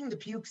keeping the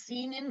puke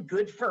scene in.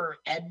 Good for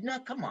Edna.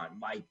 Come on,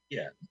 Mike.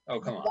 Yeah. Oh,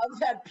 come on. Loves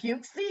that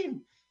puke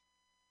scene.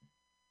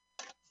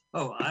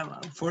 Oh,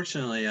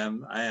 unfortunately,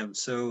 I am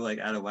so like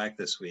out of whack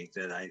this week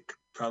that I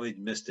probably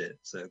missed it.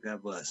 So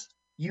God bless.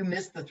 You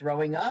missed the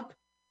throwing up?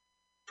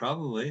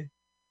 Probably.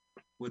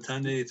 What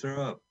time did he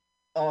throw up?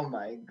 Oh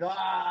my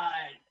God.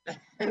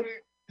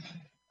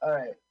 All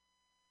right.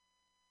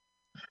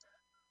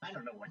 I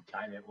don't know what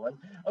time it was.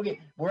 Okay,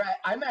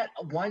 I'm at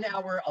 1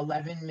 hour,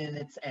 11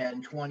 minutes,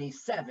 and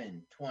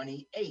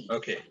 28.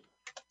 Okay.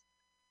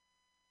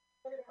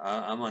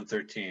 I'm on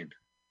 13.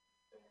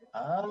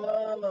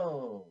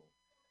 Oh.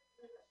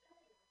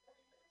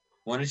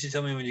 Why don't you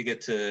tell me when you get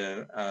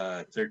to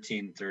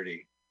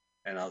 13:30,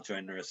 and I'll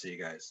join the rest of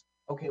you guys.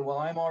 Okay, well,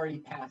 I'm already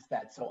past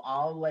that, so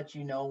I'll let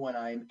you know when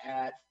I'm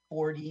at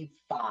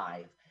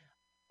 45.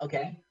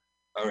 Okay?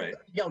 All right.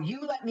 Yo, you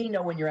let me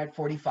know when you're at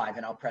 45,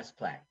 and I'll press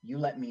play. You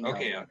let me know.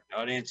 Okay,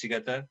 audience, you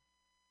got that?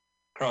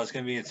 Carl, it's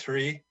going to be in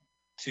 3,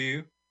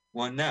 2,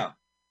 1, now.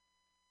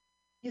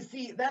 You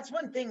see, that's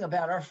one thing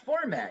about our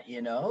format,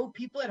 you know?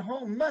 People at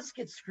home must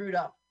get screwed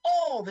up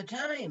all the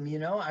time, you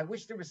know? I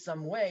wish there was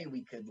some way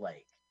we could,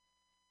 like...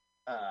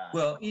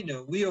 well, you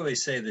know, we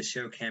always say the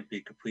show can't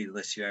be complete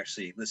unless you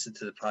actually listen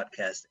to the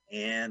podcast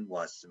and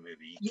watch the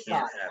movie. You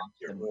can't have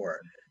your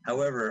or.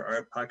 However,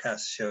 our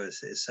podcast show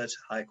is such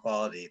high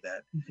quality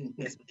that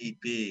if need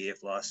be,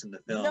 if lost in the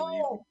film,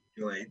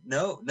 you enjoy.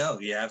 No,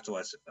 you have to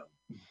watch the film.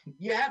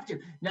 You have to.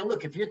 Now,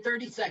 look, if you're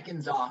 30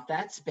 seconds off,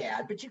 that's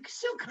bad, but you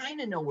still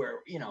kind of know where,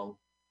 you know,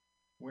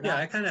 we're not. Yeah,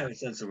 I kind of have a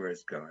sense of where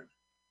it's going.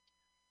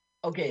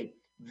 Okay,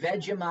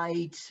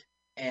 Vegemite.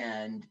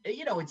 And,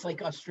 you know, it's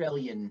like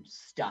Australian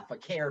stuff, a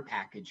care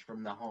package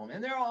from the home,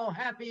 and they're all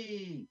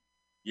happy.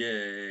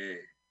 Yay.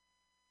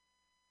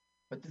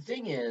 But the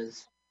thing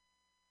is,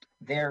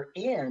 they're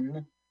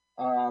in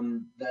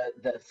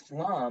the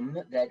slum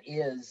that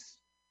is,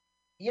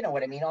 you know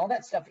what I mean? All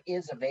that stuff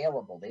is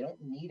available. They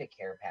don't need a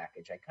care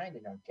package. I kind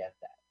of don't get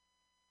that.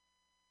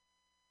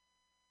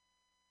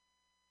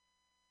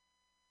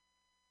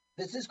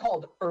 This is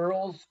called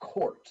Earl's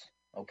Court,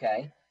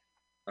 okay?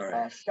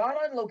 Right. Shot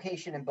on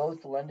location in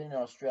both London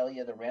and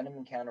Australia, the random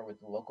encounter with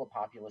the local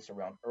populace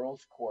around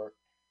Earl's Court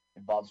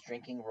involves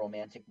drinking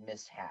romantic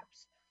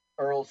mishaps.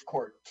 Earl's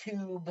Court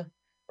Tube,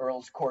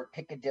 Earl's Court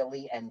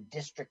Piccadilly and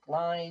District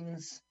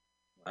lines.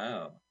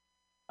 Wow.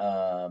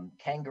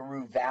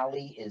 Kangaroo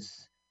Valley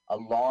is a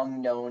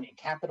long-known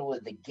capital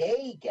of the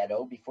gay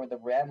ghetto before the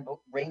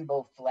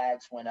rainbow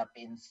flags went up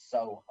in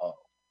Soho.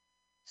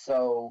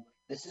 So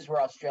this is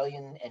where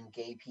Australian and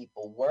gay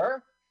people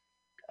were.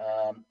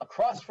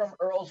 Across from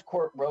Earl's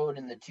Court Road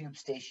in the tube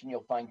station,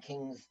 you'll find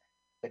King's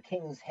the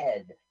King's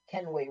Head,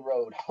 Kenway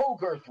Road,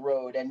 Hogarth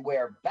Road, and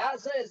where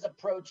Baza is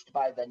approached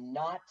by the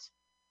not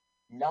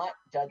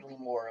Dudley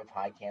Moore of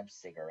High Camp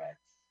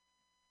Cigarettes.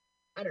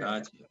 I don't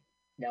know.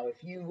 Now,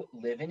 if you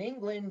live in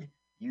England,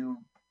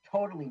 you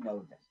totally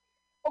know this.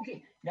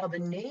 Okay, now the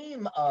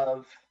name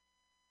of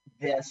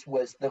this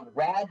was the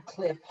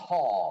Radcliffe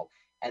Hall,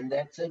 and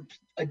that's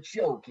a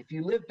joke. If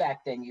you lived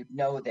back then, you'd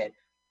know that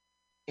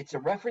it's a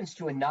reference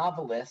to a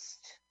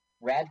novelist,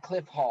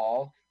 Radcliffe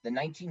Hall, the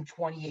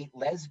 1928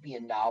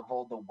 lesbian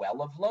novel, The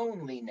Well of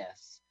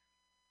Loneliness.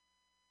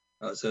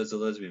 Oh, so it's a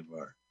lesbian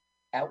bar.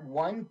 At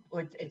one,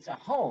 it's a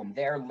home.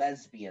 They're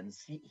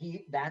lesbians.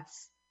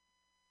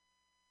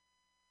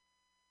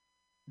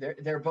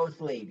 They're both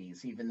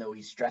ladies, even though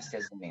he's dressed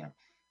as a man,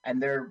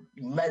 and they're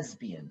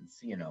lesbians.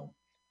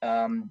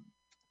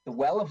 The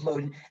Well of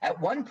Loneliness.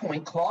 At one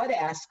point, Claude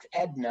asks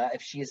Edna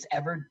if she has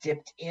ever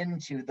dipped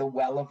into the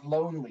Well of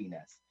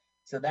Loneliness.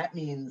 So that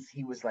means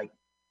he was like,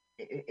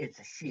 it's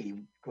a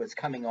she was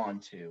coming on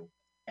to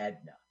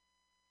Edna.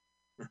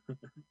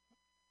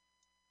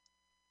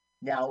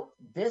 Now,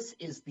 this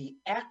is the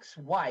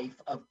ex-wife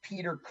of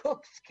Peter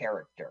Cook's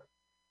character,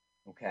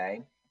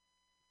 okay?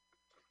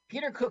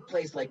 Peter Cook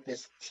plays like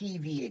this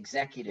TV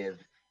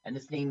executive, and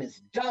his name is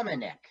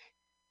Dominic.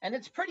 And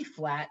it's pretty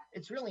flat.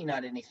 It's really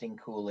not anything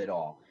cool at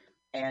all.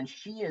 And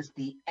she is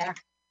the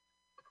ex-wife,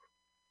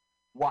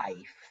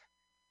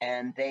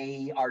 and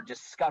they are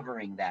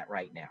discovering that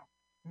right now,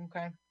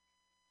 okay?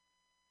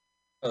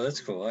 Oh,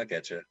 that's cool. I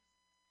get you.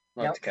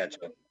 I'll have to catch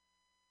up.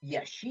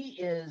 Yeah, she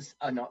is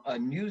a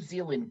New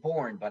Zealand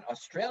born, but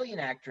Australian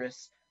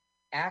actress,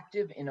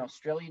 active in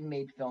Australian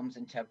made films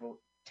and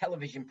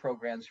television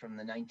programs from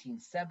the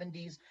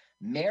 1970s.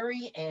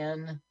 Mary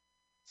Ann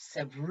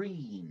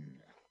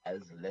Severine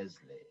as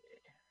Leslie.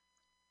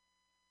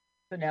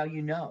 So now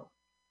you know.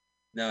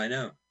 No, I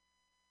know.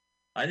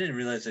 I didn't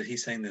realize that he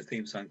sang the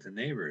theme song to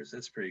Neighbors.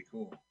 That's pretty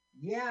cool.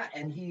 Yeah,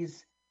 and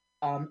he's,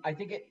 I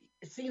think it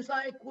seems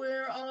like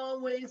we're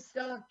always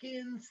stuck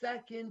in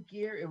second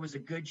gear. It was a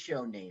good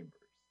show, Neighbors.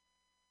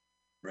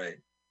 Right.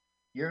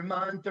 Your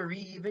month or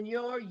even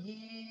your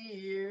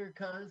year,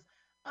 'cause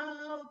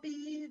I'll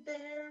be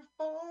there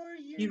for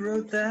you. He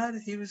wrote that?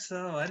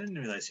 I didn't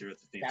realize he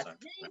wrote the theme song.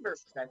 That's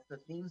Neighbors. That's the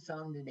theme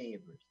song to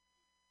Neighbors.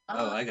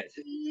 I got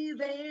you. I'll be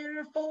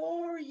there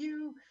for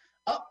you.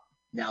 Oh,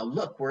 now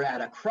look, we're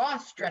at a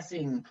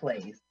cross-dressing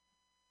place.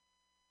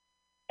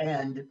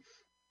 And,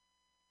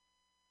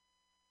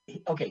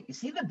 okay, you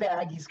see the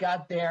bag he's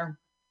got there?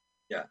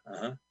 Yeah,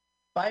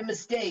 By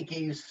mistake,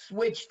 he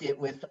switched it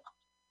with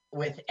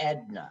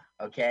Edna,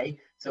 okay?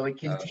 So it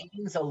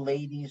contains a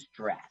lady's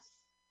dress,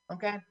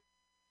 okay?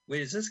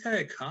 Wait, is this guy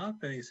a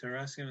cop and he's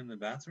harassing him in the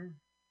bathroom?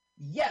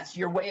 Yes,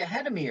 you're way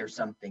ahead of me or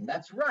something.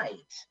 That's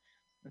right.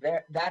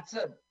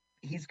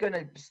 He's going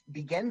to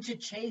begin to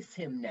chase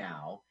him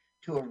now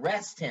to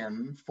arrest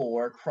him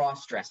for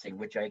cross-dressing,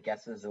 which I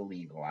guess is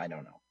illegal. I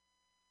don't know.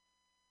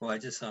 Well, I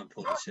just saw him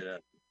pull the shit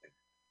out.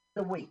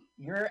 So wait,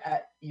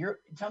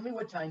 tell me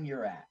what time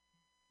you're at.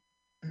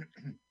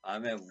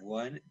 I'm at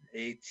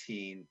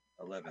 1:18:11.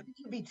 How could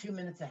you be 2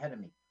 minutes ahead of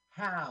me?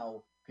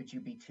 How could you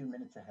be 2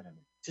 minutes ahead of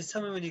me? Just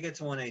tell me when you get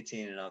to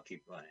 1:18 and I'll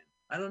keep playing.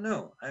 I don't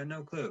know. I have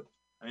no clue.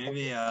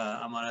 Maybe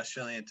I'm on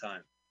Australian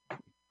time.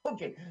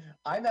 Okay,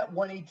 I'm at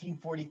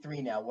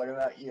 1:18:43 now. What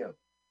about you?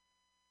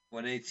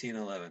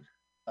 1:18:11.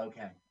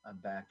 Okay, I'm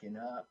backing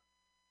up.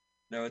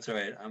 No, it's all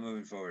right. I'm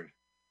moving forward.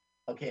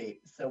 Okay,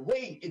 so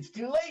wait, it's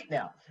too late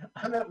now.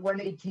 I'm at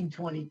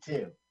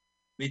 1:18:22.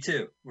 Me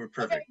too. We're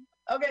perfect.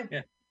 Okay.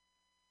 Yeah.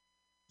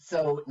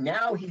 So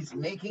now he's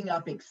making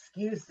up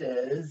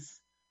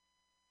excuses,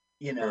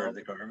 For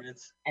the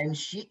garments. And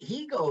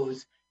he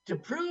goes, to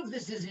prove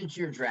this isn't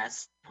your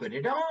dress, put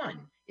it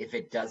on. If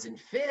it doesn't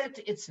fit,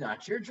 it's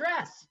not your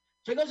dress.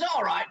 So he goes,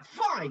 all right,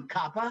 fine,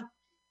 copper.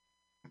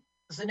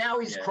 So now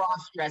he's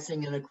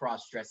cross-dressing in a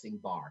cross-dressing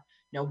bar.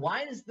 Now,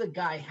 why is the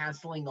guy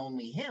hassling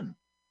only him?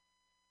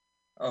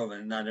 Oh,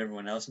 and not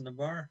everyone else in the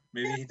bar?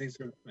 Maybe he thinks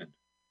they're women.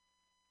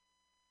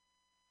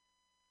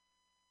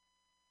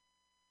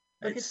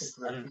 Look at the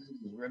graffiti.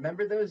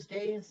 Remember those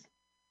days?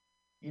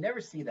 You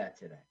never see that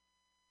today.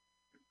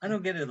 I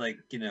don't get it. Like,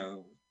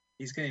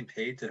 he's getting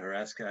paid to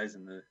harass guys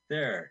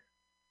there.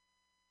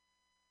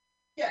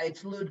 Yeah,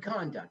 it's lewd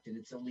conduct and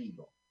it's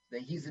illegal.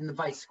 He's in the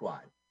vice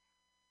squad.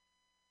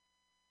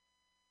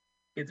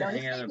 Get to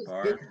hang out at a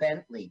bar. Dick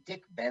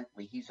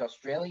Bentley. He's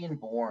Australian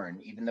born,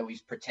 even though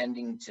he's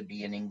pretending to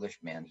be an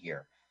Englishman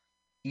here.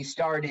 He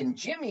starred in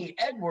Jimmy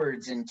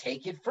Edwards and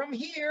Take It From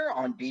Here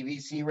on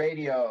BBC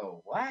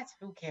Radio. What?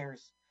 Who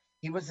cares?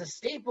 He was a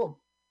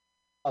staple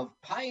of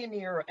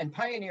pioneer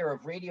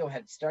of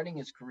Radiohead, starting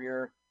his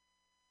career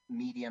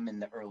medium in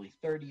the early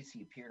 30s.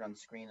 He appeared on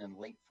screen in the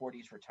late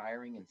 40s,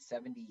 retiring in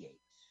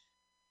 78.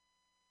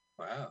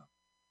 Wow.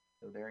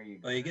 So there you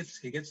go. Well, he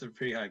gets a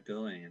pretty high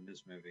billing in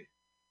this movie.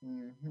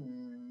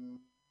 Mm-hmm.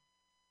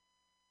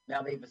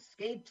 Now they've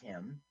escaped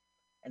him,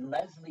 and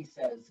Leslie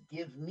says,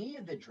 "Give me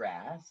the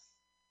dress."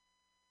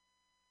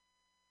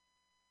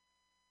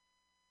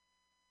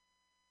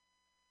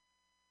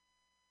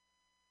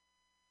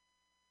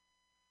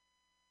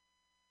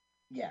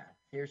 Yeah,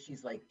 here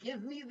she's like,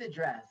 give me the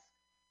dress.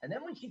 And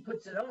then when she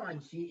puts it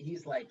on,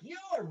 he's like,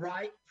 you're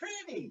right,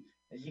 pretty.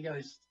 And she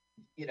goes,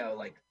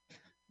 like,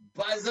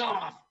 buzz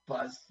off,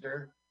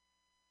 Buster.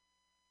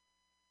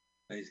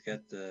 He's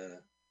got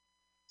the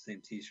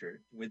same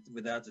T-shirt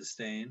without the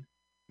stain.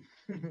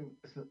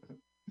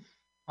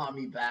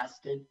 Tommy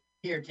bastard.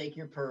 Here, take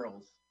your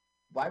pearls.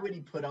 Why would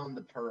he put on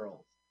the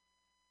pearls?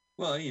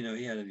 Well,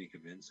 he had to be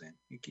convincing.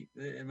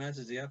 It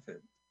matches the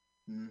outfit.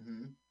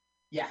 Mm-hmm.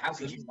 Yeah, how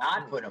could you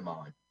not put them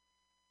on?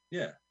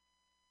 Yeah.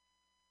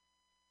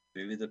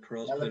 Maybe the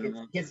pearls Now put look, him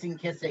on.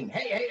 Kissing.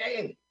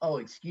 Hey. Oh,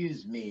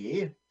 excuse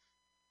me.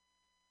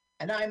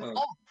 And I'm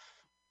off.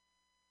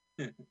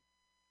 See,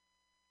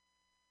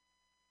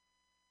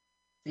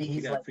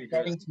 he's like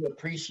starting to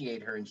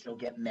appreciate her and she'll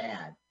get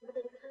mad.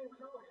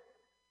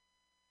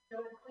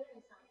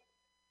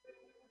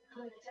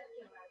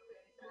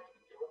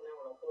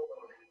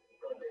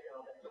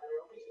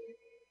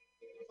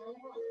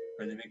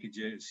 Or they make a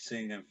joke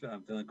saying I'm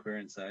feeling queer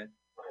inside.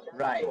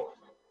 Right.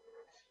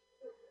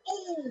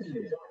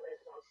 Ooh.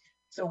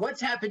 So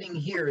what's happening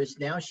here is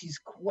now she's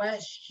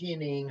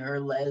questioning her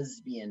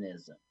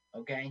lesbianism.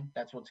 Okay?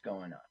 That's what's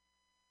going on.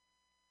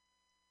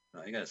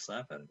 Oh, you got a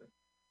slap out of it.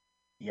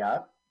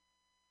 Yep.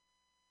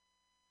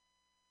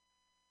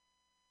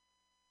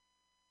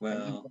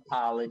 Well, and he's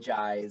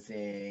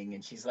apologizing,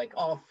 and she's like,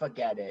 "Oh,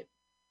 forget it."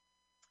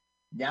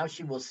 Now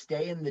she will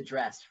stay in the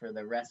dress for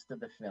the rest of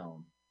the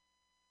film.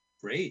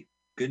 Great,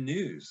 good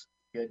news.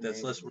 That's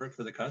news. less work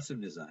for the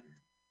costume designer.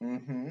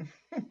 Mm-hmm.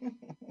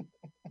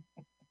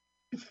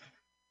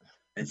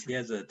 And she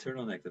has a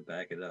turtleneck to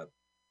back it up.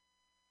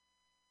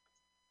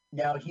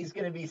 Now he's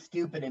going to be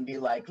stupid and be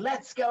like,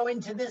 "Let's go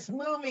into this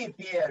movie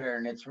theater,"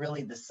 and it's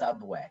really the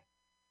subway.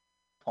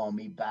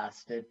 Palmy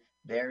bastard.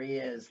 There he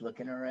is,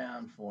 looking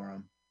around for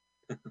him.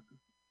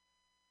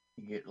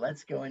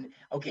 Let's go in.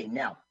 Okay,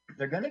 now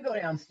they're going to go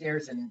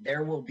downstairs, and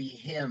there will be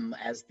him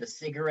as the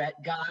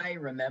cigarette guy.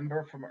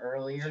 Remember from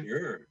earlier?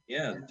 Sure.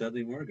 Yeah, the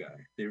Dudley Moore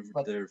guy. Their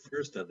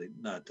first Dudley,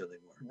 not Dudley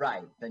Moore.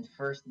 Right. Then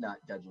first,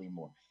 not Dudley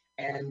Moore.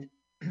 And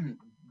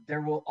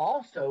there will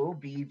also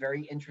be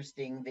very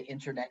interesting. The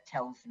internet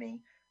tells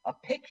me a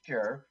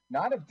picture,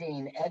 not of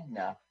Dame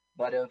Edna,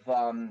 but of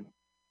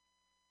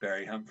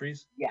Barry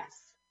Humphries.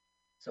 Yes.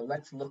 So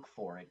let's look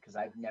for it because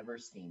I've never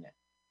seen it.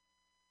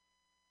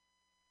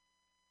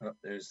 Oh,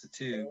 there's the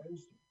tube.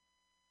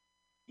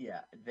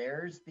 Yeah,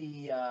 there's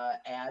the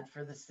ad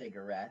for the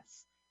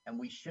cigarettes, and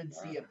we should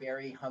see a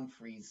Barry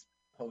Humphries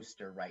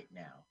poster right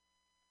now.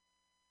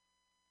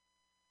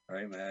 All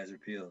right, my eyes are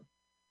peeled.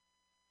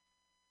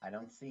 I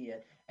don't see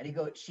it. And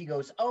she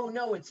goes, "Oh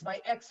no, it's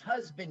my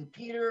ex-husband,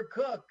 Peter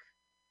Cook."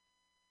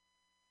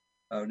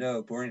 Oh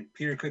no,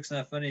 Peter Cook's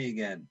not funny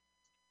again.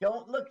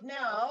 Don't look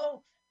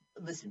now.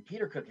 Listen,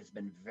 Peter Cook has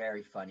been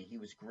very funny. He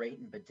was great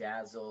in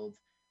Bedazzled.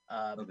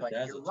 But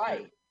you're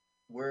right.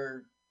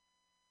 We're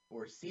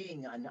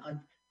seeing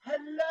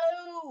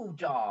hello,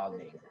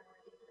 darling.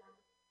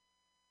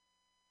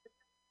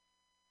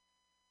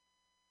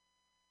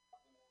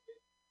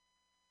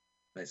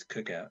 Nice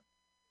cookout.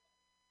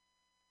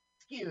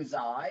 Excuse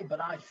I,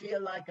 but I feel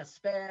like a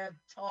spare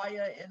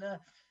tire in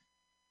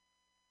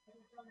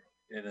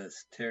a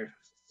spare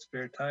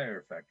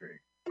tire factory.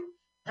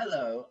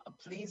 Hello,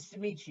 pleased to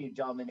meet you,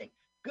 Dominic.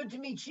 Good to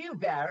meet you,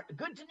 Barry.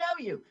 Good to know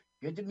you.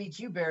 Good to meet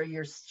you, Barry.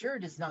 Your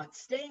shirt is not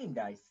stained,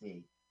 I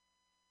see.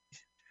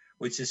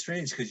 Which is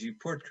strange because you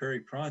poured curry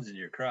prawns in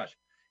your crotch.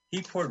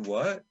 He poured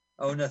what?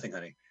 Oh, nothing,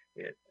 honey.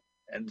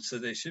 And so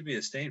there should be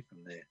a stain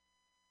from there.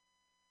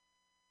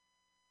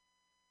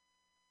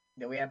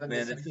 Now we have a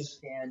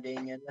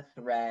misunderstanding and a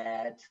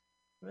threat.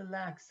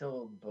 Relax,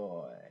 old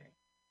boy.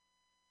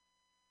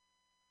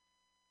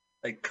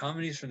 Like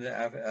comedies from the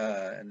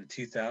in the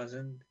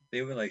 2000s,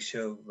 they would like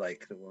show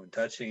like the woman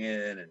touching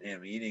it and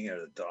him eating it, or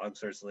the dog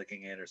starts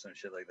licking it, or some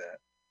shit like that.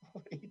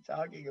 What are you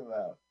talking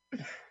about?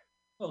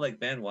 Well, like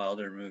Van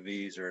Wilder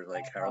movies, or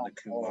like Harold and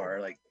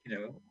Kumar. Like,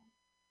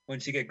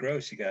 once you get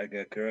gross, you gotta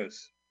get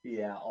gross.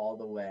 Yeah, all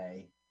the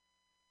way.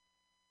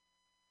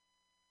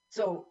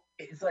 So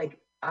it's like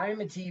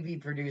I'm a TV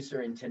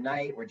producer, and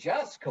tonight we're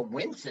just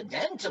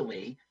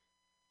coincidentally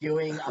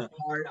doing a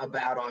part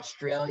about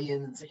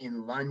Australians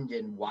in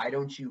London. Why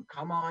don't you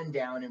come on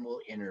down and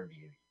we'll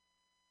interview you?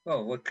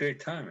 Oh, what great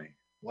timing.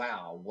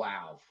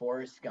 Wow.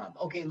 Forrest Gump.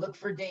 Okay, look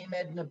for Dame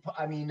Edna,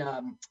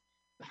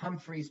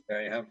 Humphries.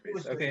 Barry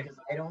Humphries, okay. Because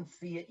I don't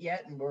see it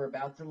yet, and we're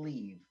about to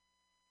leave.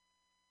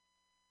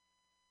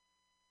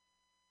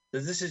 So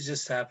this is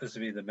just happens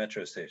to be the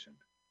metro station,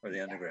 or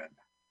the underground?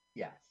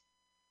 Yes.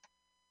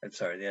 I'm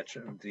sorry, the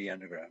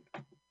underground.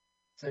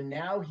 So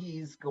now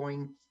he's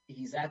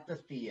at the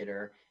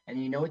theater, and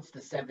it's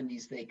the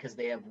 70s because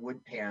they have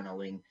wood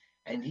paneling,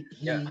 and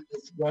he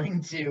is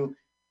going to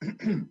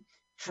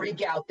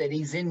freak out that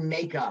he's in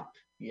makeup.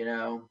 He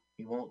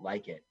won't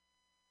like it.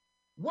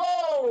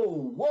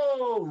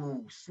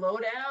 Whoa, slow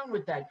down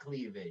with that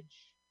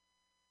cleavage.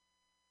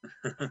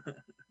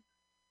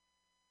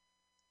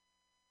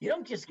 You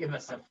don't just give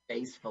us a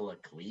face full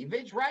of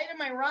cleavage, right?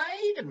 Am I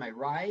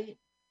right?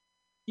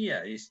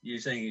 Yeah, you're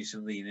saying you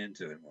should lean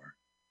into it more.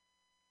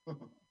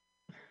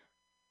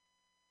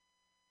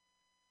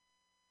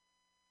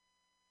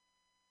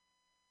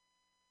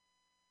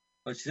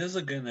 But she does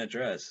look good in that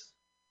dress.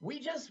 We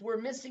just were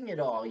missing it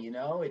all, you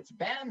know? It's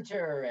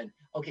banter. And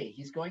okay,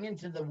 he's going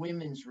into the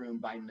women's room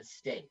by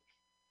mistake.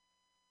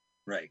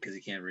 Right, because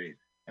he can't read.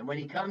 And when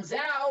he comes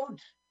out,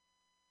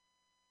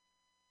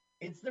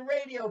 it's the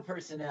radio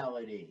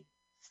personality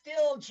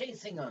still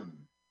chasing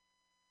him.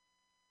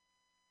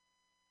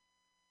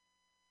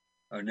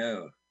 Oh,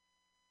 no.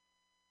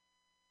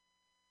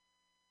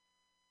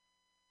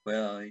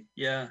 Well,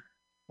 yeah.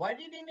 Why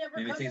did he never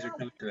Maybe come things out? are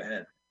coming to a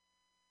head.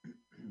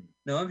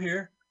 No, I'm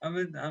here. I'm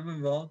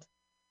involved.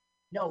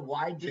 No,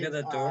 why Check out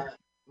that door.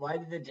 Why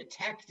did the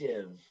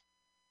detective?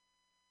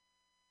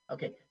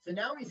 Okay, so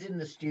now he's in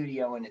the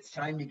studio and it's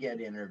time to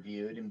get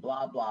interviewed and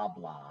blah blah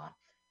blah.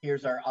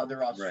 Here's our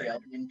other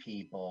Australian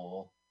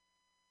people.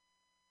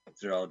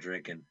 They're all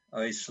drinking.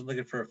 Oh, he's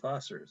looking for a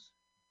Foster's.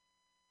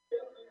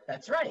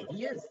 That's right,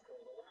 he is.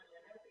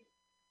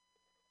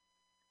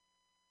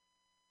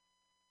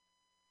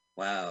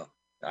 Wow.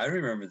 I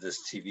remember this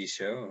TV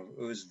show.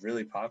 It was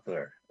really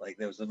popular. Like,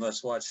 that was the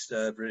most watched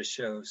British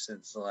show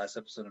since the last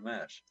episode of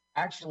MASH.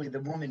 Actually, the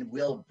woman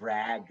will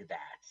brag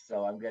that.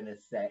 So I'm going to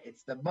say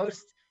it's the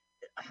most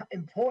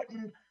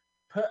important,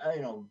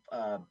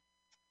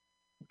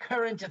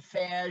 current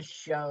affairs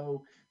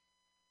show.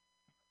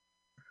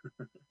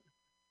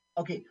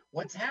 Okay,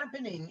 what's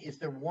happening is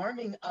they're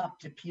warming up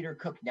to Peter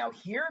Cook. Now,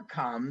 here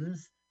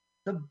comes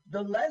the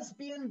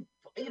lesbian,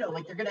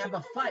 like they're going to have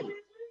a fight.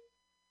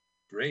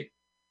 Great.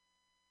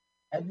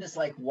 Edna's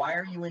like, why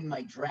are you in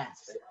my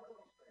dress?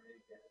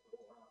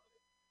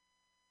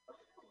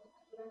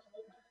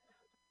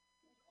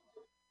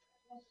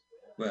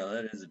 Well,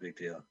 that is a big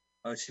deal.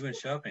 Oh, she went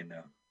shopping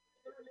now.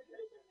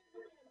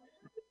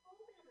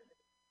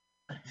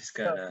 She's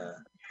got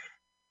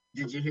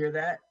Did you hear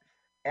that?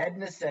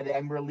 Edna said,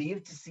 I'm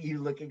relieved to see you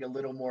looking a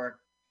little more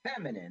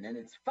feminine. And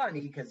it's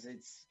funny because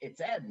it's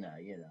Edna,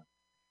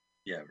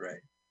 Yeah,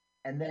 right.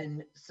 And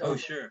then, oh,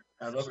 sure.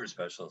 I love her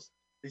specials.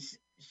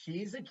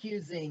 She's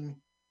accusing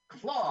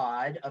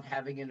Claude of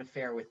having an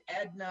affair with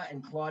Edna,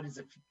 and Claude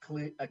is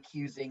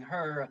accusing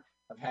her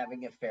of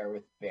having an affair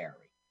with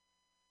Barry.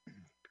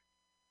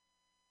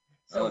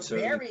 So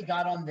Barry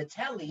got on the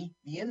telly,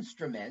 the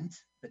instrument,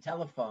 the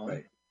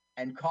telephone,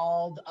 and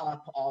called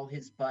up all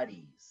his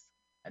buddies.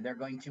 And they're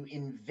going to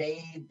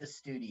invade the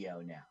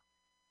studio now.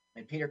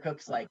 And Peter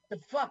Cook's like, the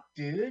fuck,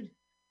 dude?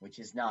 Which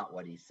is not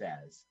what he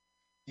says.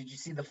 Did you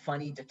see the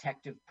funny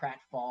Detective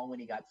pratfall when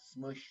he got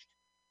smushed?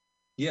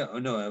 Yeah, oh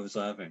no, I was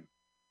laughing.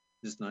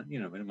 Just not,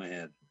 in my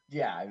head.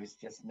 Yeah, I was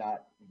just not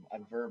a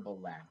verbal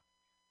laugh.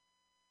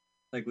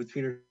 Like with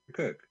Peter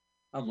Cook.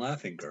 I'm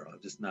laughing, girl,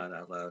 just not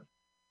out loud.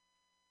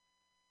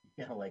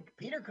 Like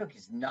Peter Cook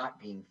is not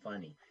being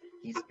funny.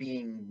 He's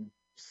being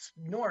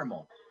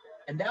normal.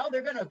 And now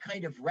they're going to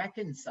kind of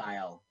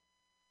reconcile.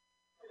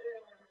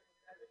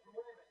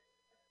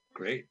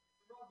 Great.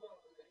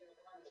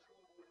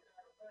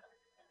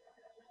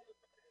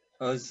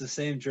 Oh, it's the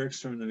same jerks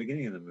from the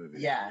beginning of the movie.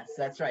 Yes,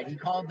 that's right. He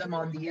called them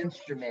on the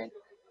instrument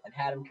and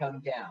had them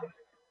come down.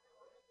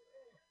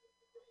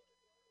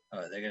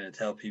 Oh, they're going to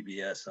tell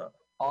PBS.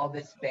 All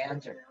this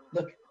banter.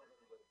 Look,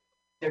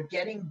 they're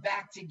getting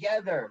back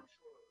together.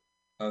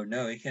 Oh,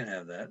 no, he can't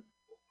have that.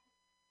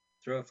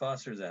 Throw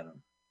Foster's at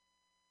him.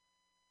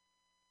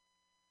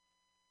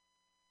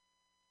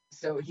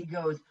 So he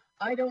goes,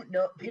 I don't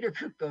know. Peter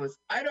Cook goes,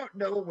 I don't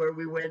know where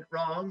we went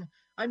wrong.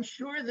 I'm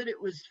sure that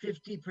it was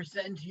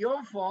 50%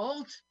 your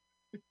fault.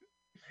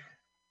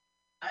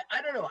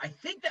 I don't know. I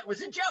think that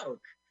was a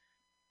joke.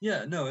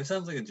 Yeah, no, it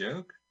sounds like a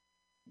joke.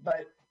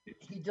 But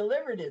he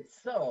delivered it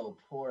so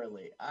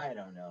poorly. I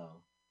don't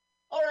know.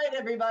 All right,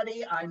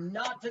 everybody. I'm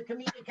not a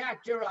comedic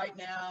actor right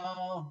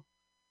now.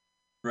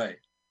 Right.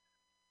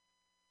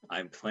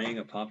 I'm playing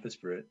a pompous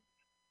Brit.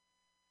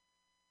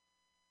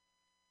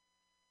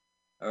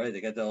 All right,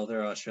 they got all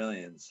their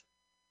Australians.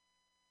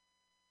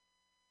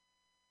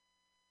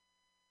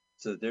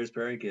 So there's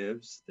Barry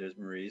Gibbs. There's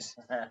Maurice.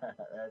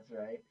 That's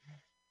right.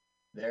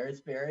 There's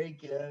Barry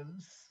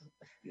Gibbs.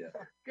 Yeah.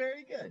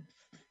 Very good.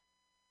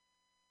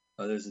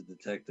 Oh, there's a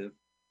detective.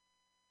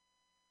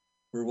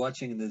 We're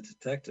watching the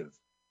detective.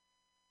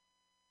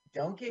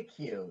 Don't get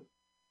cute.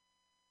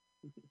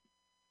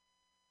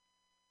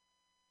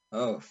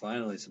 Oh,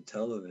 finally some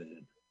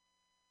television.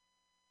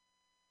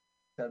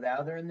 So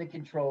now they're in the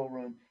control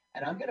room.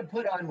 And I'm going to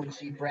put on when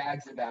she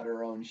brags about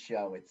her own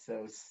show. It's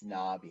so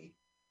snobby.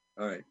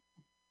 All right.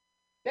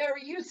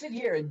 Barry, you sit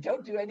here and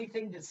don't do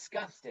anything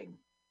disgusting.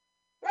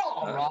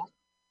 All right.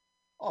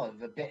 Oh,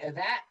 a bit of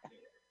that.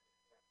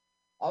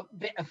 A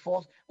bit of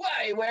false.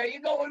 Why, where are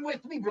you going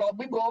with me,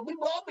 Blobby, Blobby,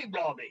 Blobby,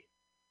 Blobby?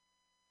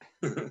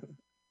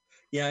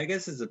 Yeah, I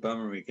guess it's a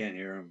bummer we can't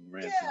hear him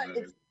rant.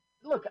 Yeah,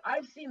 look,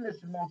 I've seen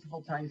this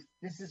multiple times.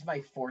 This is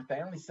my fourth.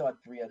 I only saw it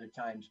 3 other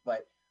times,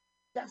 but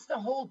that's the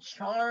whole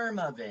charm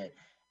of it.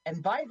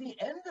 And by the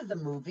end of the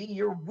movie,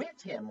 you're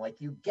with him. Like,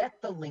 you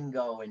get the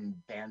lingo and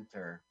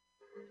banter.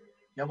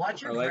 Now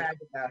watch her brag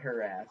about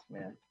her ass,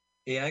 man.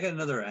 Yeah, I got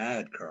another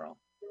ad, Carl.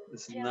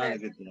 This is not a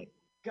good day.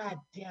 God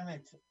damn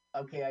it.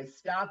 Okay, I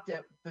stopped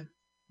at the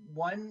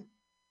one.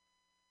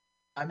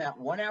 I'm at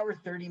 1 hour,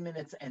 30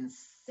 minutes, and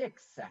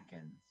 6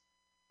 seconds.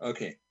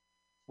 Okay.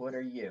 What are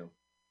you?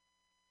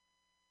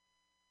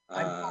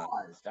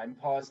 I'm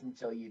paused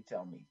until you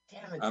tell me.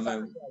 Damn it,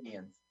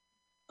 audience.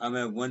 I'm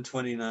at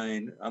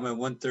 129. I'm at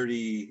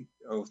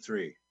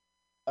 130.03.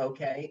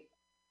 Okay.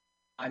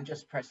 I'm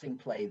just pressing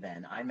play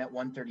then. I'm at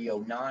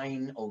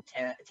 130.09,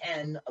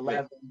 10,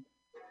 11.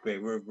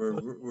 Great.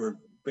 We're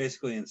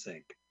basically in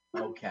sync.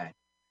 Okay.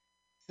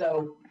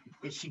 So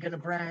is she gonna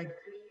brag?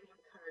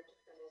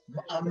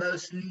 A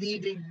most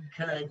leading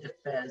kind of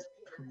fast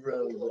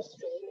pro.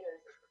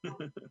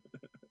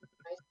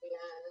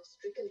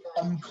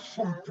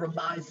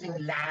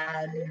 Uncompromising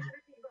land.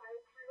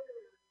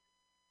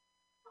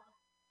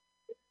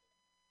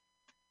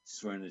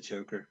 Swearing to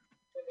choker.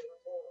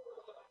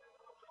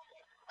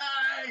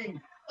 Hey,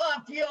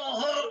 up your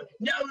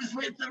nose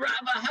with the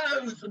rubber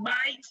hose,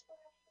 mate.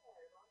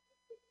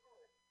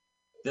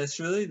 That's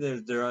really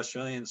they're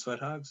Australian sweat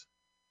hogs.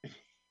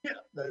 Yeah,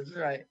 that's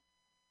right.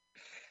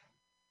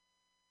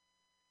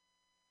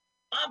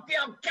 Up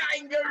your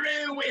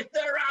kangaroo with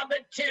the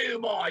rubber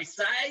tube, I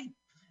say.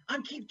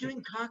 I keep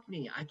doing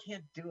Cockney. I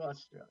can't do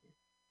Australian.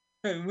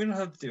 Hey, we don't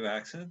have to do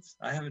accents.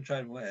 I haven't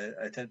tried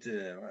attempted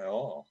it at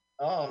all.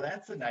 Oh,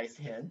 that's a nice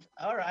hint.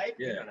 All right.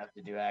 Yeah. You don't have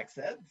to do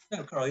accents.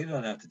 No, Carl, you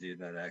don't have to do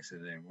that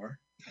accent anymore.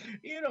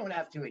 You don't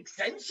have to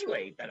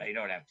accentuate that I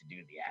don't have to do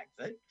the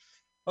accent.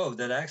 Oh,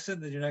 that accent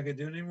that you're not going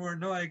to do anymore?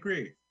 No, I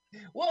agree.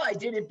 Well, I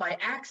did it by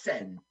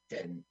accent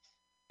and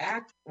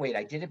Wait,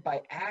 I did it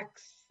by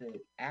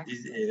accent.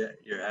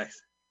 Your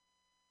accent.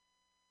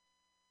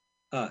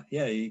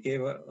 Yeah, you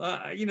gave a.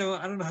 I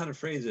don't know how to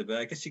phrase it, but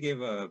I guess you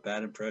gave a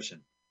bad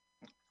impression.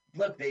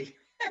 Look,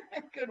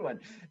 good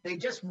one. They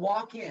just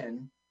walk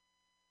in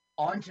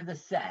onto the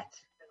set.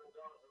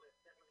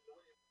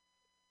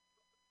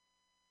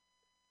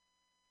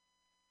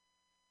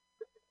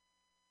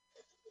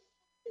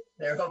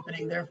 They're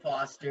opening their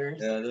Fosters.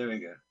 Yeah, there we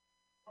go.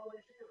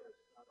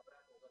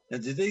 Now,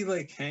 did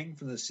they hang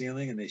from the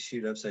ceiling and they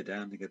shoot upside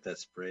down to get that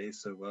spray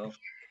so well?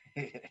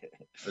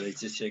 Or they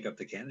just shake up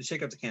the can? They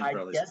shake up the can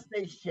probably. I guess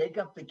they shake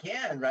up the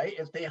can, right?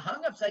 If they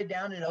hung upside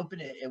down and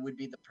opened it, it would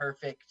be the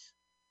perfect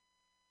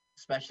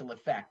special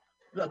effect.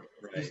 Look,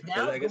 right. He's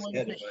now going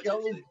to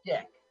show his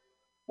dick.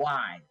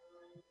 Why?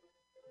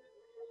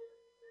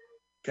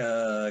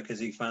 Because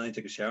he finally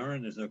took a shower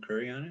and there's no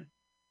curry on it?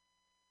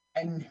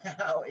 And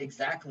now,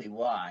 exactly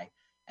why.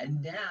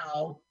 And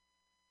now,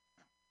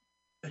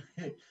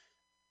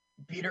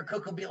 Peter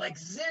Cook will be like,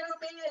 zoom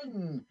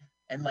in!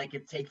 And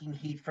it's taking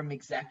heat from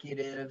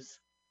executives.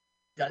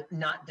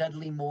 Not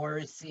Dudley Moore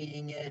is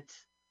seeing it.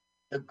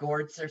 The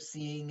Gorts are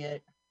seeing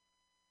it.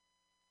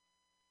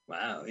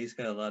 Wow, he's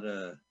got a lot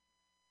of...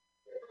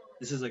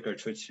 This is like our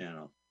Twitch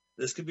channel.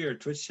 This could be our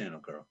Twitch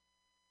channel, Carl.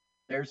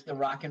 There's the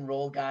rock and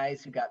roll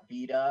guys who got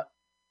beat up.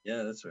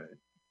 Yeah, that's right.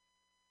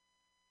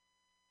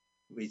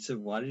 Wait, so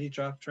why did he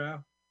drop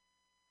Trow?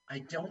 I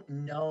don't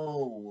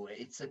know.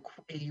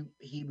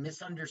 He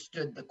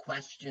misunderstood the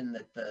question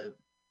that the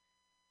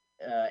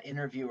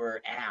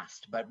interviewer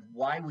asked, but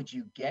why would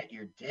you get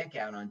your dick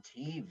out on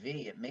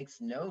TV? It makes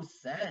no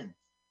sense.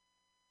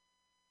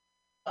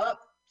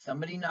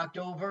 Somebody knocked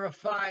over a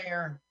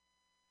fire.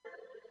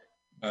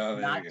 Oh,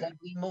 Not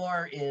Dudley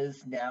Moore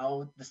is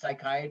now the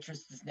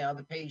psychiatrist, is now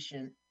the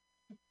patient.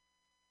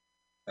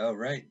 Oh,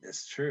 right.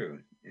 That's true.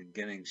 And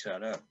getting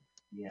shot up.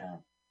 Yeah.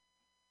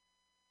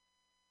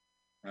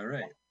 All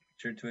right.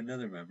 Turn to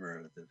another member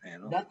of the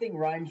panel. Nothing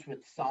rhymes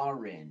with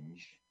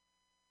syringe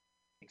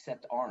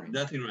except orange.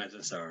 Nothing rhymes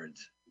with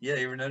orange. Yeah,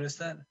 you ever noticed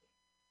that?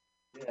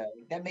 Yeah,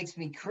 that makes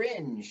me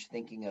cringe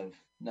thinking of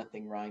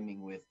nothing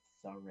rhyming with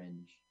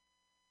syringe.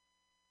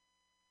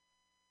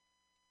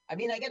 I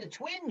mean, I get a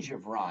twinge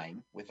of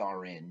rhyme with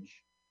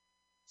orange.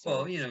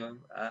 So. Well,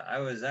 I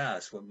was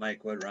asked what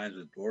rhymes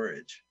with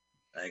borage.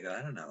 I go,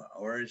 I don't know.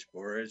 Orange,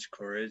 borage,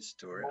 courage,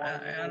 storage. I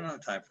don't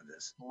have time for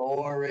this.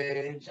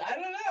 Florage. I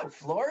don't know.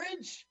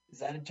 Florage? Is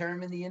that a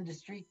term in the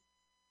industry?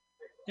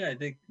 Yeah, I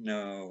think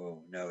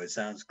no. It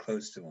sounds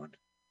close to one.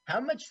 How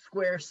much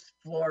square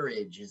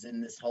florage is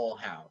in this whole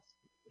house?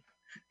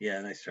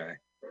 Yeah, nice try.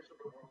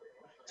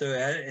 So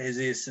is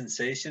he a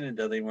sensation and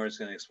Dudley Moore's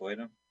going to exploit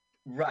him?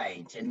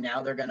 Right, and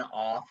now they're going to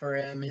offer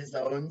him his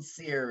own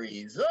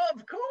series.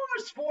 Of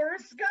course,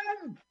 Forrest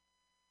Gump.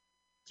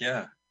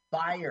 Yeah.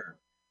 Fire.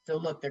 So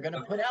look, they're going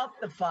to put out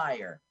the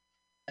fire,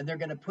 and they're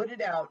going to put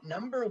it out,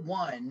 number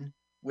one,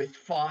 with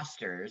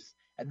Foster's,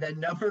 and then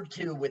number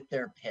two with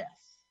their piss.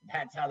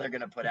 That's how they're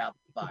going to put out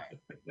the fire.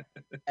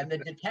 And the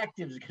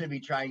detective's going to be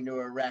trying to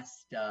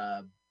arrest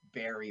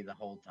Barry the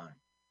whole time.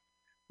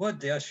 What?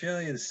 The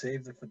Australians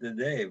saved it for the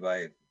day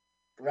by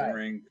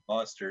pouring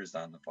Foster's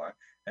on the fire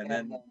and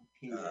then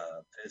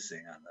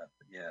pissing on that.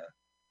 Yeah.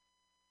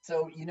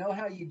 So you know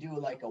how you do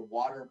a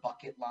water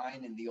bucket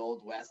line in the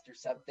Old West or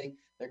something?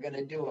 They're going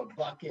to do a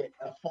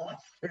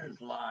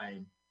Foster's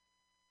line.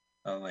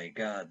 Oh my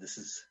God, this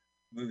is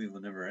movie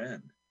will never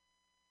end.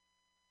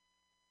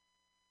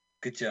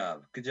 Good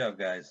job,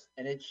 guys.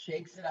 And it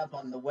shakes it up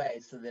on the way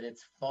so that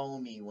it's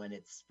foamy when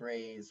it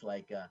sprays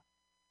like a.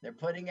 They're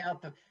putting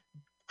out the.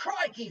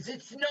 Crikeys,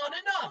 it's not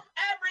enough.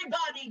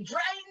 Everybody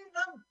drain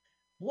the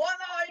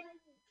one-eyed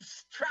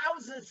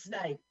trouser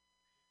snake.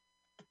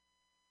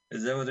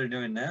 Is that what they're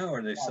doing now, or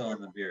are they still on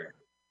the beer?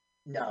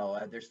 No,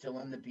 they're still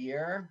in the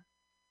beer.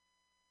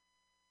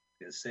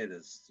 I was gonna say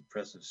this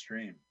impressive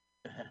stream.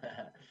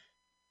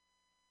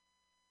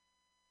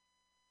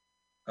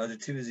 Oh, they're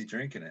too busy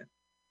drinking it.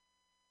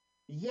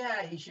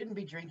 Yeah, he shouldn't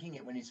be drinking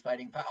it when he's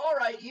fighting fire. All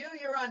right,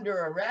 you're under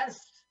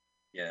arrest.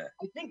 Yeah.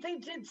 I think they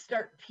did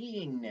start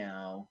peeing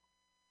now.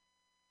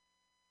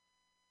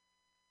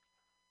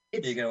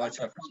 You gotta watch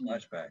out for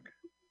splashback.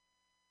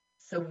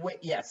 So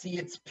yeah, see,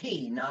 it's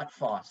P, not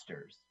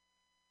Foster's.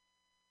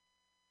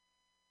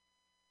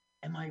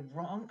 Am I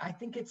wrong? I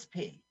think it's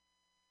P.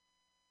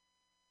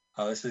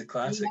 Oh, this is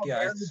classic.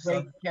 Yeah.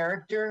 Great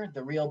character.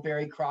 The real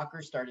Barry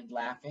Crocker started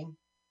laughing.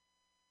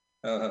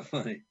 Oh, how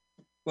funny.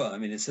 Well, I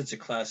mean, it's such a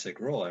classic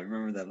role. I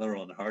remember that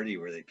Laurel and Hardy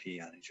where they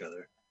pee on each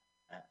other.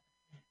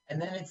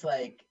 And then it's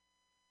like,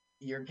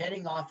 you're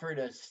getting offered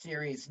a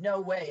series.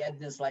 No way.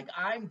 Edna's like,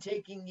 I'm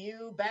taking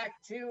you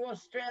back to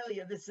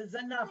Australia. This is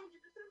enough.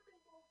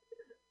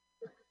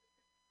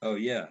 Oh,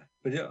 yeah.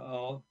 But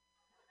oh.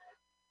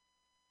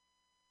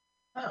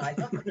 Huh, I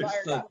thought the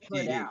fire got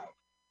put out.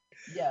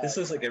 Yeah. This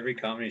looks like every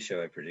comedy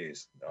show I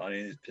produce. The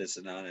audience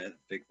pissing on it,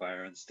 big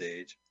fire on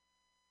stage.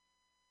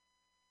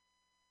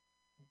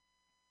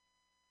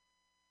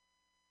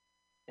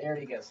 There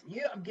he goes.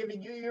 Yeah, I'm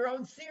giving you your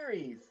own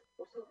series.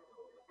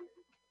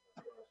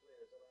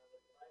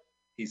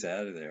 He's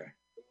out of there.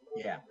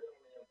 Yeah.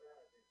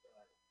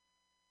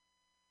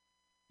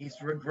 He's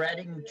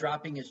regretting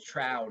dropping his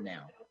trowel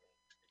now.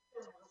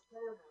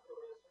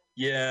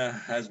 Yeah,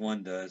 as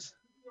one does.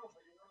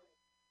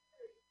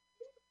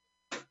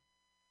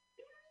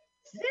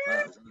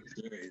 Wow,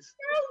 series.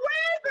 No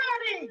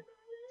way, buddy!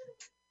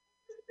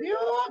 You're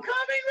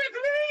coming with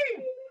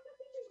me!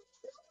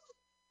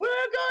 We're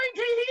going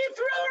to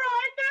Heathrow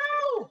right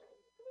now!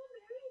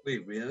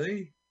 Wait,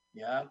 really?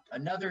 Yeah,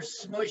 another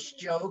smush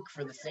joke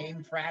for the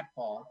same frat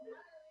ball.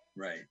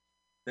 Right.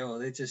 No,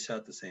 they just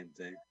shot the same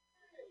thing.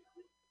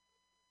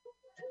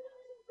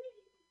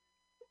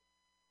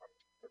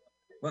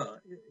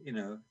 Well, you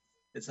know,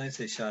 it's nice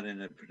they shot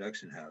in a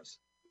production house.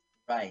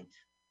 Right.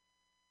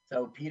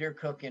 So Peter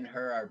Cook and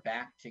her are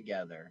back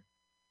together.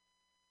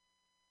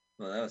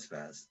 Well, that was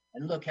fast.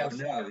 And look how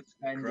sad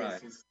cry.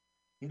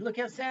 look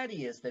how sad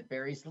he is that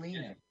Barry's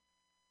leaving. Yeah.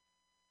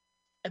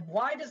 And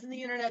why doesn't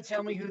the internet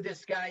tell me who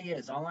this guy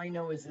is? All I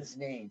know is his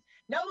name.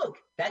 Now look,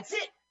 that's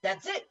it.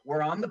 That's it.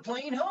 We're on the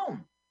plane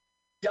home.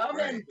 Dumb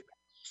and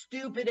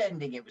stupid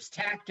ending. It was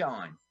tacked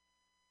on.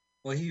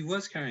 Well, he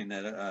was carrying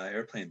that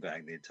airplane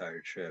bag the entire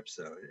trip,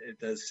 so it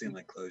does seem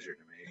like closure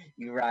to me.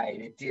 You're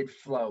right. It did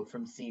flow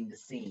from scene to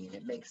scene.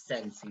 It makes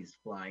sense he's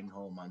flying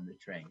home on the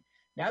train.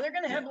 Now they're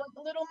going to have like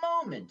a little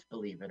moment,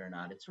 believe it or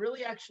not. It's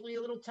really actually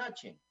a little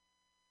touching.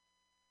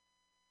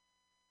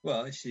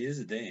 Well, she is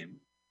a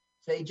dame.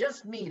 They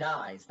just meet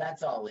eyes.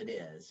 That's all it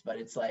is. But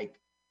it's like,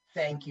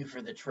 thank you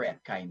for the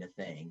trip kind of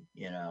thing,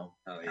 you know?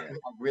 Oh, yeah.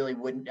 I really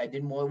wouldn't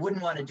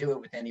want to do it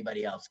with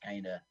anybody else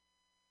kind of.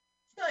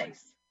 It's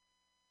nice.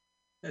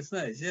 That's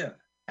nice, yeah.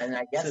 And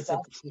I guess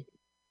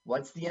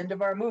what's the end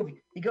of our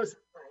movie? He goes,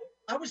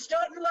 I was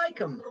starting to like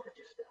him.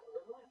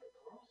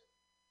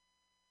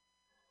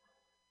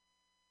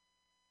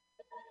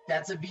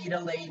 That's a Vita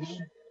lady.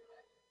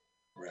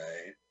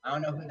 Right. I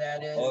don't know who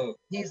that is. Oh.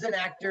 He's an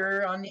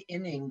actor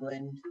in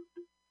England.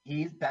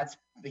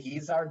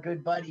 He's our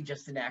good buddy,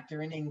 just an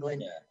actor in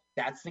England. Yeah.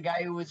 That's the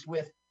guy who was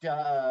with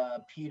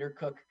Peter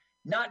Cook.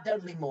 Not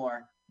Dudley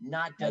Moore.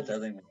 Not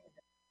Dudley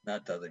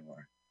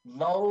Moore.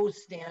 Low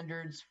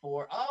standards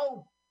for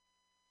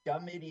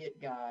dumb idiot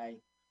guy.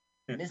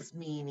 Miss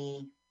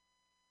Meanie.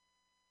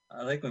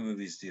 I like when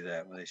movies do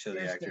that, when they show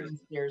the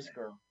actors. Stairs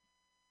girl.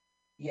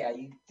 Yeah,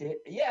 you did.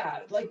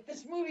 Yeah, like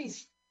this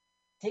movie's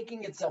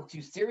taking itself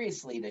too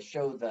seriously to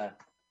show the.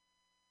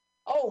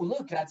 Oh,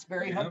 look, that's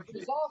Barry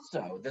Humphries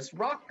also. This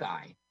rock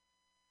guy.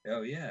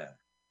 Oh yeah.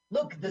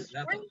 Look, the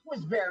script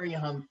was Barry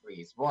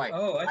Humphries. Boy,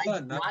 I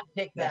thought not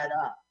pick that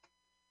up.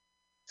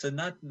 So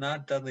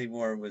not Dudley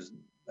Moore was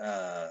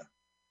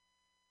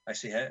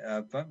actually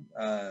had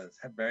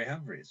Barry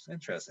Humphries.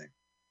 Interesting.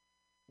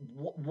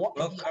 What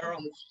Carl.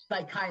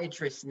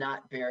 Psychiatrist,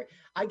 not Barry.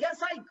 I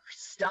guess I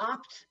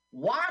stopped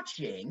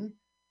watching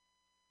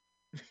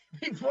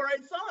before I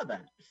saw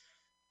that.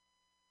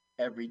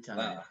 Every time.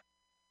 Wow.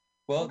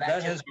 Well,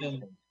 that has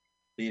been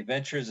The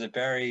Adventures of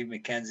Barry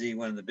Mackenzie,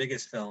 one of the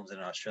biggest films in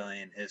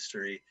Australian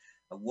history,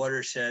 a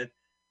watershed.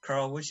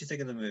 Carl, what did you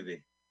think of the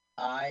movie?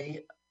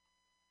 I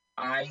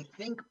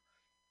think,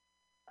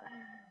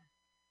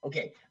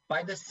 okay,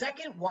 by the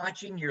second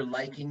watching, you're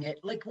liking it.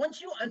 Like,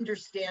 once you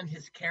understand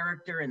his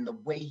character and the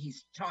way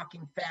he's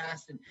talking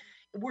fast, and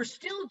we're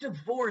still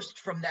divorced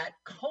from that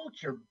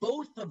culture,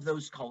 both of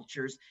those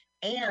cultures,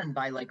 and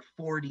by like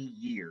 40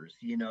 years,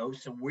 you know?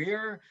 So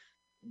we're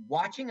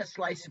watching a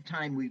slice of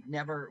time we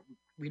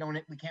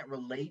can't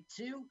relate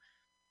to.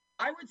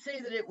 I would say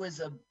that it was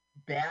a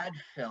bad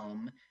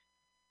film,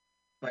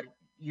 but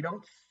you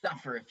don't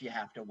suffer if you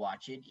have to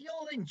watch it.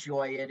 You'll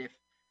enjoy it. If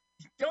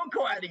don't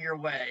go out of your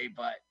way,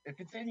 but if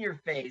it's in your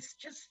face,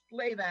 just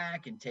lay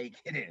back and take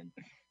it in.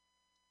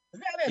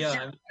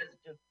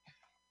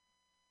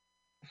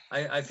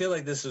 I feel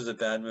like this was a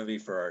bad movie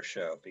for our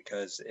show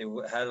because it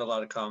had a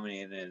lot of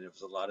comedy in it. It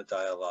was a lot of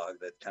dialogue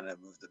that kind of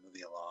moved the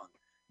movie along.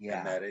 Yeah.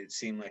 And that it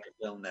seemed like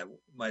a film that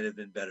might have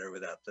been better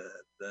without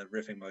the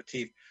riffing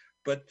motif.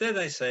 But then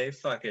I say,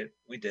 fuck it,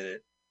 we did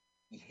it.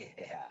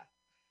 Yeah.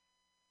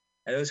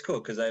 And it was cool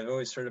because I've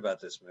always heard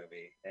about this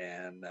movie,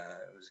 and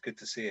it was good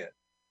to see it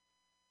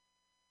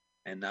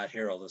and not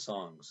hear all the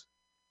songs.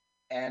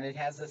 And it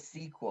has a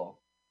sequel.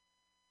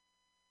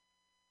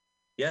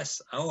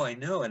 Yes. Oh, I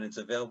know. And it's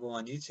available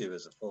on YouTube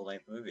as a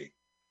full-length movie.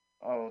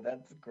 Oh,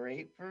 that's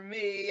great for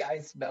me. I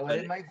smell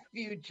it in my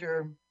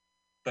future.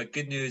 But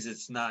good news,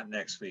 it's not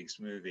next week's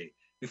movie.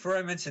 Before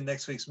I mention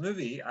next week's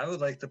movie, I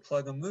would like to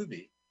plug a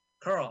movie.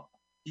 Carl,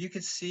 you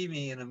could see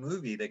me in a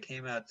movie that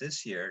came out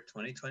this year,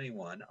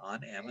 2021,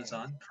 on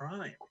Amazon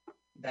Prime.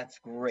 That's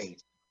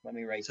great. Let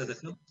me write so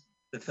this.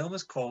 The film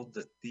is called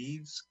The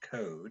Thieves'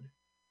 Code,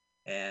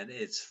 and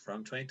it's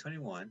from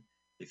 2021.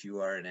 If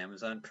you are an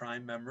Amazon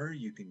Prime member,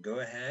 you can go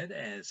ahead,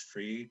 and it's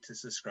free to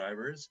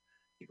subscribers.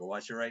 You can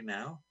watch it right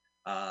now.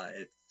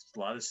 It's a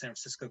lot of San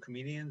Francisco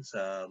comedians,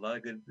 a lot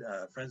of good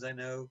friends I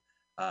know.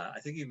 I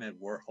think you met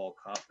Warhol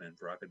Kaufman,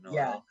 Barack Noel.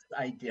 Yes,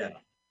 I did. Yeah,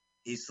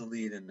 he's the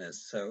lead in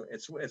this, so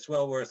it's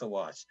well worth a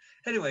watch.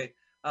 Anyway,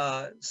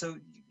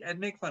 and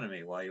make fun of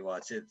me while you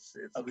watch it. It's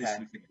the least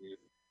we can do.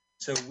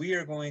 So we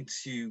are going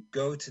to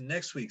go to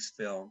next week's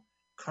film.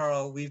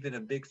 Carl, we've been a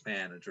big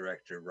fan of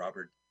director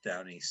Robert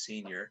Downey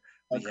Sr.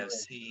 We have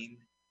seen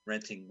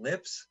Renting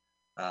Lips,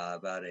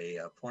 about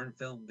a porn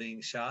film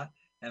being shot.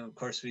 And of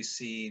course, we've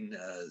seen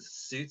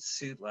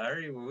Suit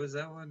Larry. What was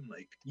that one?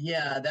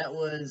 Yeah, that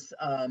was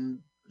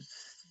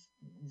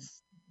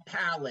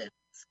Palace.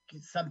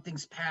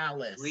 Something's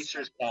Palace.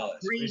 Greaser's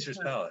Palace. Greaser's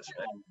Palace,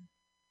 right?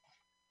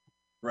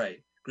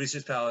 Right.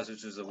 Greaser's Palace,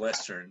 which was a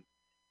Western.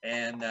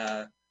 And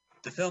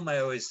the film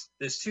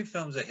there's two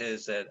films of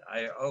his that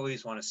I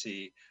always want to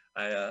see.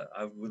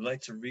 I would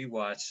like to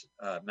rewatch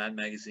Mad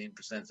Magazine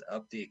Presents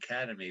Up the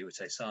Academy, which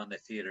I saw in the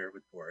theater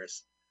with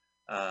Boris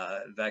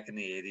back in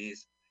the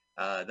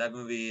 80s. That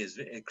movie is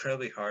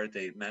incredibly hard.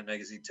 Mad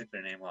Magazine took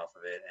their name off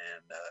of it,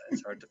 and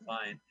it's hard to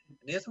find. And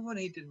the other one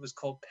he did was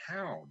called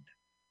Pound,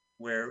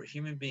 where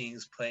human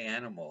beings play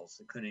animals,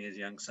 including his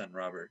young son,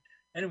 Robert.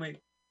 Anyway,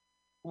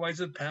 Wise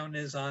of Pound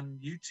is on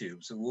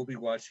YouTube, so we'll be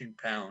watching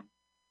Pound.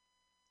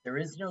 There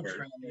is no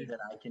trailer that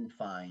I can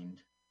find.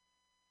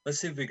 Let's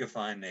see if we can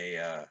find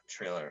a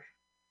trailer.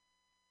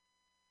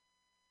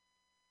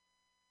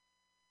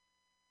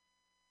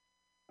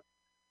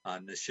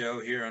 On the show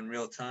here on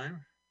Real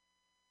Time.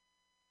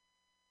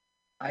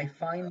 I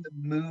find the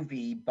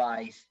movie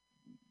by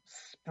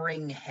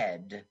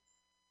Springhead.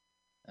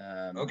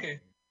 Okay.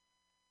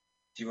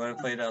 Do you want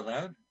to play it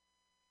out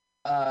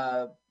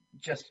loud?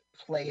 Just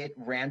play it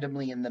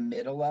randomly in the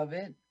middle of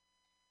it.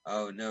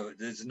 Oh, no.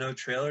 There's no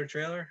trailer?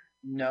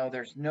 No,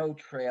 there's no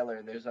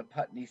trailer. There's a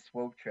Putney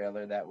Swope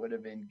trailer. That would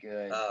have been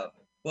good.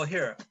 Well,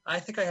 here. I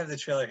think I have the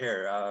trailer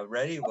here.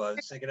 Ready? Well,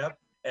 sync it up.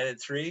 And in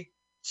 3,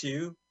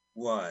 2,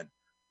 1.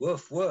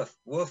 Woof, woof,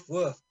 woof,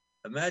 woof.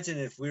 Imagine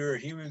if we were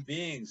human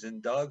beings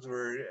and dogs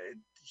were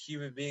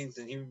human beings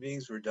and human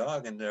beings were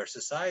dog, and our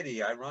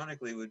society,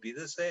 ironically, would be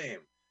the same.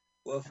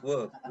 Woof,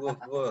 woof, woof,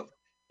 woof.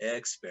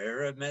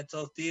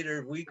 Experimental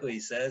Theater Weekly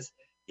says,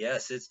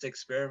 yes, it's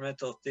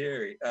experimental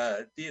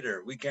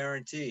theater. We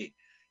guarantee.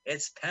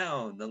 It's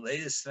Pound, the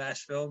latest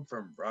smash film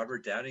from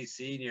Robert Downey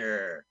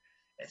Sr.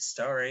 and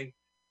starring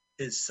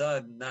his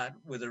son, not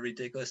with a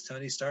ridiculous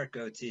Tony Stark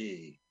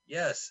goatee.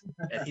 Yes,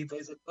 and he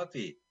plays a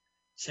puppy.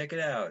 Check it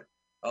out.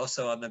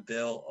 Also on the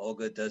bill,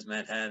 Olga Does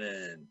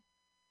Manhattan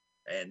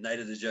and Night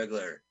of the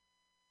Juggler.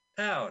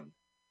 Pound.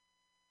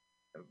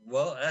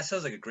 Well, that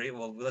sounds like a great.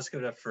 Well, let's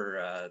give it up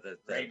for the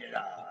Rated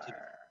R.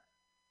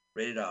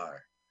 Rated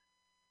R.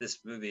 This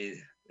movie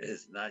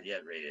is not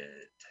yet rated,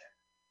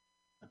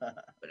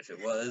 but if it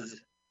was,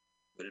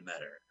 would it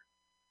matter?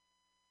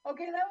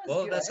 Okay, that was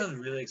well. good. That sounds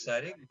really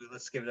exciting.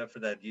 Let's give it up for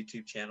that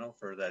YouTube channel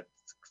for that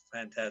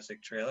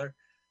fantastic trailer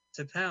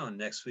to Pound,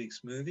 next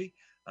week's movie.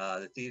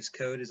 The Thieves'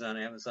 Code is on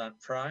Amazon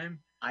Prime.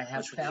 I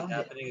have found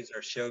happening is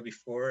our show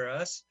before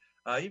us.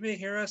 You may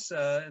hear us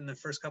in the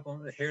first couple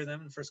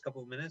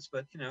of minutes,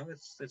 but you know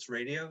it's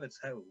radio. It's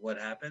what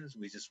happens.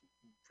 We just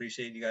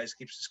appreciate you guys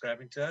keep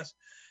subscribing to us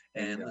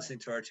and listening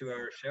to our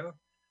 2-hour show.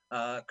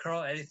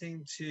 Carl,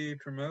 anything to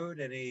promote?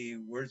 Any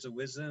words of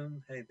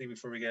wisdom? Anything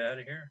before we get out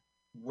of here?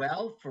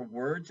 Well, for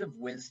words of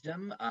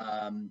wisdom,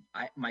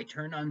 my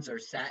turn-ons are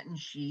satin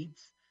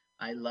sheets.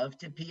 I love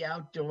to pee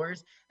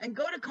outdoors. And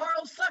go to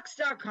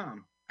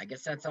carlsucks.com. I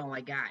guess that's all I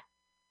got.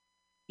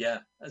 Yeah,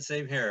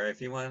 same here.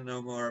 If you want to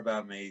know more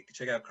about me,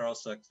 check out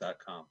carlsucks.com.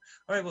 All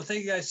right, well,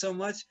 thank you guys so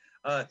much.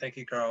 Thank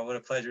you, Carl. What a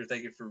pleasure.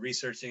 Thank you for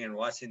researching and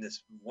watching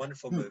this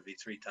wonderful movie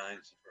 3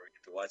 times before we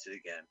get to watch it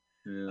again.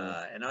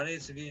 Yeah. And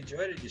audience, if you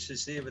enjoyed it, you should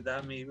see it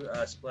without me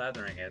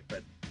splattering it,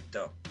 but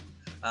dope.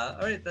 All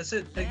right, that's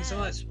it. Thank you so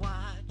much.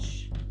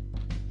 Watch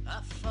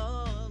a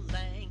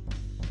full-length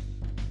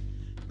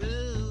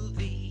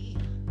movie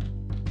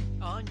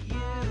on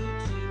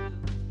YouTube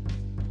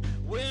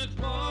with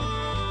Mike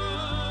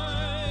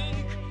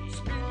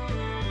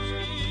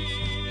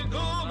Spiegelman.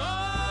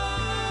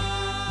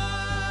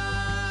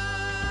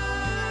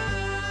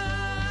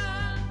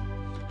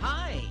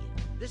 Hi,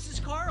 this is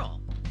Carl.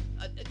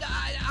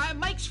 I'm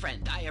Mike's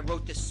friend. I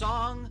wrote this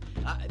song.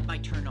 My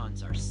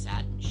turn-ons are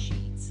satin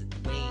sheets and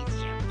waves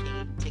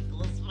champagne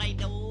tickles my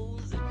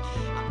nose.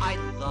 I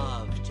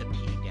love to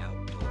peek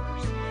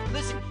outdoors.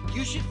 Listen,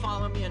 you should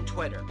follow me on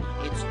Twitter.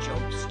 It's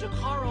Jokes to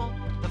Carl,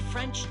 the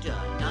French duh,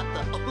 not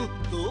the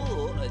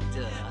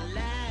duh.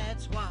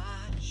 Let's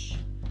watch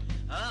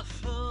a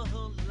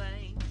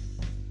full-length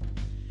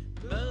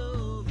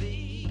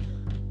movie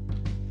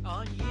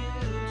on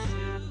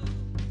YouTube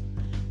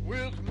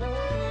with Mike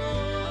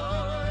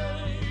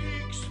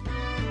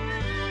Spiegelman.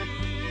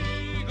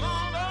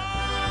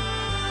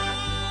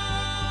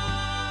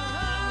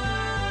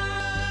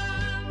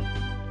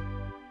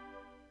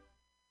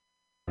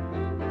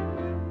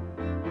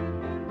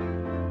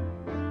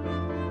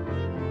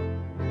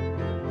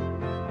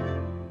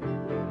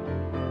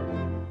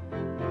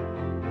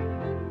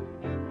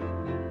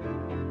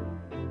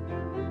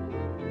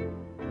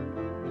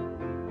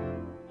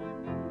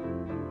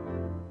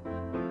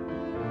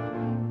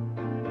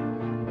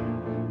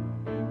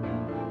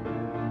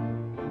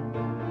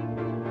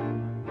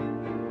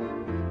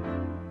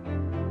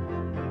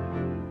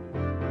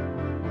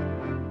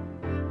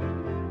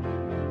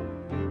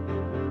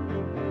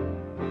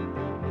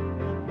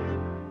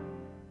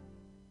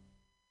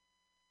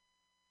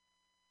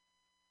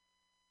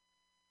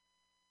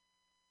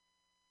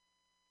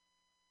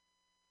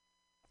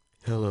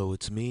 Hello,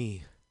 it's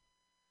me.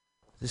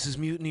 This is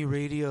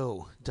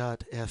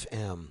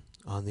MutinyRadio.fm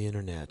on the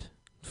internet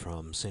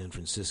from San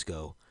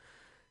Francisco,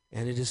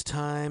 and it is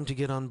time to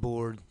get on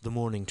board the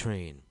morning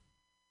train.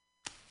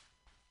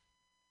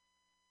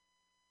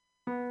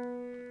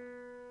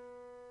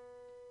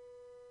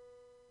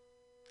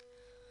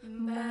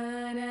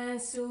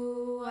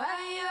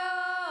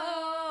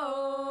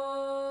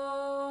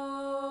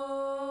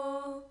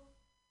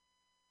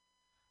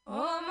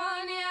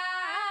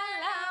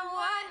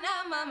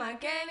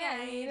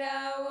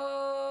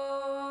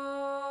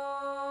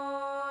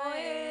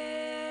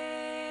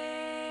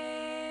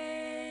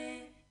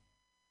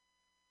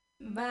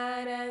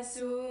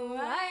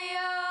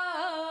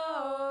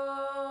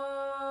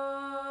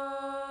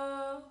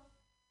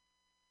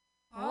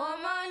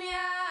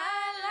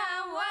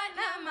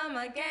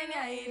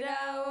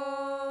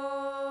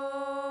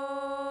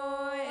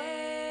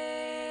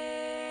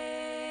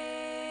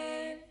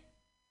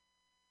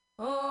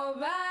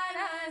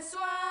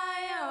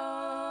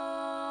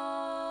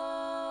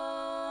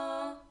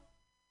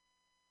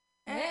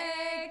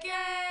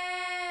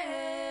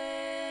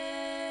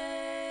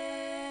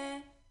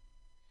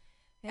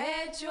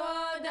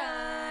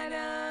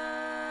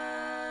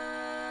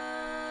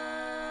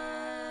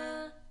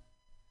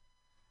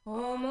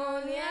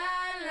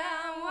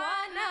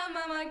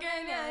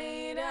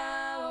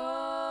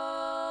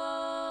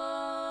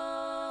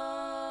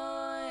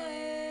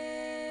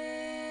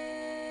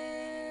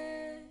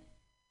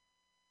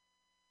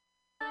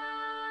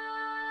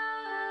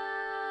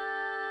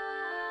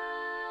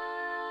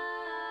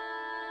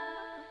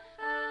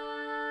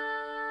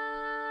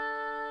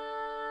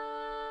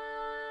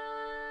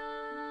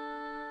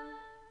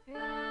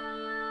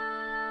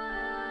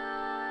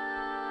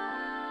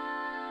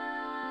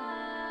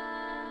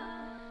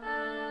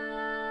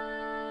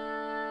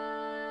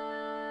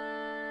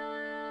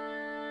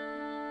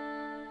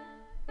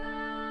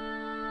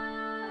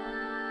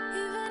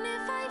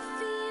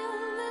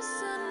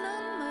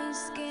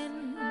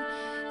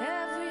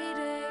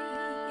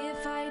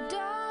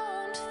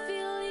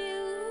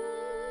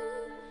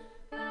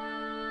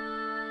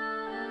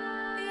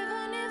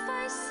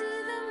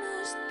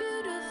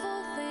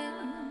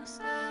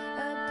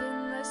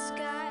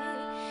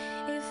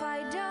 If I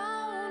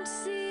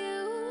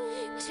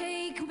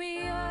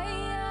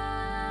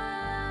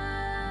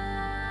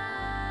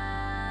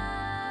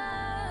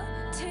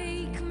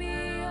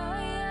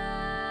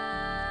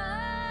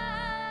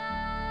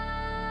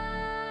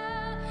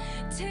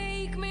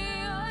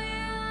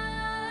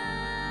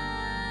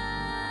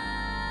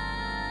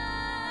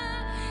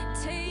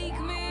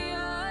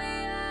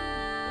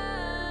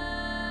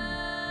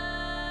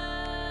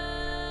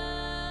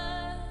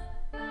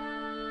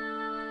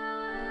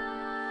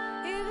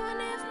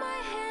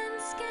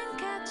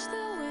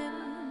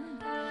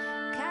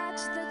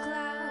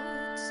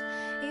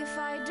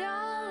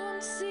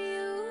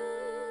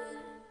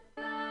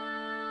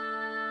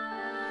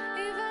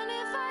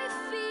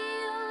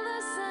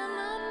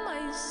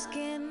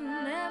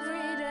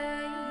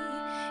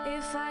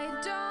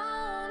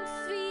don't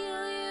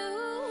feel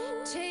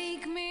you,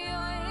 take me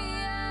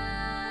away.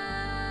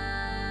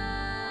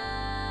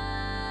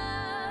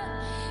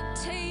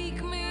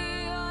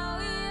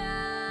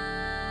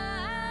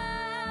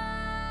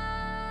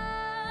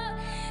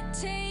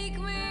 Take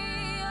me,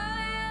 oh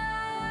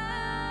yeah.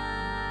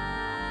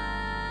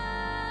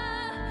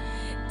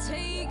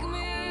 Take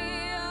me,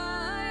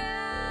 oh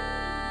yeah.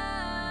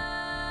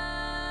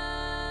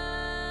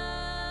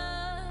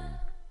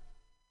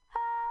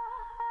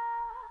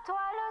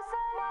 Toi le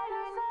soleil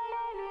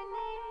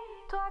uni,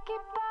 toi qui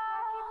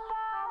parles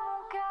à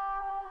mon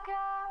cœur.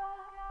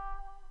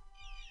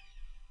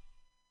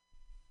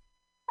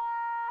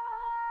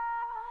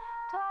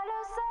 Toi le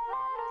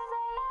soleil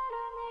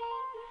uni,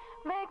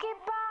 mais qui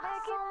part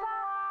sans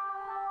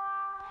moi.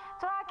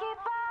 Toi qui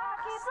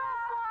pars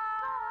sans moi.